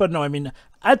with that, but no, I mean,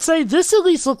 I'd say this at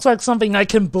least looks like something I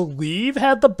can believe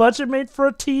had the budget made for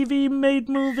a TV-made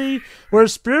movie, where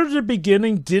Spirited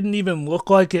Beginning didn't even look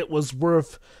like it was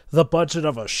worth the budget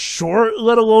of a short,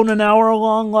 let alone an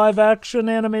hour-long live-action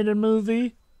animated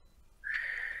movie.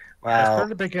 Well,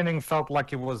 Spirited Beginning felt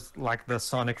like it was like the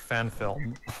Sonic fan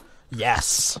film.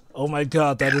 Yes. Oh my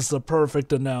god, that is the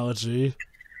perfect analogy.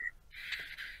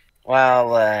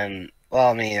 Well, I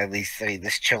mean, at least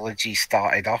this trilogy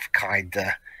started off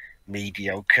kinda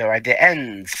mediocre and it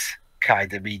ends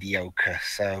kinda mediocre,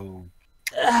 so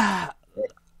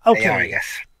okay. I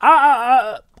guess.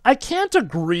 I can't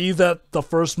agree that the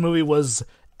first movie was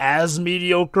as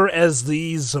mediocre as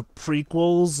these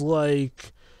prequels.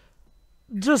 Like,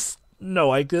 just no.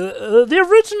 Like the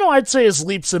original, I'd say, is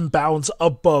leaps and bounds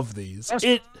above these.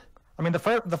 I mean,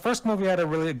 the first movie had a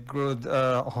really good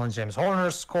James Horner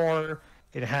score.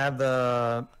 It had,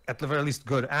 at the very least,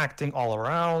 good acting all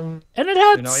around. And it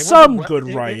had some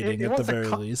good writing, at the very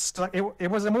least. Like, it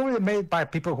was a movie made by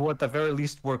people who, at the very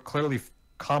least, were clearly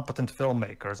competent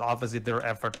filmmakers. Obviously, their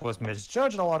effort was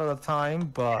misjudged a lot of the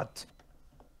time, but...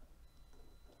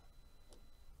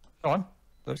 Go on,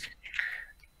 Luce.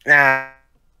 Nah,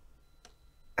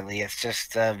 it's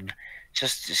just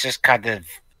kind of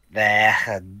there,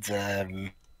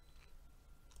 and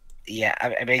yeah,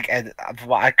 I mean, and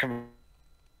what I can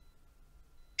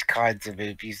kinds of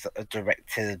movies that are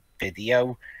direct to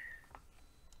video.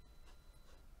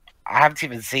 I haven't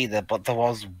even seen it, but there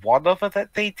was one other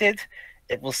that they did.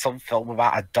 It was some film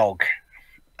about a dog,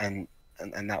 and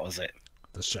that was it.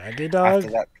 The Shaggy Dog?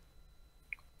 After that,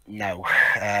 no.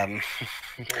 After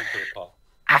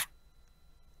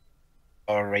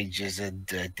Power Rangers and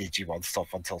Digimon stuff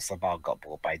until Saban got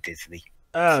bought by Disney.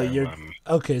 Oh, so,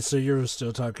 okay, so you're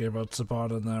still talking about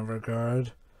Saban in that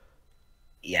regard.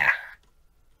 Yeah.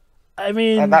 I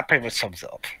mean... that pretty much sums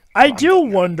it up. I do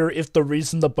wonder if the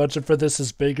reason the budget for this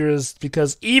is bigger is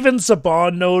because even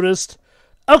Saban noticed,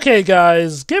 okay,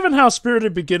 guys, given how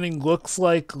Spirited Beginning looks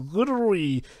like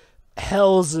literally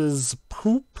Hell's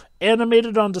poop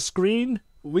animated on the screen,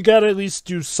 we gotta at least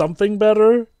do something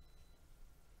better.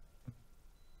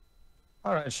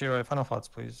 Alright, Shiro, final thoughts,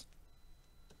 please.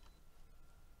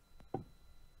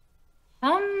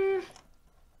 I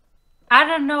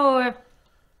don't know if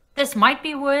this might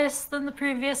be worse than the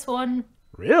previous one.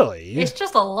 Really? It's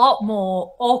just a lot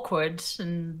more awkward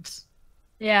and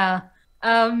yeah.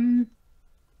 Well,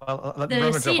 the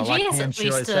CG like is at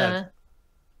least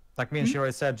like me and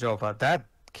Shiro said, Jova, that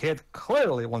kid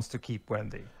clearly wants to keep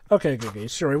Wendy. Okay,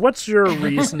 Shiro, what's your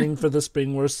reasoning for this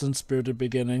being worse than Spirited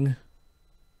Beginning?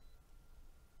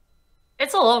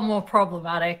 It's a lot more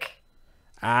problematic.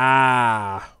 It's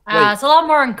a lot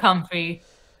more uncomfy.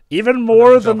 Even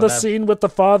more than the scene with the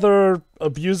father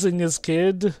abusing his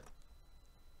kid?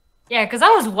 Yeah, because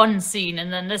that was one scene,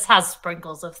 and then this has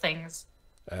sprinkles of things.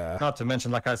 Not to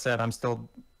mention, like I said, I'm still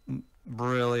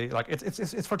really like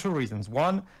it's for two reasons.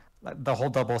 One, like, the whole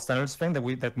double standards thing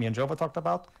that me and Jova talked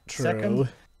about. True. Second,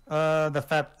 the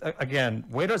fact again,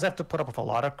 waiters have to put up with a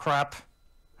lot of crap.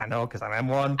 I know because I am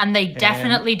one. And they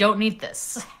definitely don't need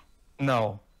this.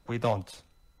 No, we don't.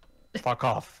 Fuck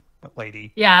off,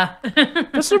 lady. Yeah.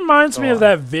 This reminds me Go of on.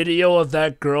 that video of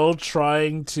that girl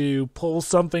trying to pull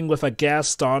something with a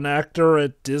Gaston actor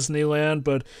at Disneyland,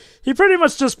 but he pretty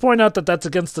much just pointed out that that's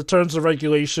against the terms and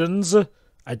regulations.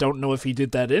 I don't know if he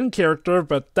did that in character,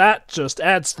 but that just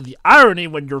adds to the irony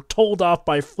when you're told off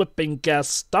by flipping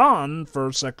Gaston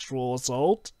for sexual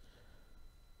assault.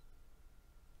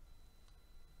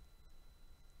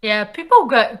 Yeah, people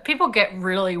get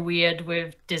really weird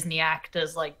with Disney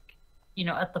actors, like, you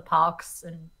know, at the parks,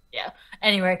 and yeah.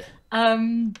 Anyway,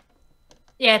 yeah,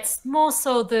 it's more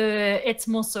so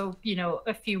you know,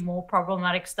 a few more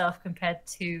problematic stuff compared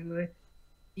to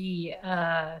the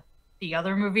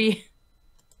other movie.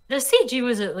 The CG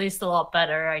was at least a lot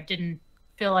better. I didn't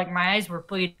feel like my eyes were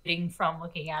bleeding from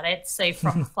looking at it, save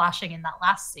from flashing in that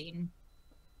last scene.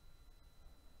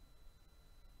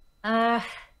 I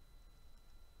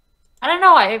don't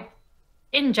know.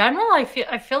 In general, I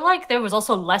feel like there was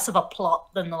also less of a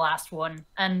plot than the last one,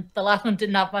 and the last one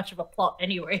didn't have much of a plot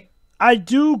anyway. I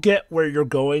do get where you're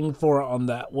going for on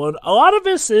that one. A lot of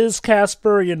this is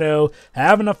Casper, you know,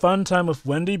 having a fun time with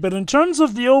Wendy, but in terms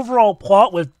of the overall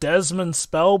plot with Desmond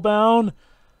spellbound,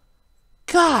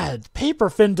 God,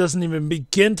 Paperfin doesn't even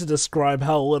begin to describe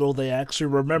how little they actually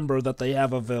remember that they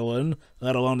have a villain,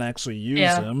 let alone actually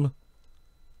use him.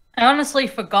 I honestly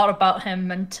forgot about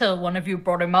him until one of you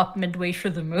brought him up midway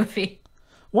through the movie.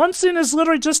 One scene is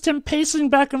literally just him pacing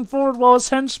back and forth while his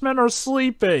henchmen are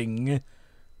sleeping.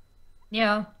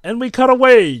 Yeah. And we cut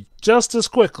away just as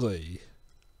quickly.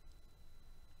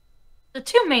 The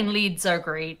two main leads are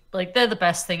great. Like, they're the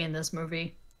best thing in this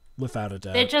movie. Without a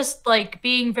doubt. They're just, like,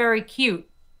 being very cute,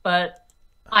 but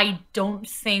I don't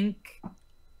think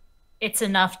it's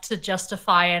enough to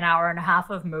justify an hour and a half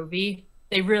of movie.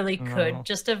 They really could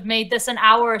just have made this an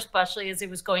hour, especially as it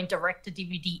was going direct to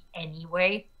DVD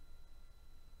anyway.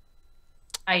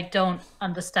 I don't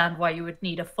understand why you would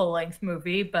need a full-length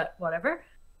movie, but whatever.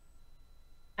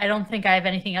 I don't think I have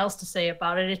anything else to say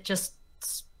about it. It just...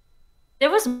 There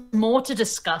was more to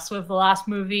discuss with the last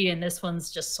movie, and this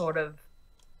one's just sort of...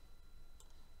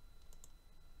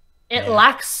 It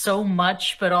lacks so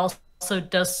much, but also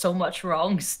does so much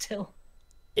wrong still.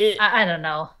 I don't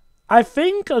know. I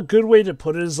think a good way to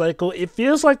put it is, like, it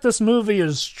feels like this movie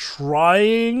is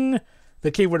trying,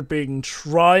 the keyword being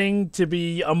trying to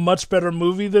be a much better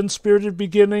movie than Spirited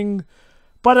Beginning,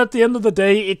 but at the end of the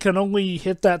day, it can only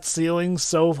hit that ceiling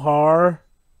so far.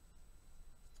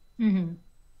 Mm-hmm.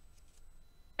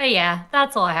 But yeah,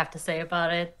 that's all I have to say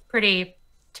about it. Pretty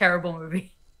terrible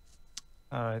movie.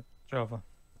 Alright, Jova.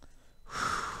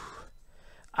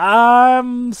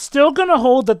 I'm still gonna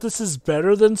hold that this is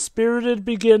better than Spirited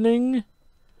Beginning.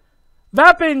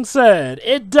 That being said,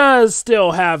 it does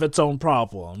still have its own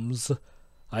problems.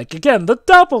 Like, again, the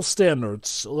double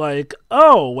standards. Like,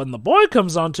 oh, when the boy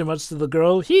comes on too much to the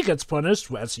girl, he gets punished,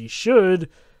 as he should.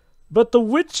 But the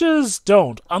witches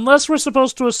don't, unless we're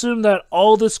supposed to assume that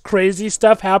all this crazy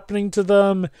stuff happening to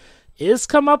them is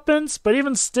comeuppance, but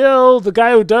even still, the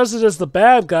guy who does it is the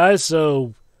bad guy,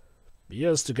 so... he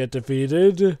has to get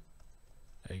defeated,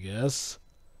 I guess.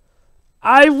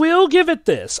 I will give it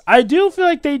this. I do feel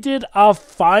like they did a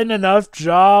fine enough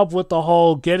job with the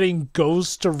whole getting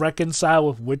ghosts to reconcile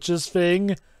with witches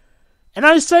thing. And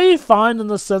I say fine in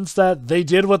the sense that they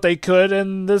did what they could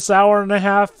in this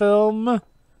hour-and-a-half film.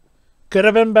 Could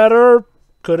have been better,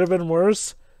 could have been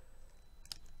worse.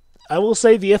 I will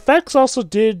say the effects also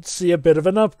did see a bit of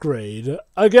an upgrade.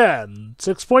 Again,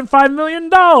 $6.5 million.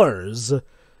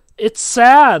 It's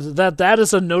sad that that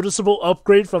is a noticeable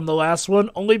upgrade from the last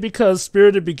one, only because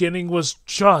Spirited Beginning was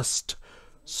just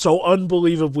so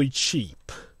unbelievably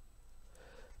cheap.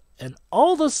 And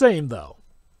all the same, though,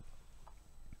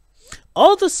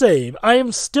 I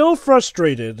am still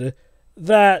frustrated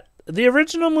that the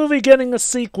original movie getting a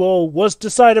sequel was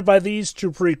decided by these two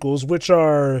prequels, which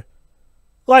are...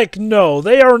 like, no,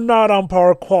 they are not on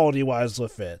par quality-wise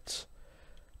with it.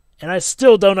 And I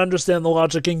still don't understand the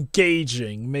logic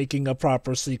engaging making a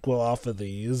proper sequel off of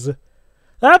these.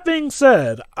 That being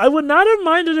said, I would not have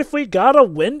minded if we got a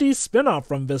Wendy spin-off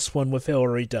from this one with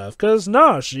Hilary Duff, because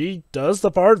nah, she does the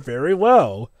part very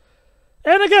well.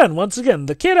 And again, once again,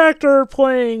 the kid actor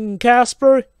playing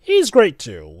Casper, he's great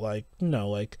too.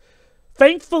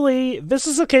 Thankfully, this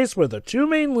is a case where the two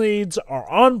main leads are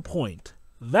on point.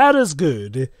 That is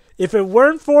good. if it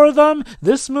weren't for them,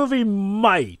 this movie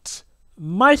might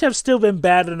have still been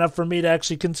bad enough for me to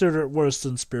actually consider it worse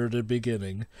than Spirited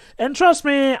Beginning. And trust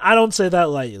me, I don't say that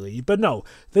lightly. But no,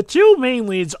 the two main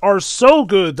leads are so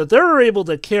good that they're able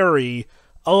to carry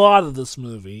a lot of this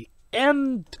movie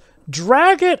and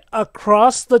drag it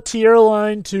across the tier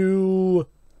line to,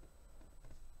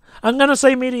 I'm gonna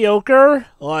say mediocre.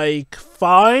 Like,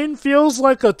 fine feels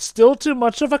like it's still too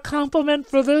much of a compliment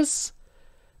for this.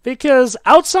 Because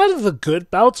outside of the good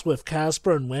bouts with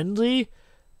Casper and Wendy,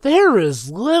 there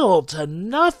is little to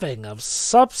nothing of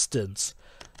substance.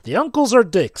 The uncles are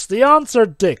dicks, the aunts are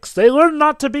dicks. They learn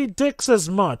not to be dicks as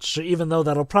much, even though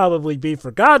that'll probably be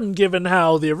forgotten given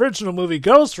how the original movie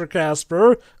goes for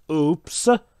Casper. Oops.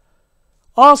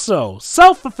 Also,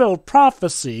 self-fulfilled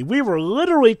prophecy. We were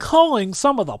literally calling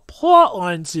some of the plot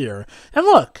lines here. And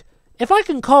look, if I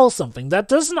can call something, that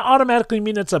doesn't automatically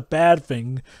mean it's a bad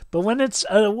thing. But when it's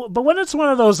one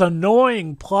of those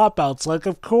annoying plot outs, like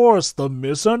of course the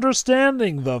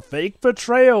misunderstanding, the fake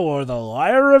betrayal, or the lie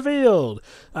revealed,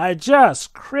 I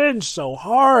just cringe so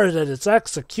hard at its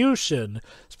execution,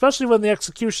 especially when the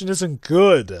execution isn't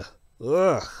good.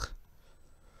 Ugh.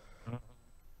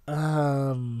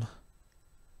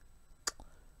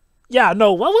 Yeah,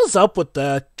 no, what was up with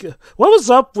that? What was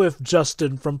up with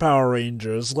Justin from Power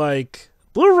Rangers? Like,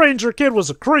 Blue Ranger Kid was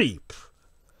a creep.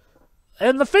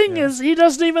 And the thing is, he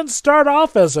doesn't even start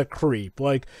off as a creep.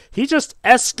 Like, he just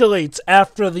escalates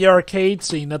after the arcade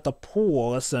scene at the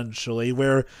pool, essentially,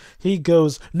 where he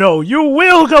goes, "No, you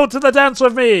will go to the dance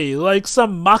with me!" Like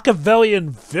some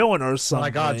Machiavellian villain or something. Oh my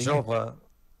god,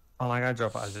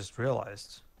 Jova, I just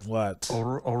realized. What?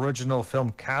 Original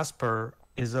film Casper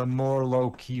is a more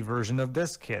low-key version of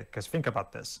this kid. Because think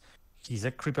about this. He's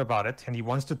a creep about it, and he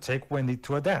wants to take Wendy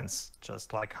to a dance.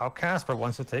 Just like how Casper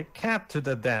wants to take Cat to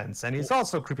the dance. And he's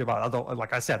also creepy about it, although,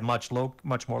 like I said, much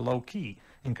more low-key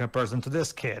in comparison to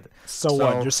this kid. So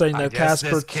what? You're saying that Casper...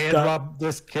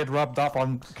 This kid rubbed off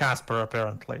on Casper,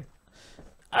 apparently.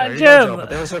 Again...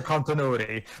 There's a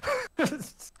continuity.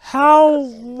 How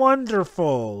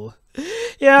wonderful.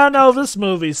 Yeah, no, this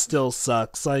movie still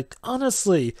sucks. Like,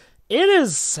 honestly... It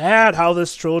is sad how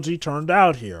this trilogy turned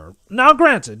out here. Now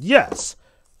granted, yes,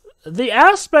 the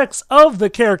aspects of the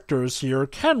characters here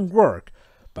can work,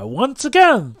 but once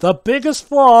again, the biggest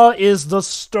flaw is the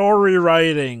story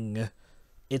writing.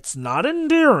 It's not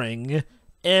endearing,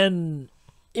 and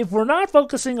if we're not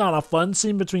focusing on a fun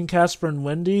scene between Casper and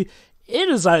Wendy, it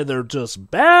is either just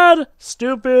bad,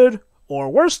 stupid, or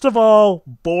worst of all,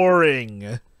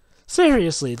 boring.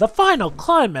 Seriously, the final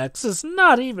climax is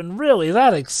not even really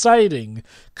that exciting,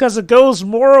 because it goes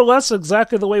more or less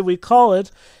exactly the way we call it,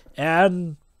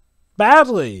 and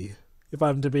badly, if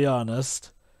I'm to be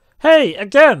honest. Hey,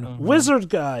 again, wizard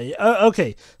guy.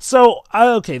 Okay,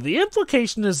 the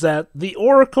implication is that the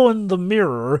Oracle in the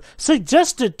mirror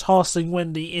suggested tossing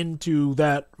Wendy into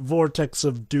that vortex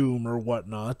of doom or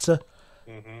whatnot.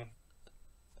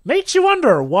 Makes you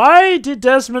wonder, why did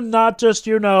Desmond not just,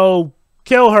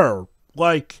 kill her?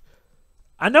 Like,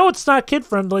 I know it's not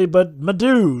kid-friendly, but my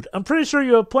dude, I'm pretty sure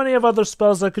you have plenty of other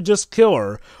spells that could just kill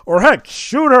her. Or heck,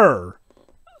 shoot her!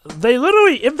 He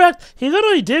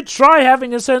literally did try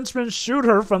having his henchmen shoot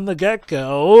her from the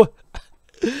get-go.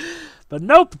 But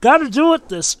nope, gotta do it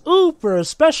this uber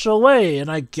special way, and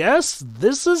I guess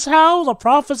this is how the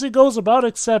prophecy goes about,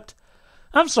 except...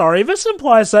 I'm sorry, this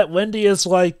implies that Wendy is,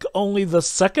 like, only the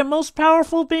second most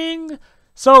powerful being?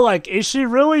 So, like, is she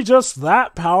really just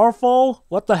that powerful?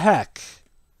 What the heck?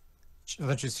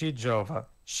 Don't you see, Jova?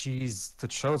 She's the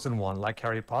chosen one, like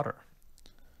Harry Potter.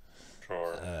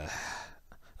 Sure.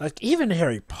 Like, even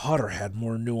Harry Potter had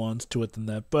more nuance to it than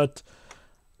that, but...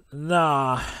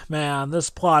 Nah, man, this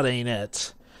plot ain't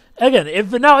it. Again, if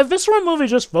this were a movie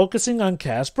just focusing on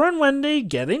Casper and Wendy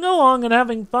getting along and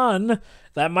having fun,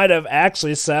 that might have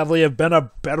actually, sadly, have been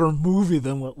a better movie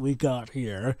than what we got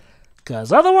here.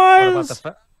 Because otherwise...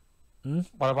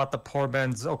 What about the poor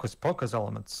man's Hocus Pocus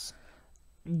elements?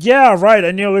 Yeah, right,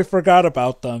 I nearly forgot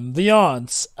about them. The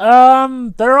aunts.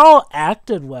 They're all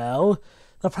acted well.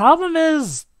 The problem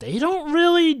is, they don't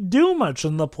really do much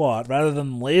in the plot, rather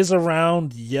than laze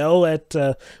around, yell at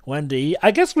Wendy.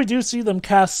 I guess we do see them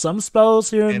cast some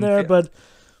spells here and there, but...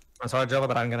 I'm sorry, Jella,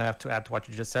 but I'm going to have to add to what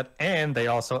you just said. And they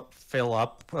also fill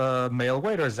up male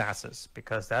waiters' asses,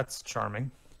 because that's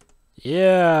charming.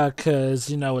 Yeah, because,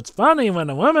 it's funny when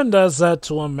a woman does that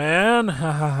to a man.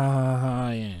 Ha ha ha ha,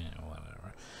 yeah,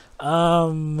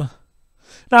 whatever.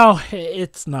 No,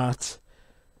 it's not.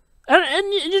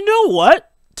 And you know what?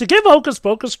 To give Hocus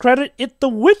Pocus credit, if the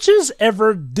witches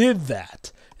ever did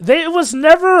that, It was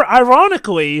never,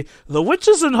 ironically, the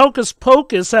witches in Hocus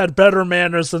Pocus had better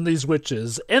manners than these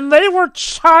witches, and they were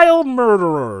child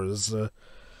murderers.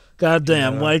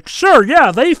 Goddamn, like, sure,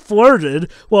 yeah, they flirted.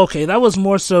 Well, okay, that was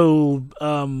more so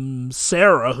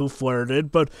Sarah who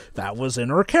flirted, but that was in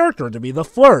her character to be the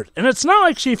flirt. And it's not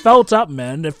like she felt up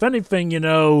men. If anything,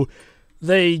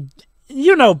 they,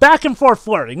 back and forth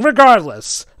flirting,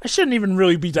 regardless. I shouldn't even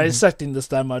really be dissecting this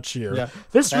that much here. Yeah.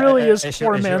 This really is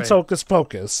poor man's Hocus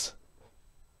Pocus.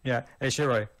 Yeah, hey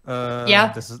Shiroi.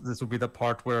 Yeah. This will be the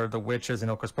part where the witches in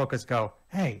Hocus Pocus go,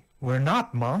 "Hey, we're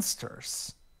not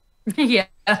monsters." Yeah.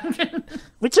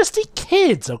 We just eat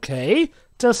kids, okay?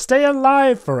 To stay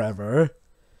alive forever.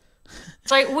 It's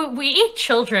like, we eat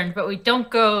children, but we don't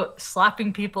go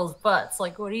slapping people's butts.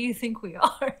 Like, what do you think we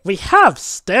are? We have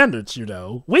standards,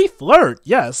 We flirt,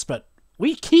 yes, but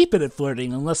we keep it at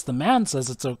flirting unless the man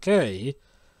says it's okay.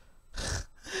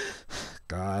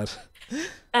 God.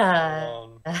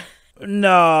 No,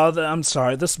 I'm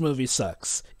sorry, this movie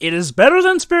sucks. It is better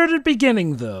than Spirited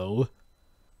Beginning, though.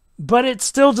 But it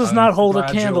still does not hold a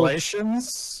candle.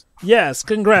 Congratulations. Yes,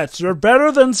 congrats. You're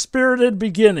better than Spirited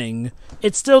Beginning.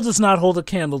 It still does not hold a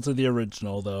candle to the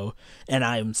original, though. And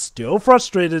I am still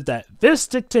frustrated that this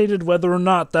dictated whether or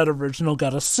not that original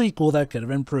got a sequel that could have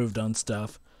improved on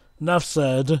stuff. Enough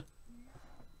said.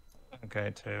 Okay,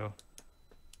 too.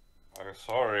 I'm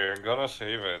sorry, I'm gonna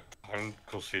save it. I'm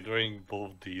considering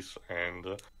both these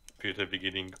and Spirited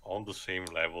Beginning on the same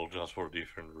level just for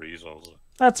different reasons.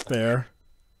 That's fair.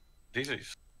 This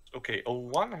is okay. On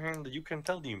one hand, you can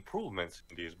tell the improvements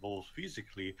in this both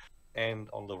physically and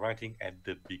on the writing at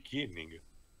the beginning,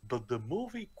 but the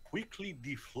movie quickly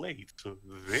deflates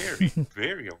very,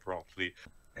 very abruptly,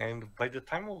 and by the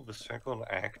time of the second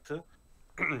act,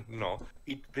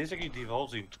 it basically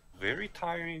devolves into very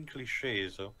tiring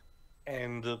cliches,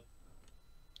 and a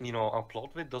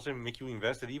plot that doesn't make you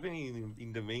invested even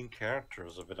in the main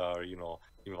characters that are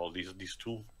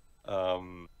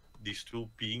these two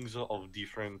beings of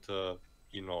different,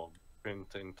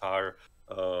 different entire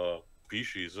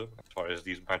species, as far as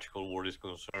this magical world is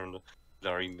concerned, that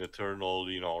are in eternal,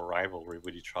 rivalry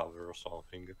with each other or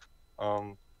something.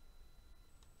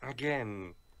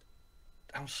 Again,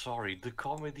 I'm sorry, the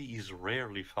comedy is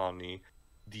rarely funny.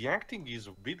 The acting is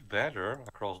a bit better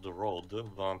across the road,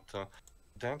 but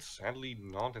that's sadly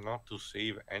not enough to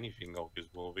save anything of this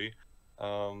movie.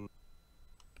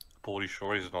 Pauly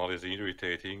Shore is not as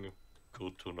irritating,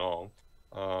 good to know.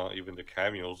 Even the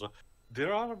cameos.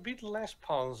 There are a bit less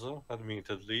puns,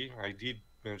 admittedly. I did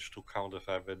manage to count the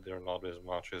fact that they're not as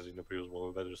much as in the previous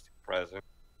movie, but they're still present.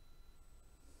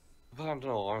 But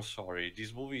no, I'm sorry.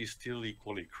 This movie is still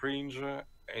equally cringe,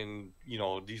 and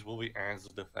this movie adds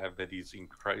the fact that it's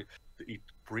incredible. It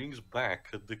brings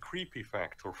back the creepy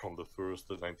factor from the first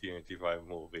 1985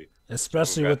 movie,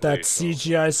 especially with that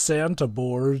CGI Santa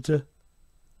board.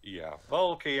 Yeah,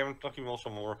 well, okay, I'm talking also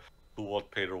more to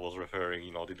what Pedro was referring,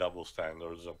 the double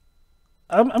standards.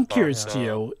 I'm curious,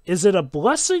 Tio. Is it a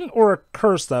blessing or a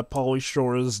curse that Pauly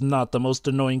Shore is not the most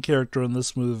annoying character in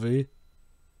this movie?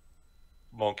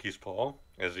 Monkey's paw,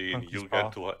 as in you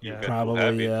get to have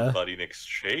it, but in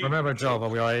exchange. Remember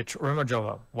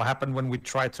Jova. What happened when we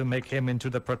tried to make him into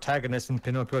the protagonist in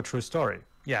Pinocchio: True Story?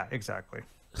 Yeah, exactly.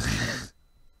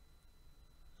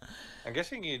 I'm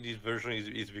guessing in this version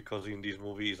is because in this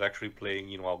movie he's actually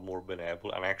playing, a more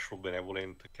an actual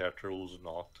benevolent character who's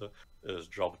not his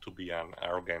job to be an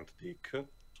arrogant dick.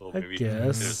 So maybe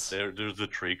there's the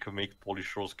trick to make Pauly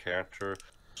Shore's character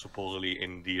supposedly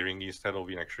endearing instead of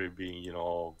actually being,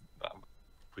 a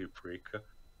prick.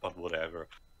 But whatever.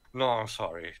 No, I'm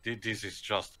sorry. This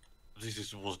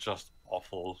was just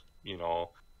awful.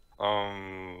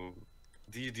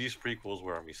 These prequels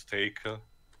were a mistake.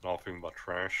 Nothing but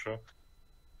trash.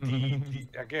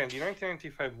 Again, the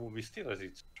 1995 movie still has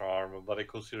its charm, but I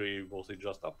consider it mostly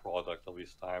just a product of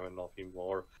its time and nothing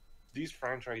more. This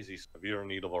franchise is severe in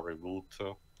need of a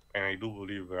reboot, and I do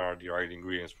believe there are the right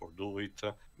ingredients for doing it.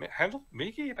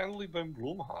 Make it handled by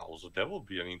Blumhouse. That would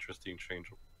be an interesting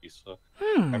change of pace.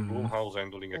 And Blumhouse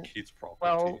handling a kid's property.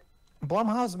 Well,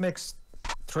 Blumhouse makes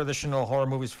traditional horror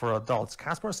movies for adults.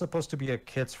 Casper is supposed to be a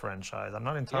kids franchise. I'm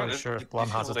not entirely sure if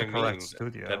Blumhouse is the correct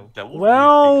studio. That would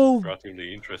well, be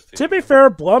relatively interesting. To be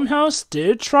fair, Blumhouse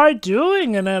did try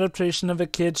doing an adaptation of a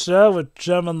kids show with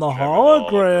Gem and the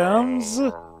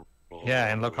Holograms.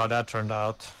 Yeah, and look how that turned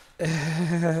out.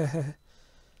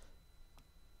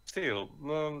 Still,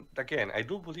 again, I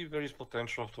do believe there is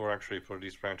potential for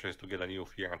this franchise to get a new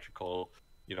theatrical,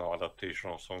 adaptation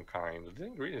of some kind. The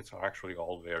ingredients are actually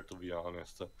all there, to be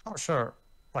honest. Oh, sure.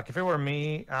 Like if it were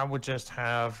me, I would just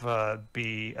have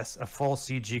be a full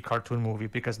CG cartoon movie,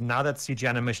 because now that CG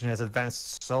animation has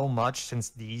advanced so much since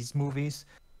these movies,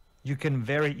 you can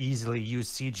very easily use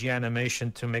CG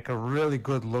animation to make a really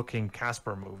good-looking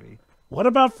Casper movie. What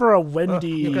about for a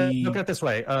Wendy? Look at it this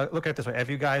way. Look at it this way. Have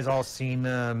you guys all seen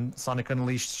Sonic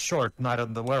Unleashed short, Night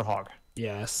of the Werehog?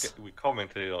 Yes. We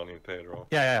commented on it, Pedro.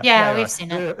 Yeah, we've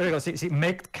seen it. There you go. See,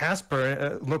 make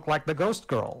Casper look like the Ghost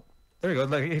Girl. There you go.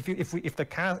 Like if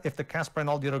the Casper and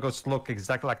all the other ghosts look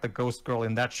exactly like the Ghost Girl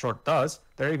in that short does,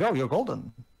 there you go. You're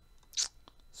golden.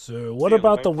 So what Still,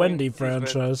 about my the point Wendy is that-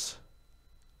 franchise?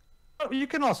 You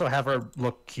can also have her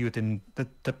look cute in the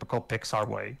typical Pixar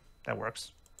way. That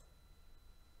works.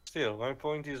 Still, my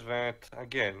point is that,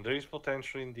 again, there is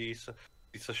potential in this.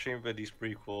 It's a shame that these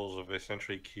prequels have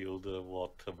essentially killed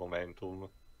what momentum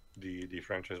the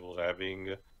franchise was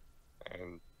having.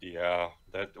 And yeah,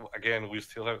 that, again, we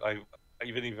still have,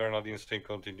 even if they're not in same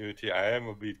continuity, I am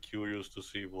a bit curious to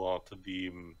see what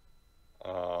the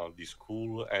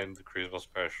school and Christmas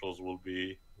specials will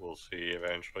be. We'll see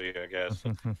eventually, I guess.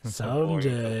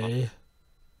 Someday.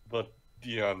 But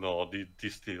yeah, no,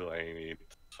 this still ain't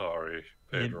it. Sorry,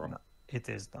 Pedro. It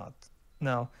is not.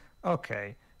 No.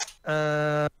 Okay.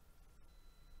 The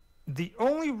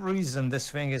only reason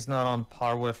this thing is not on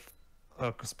par with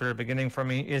Spirit Beginning for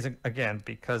me is, again,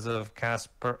 because of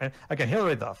Casper. And again,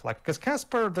 Hilary Duff. Like, because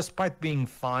Casper, despite being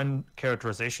fine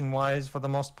characterization-wise for the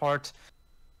most part,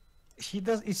 he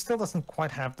still doesn't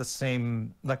quite have the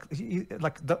same, like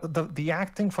the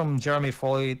acting from Jeremy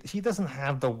Foley. He doesn't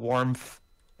have the warmth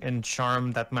and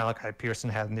charm that Malachi Pearson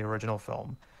had in the original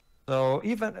film. So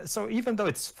even though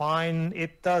it's fine,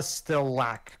 it does still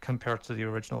lack compared to the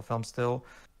original film. Still,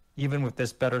 even with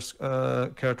this better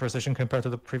characterization compared to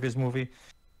the previous movie.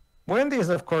 Wendy is,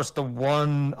 of course, the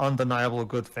one undeniable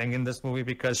good thing in this movie,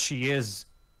 because she is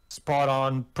spot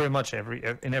on pretty much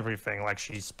in everything. Like,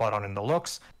 she's spot on in the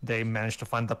looks. They managed to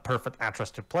find the perfect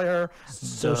actress to play her.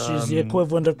 So she's the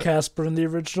equivalent of Casper in the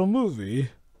original movie.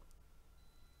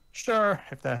 Sure,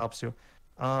 if that helps you.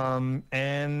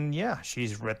 And yeah,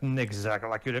 she's written exactly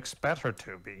like you'd expect her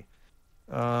to be.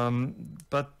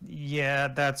 But yeah,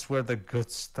 that's where the good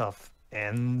stuff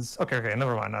ends. Okay,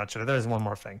 never mind. Actually, there's one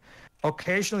more thing.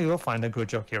 Occasionally, you'll find a good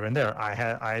joke here and there.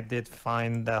 I did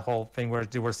find that whole thing where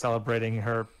they were celebrating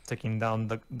her taking down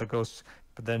the ghost,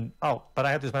 but then but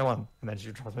I had to use my one, and then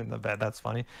she throws me in the bed. That's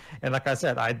funny. And like I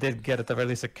said, I did get at the very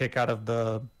least a kick out of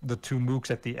the two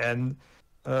mooks at the end.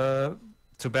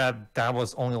 Too bad that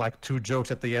was only like 2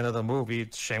 jokes at the end of the movie.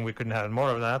 It's a shame we couldn't have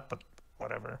more of that, but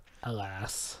whatever.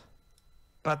 Alas.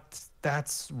 But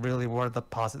that's really where the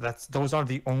those are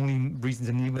the only reasons,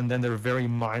 and even then they're very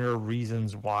minor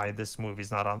reasons why this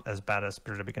movie's not as bad as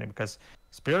Spirit of the Beginning, because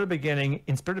in Spirit of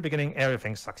the Beginning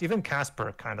everything sucks. Even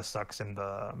Casper kind of sucks in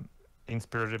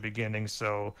Spirit of the Beginning.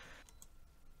 So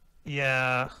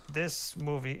yeah, this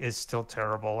movie is still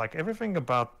terrible. Like, everything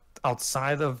about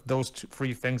outside of those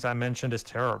 3 things I mentioned is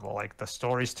terrible. Like, the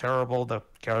story's terrible, the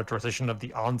characterization of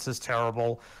the aunts is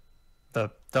terrible,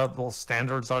 the double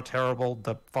standards are terrible,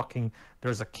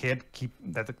 there's a kid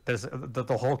there's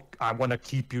the whole I want to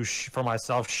keep you for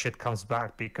myself shit comes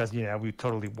back, because we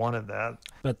totally wanted that.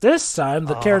 But this time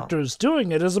the character who's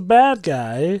doing it is a bad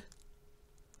guy.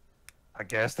 I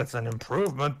guess that's an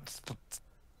improvement.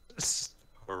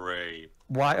 Hooray.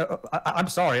 Why? I'm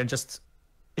sorry, and just,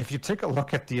 if you take a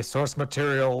look at the source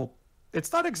material,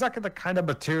 it's not exactly the kind of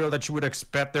material that you would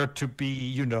expect there to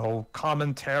be,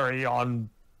 commentary on,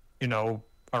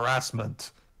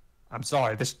 harassment. I'm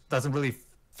sorry, this doesn't really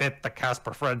fit the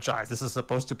Casper franchise. This is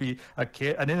supposed to be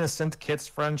an innocent kid's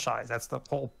franchise. That's the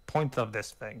whole point of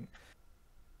this thing.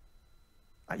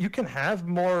 You can have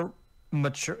more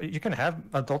mature, you can have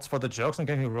adults for the jokes, don't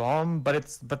get me wrong,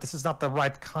 but this is not the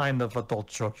right kind of adult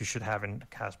joke you should have in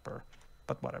Casper.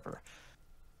 But whatever.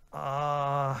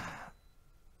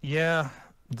 Yeah,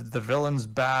 the villain's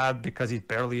bad because he's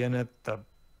barely in it.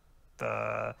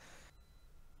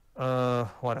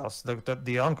 What else?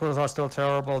 The uncles are still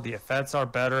terrible. The effects are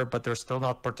better, but they're still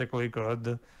not particularly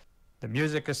good. The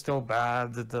music is still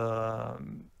bad.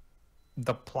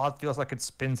 The plot feels like it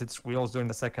spins its wheels during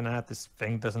the second act. This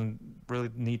thing doesn't really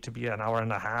need to be an hour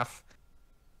and a half.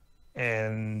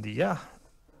 And yeah,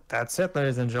 that's it,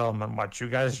 ladies and gentlemen. What you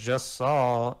guys just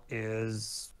saw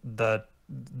is the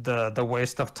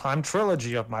waste of time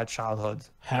trilogy of my childhood.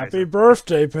 Happy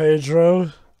birthday,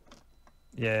 Pedro.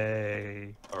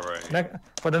 Yay! All right.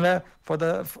 For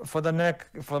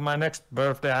my next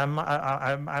birthday, I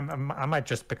might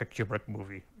just pick a Kubrick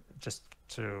movie just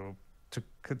to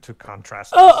to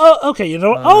contrast. Okay, you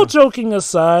know, all joking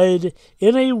aside,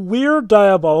 in a weird,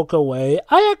 diabolical way,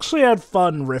 I actually had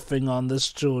fun riffing on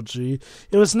this trilogy.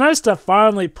 It was nice to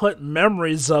finally put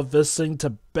memories of this thing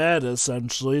to bed,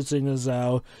 essentially, seeing as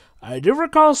how I do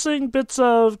recall seeing bits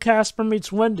of Casper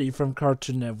Meets Wendy from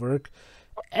Cartoon Network,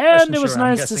 and it was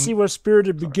nice to see where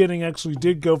Spirited Beginning actually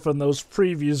did go from those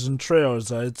previews and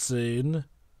trailers I'd seen.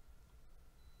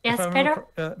 Yes, Peter?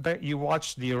 But you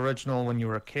watched the original when you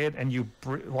were a kid, and you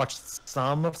watched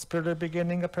some of Spirited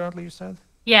Beginning, apparently, you said?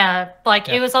 Yeah,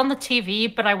 it was on the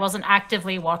TV, but I wasn't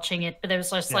actively watching it, but there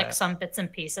was just like some bits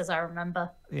and pieces I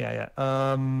remember. Yeah.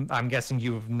 I'm guessing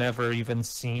you've never even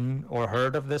seen or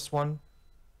heard of this one?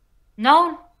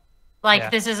 No.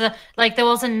 This is there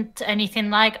wasn't anything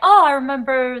like, oh, I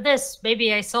remember this.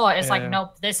 Maybe I saw it. It's like,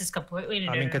 nope, this is completely new.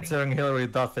 I mean, considering Hilary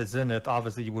Duff is in it,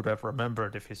 obviously you would have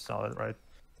remembered if you saw it, right?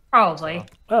 Probably. So,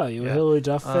 oh, you a Hilary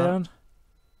Duff fan?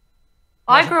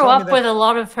 I grew up with a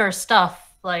lot of her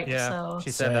stuff, so. She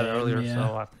said that earlier,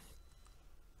 yeah.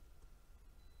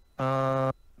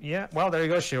 So. Yeah, well, there you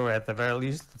go, Shiro. At the very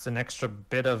least, it's an extra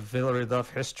bit of Hilary Duff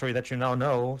history that you now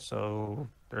know, so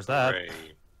there's that. Right.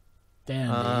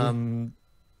 Damn.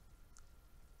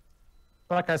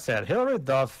 Like I said, Hilary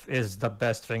Duff is the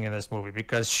best thing in this movie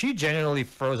because she genuinely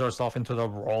throws herself into the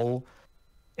role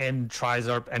and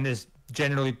is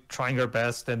genuinely trying her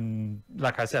best. And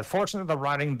like I said, fortunately, the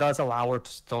writing does allow her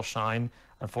to still shine.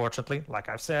 Unfortunately, like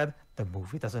I've said, the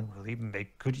movie doesn't really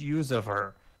make good use of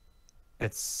her.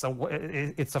 It's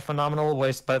a phenomenal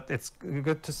waste, but it's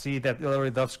good to see that Hilary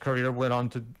Duff's career went on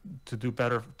to do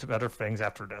better things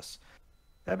after this.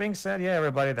 That being said, yeah,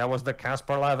 everybody, that was the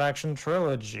Casper live-action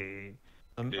trilogy.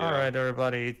 All right,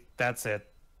 everybody, that's it.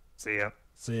 See ya.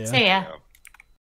 See ya. See ya.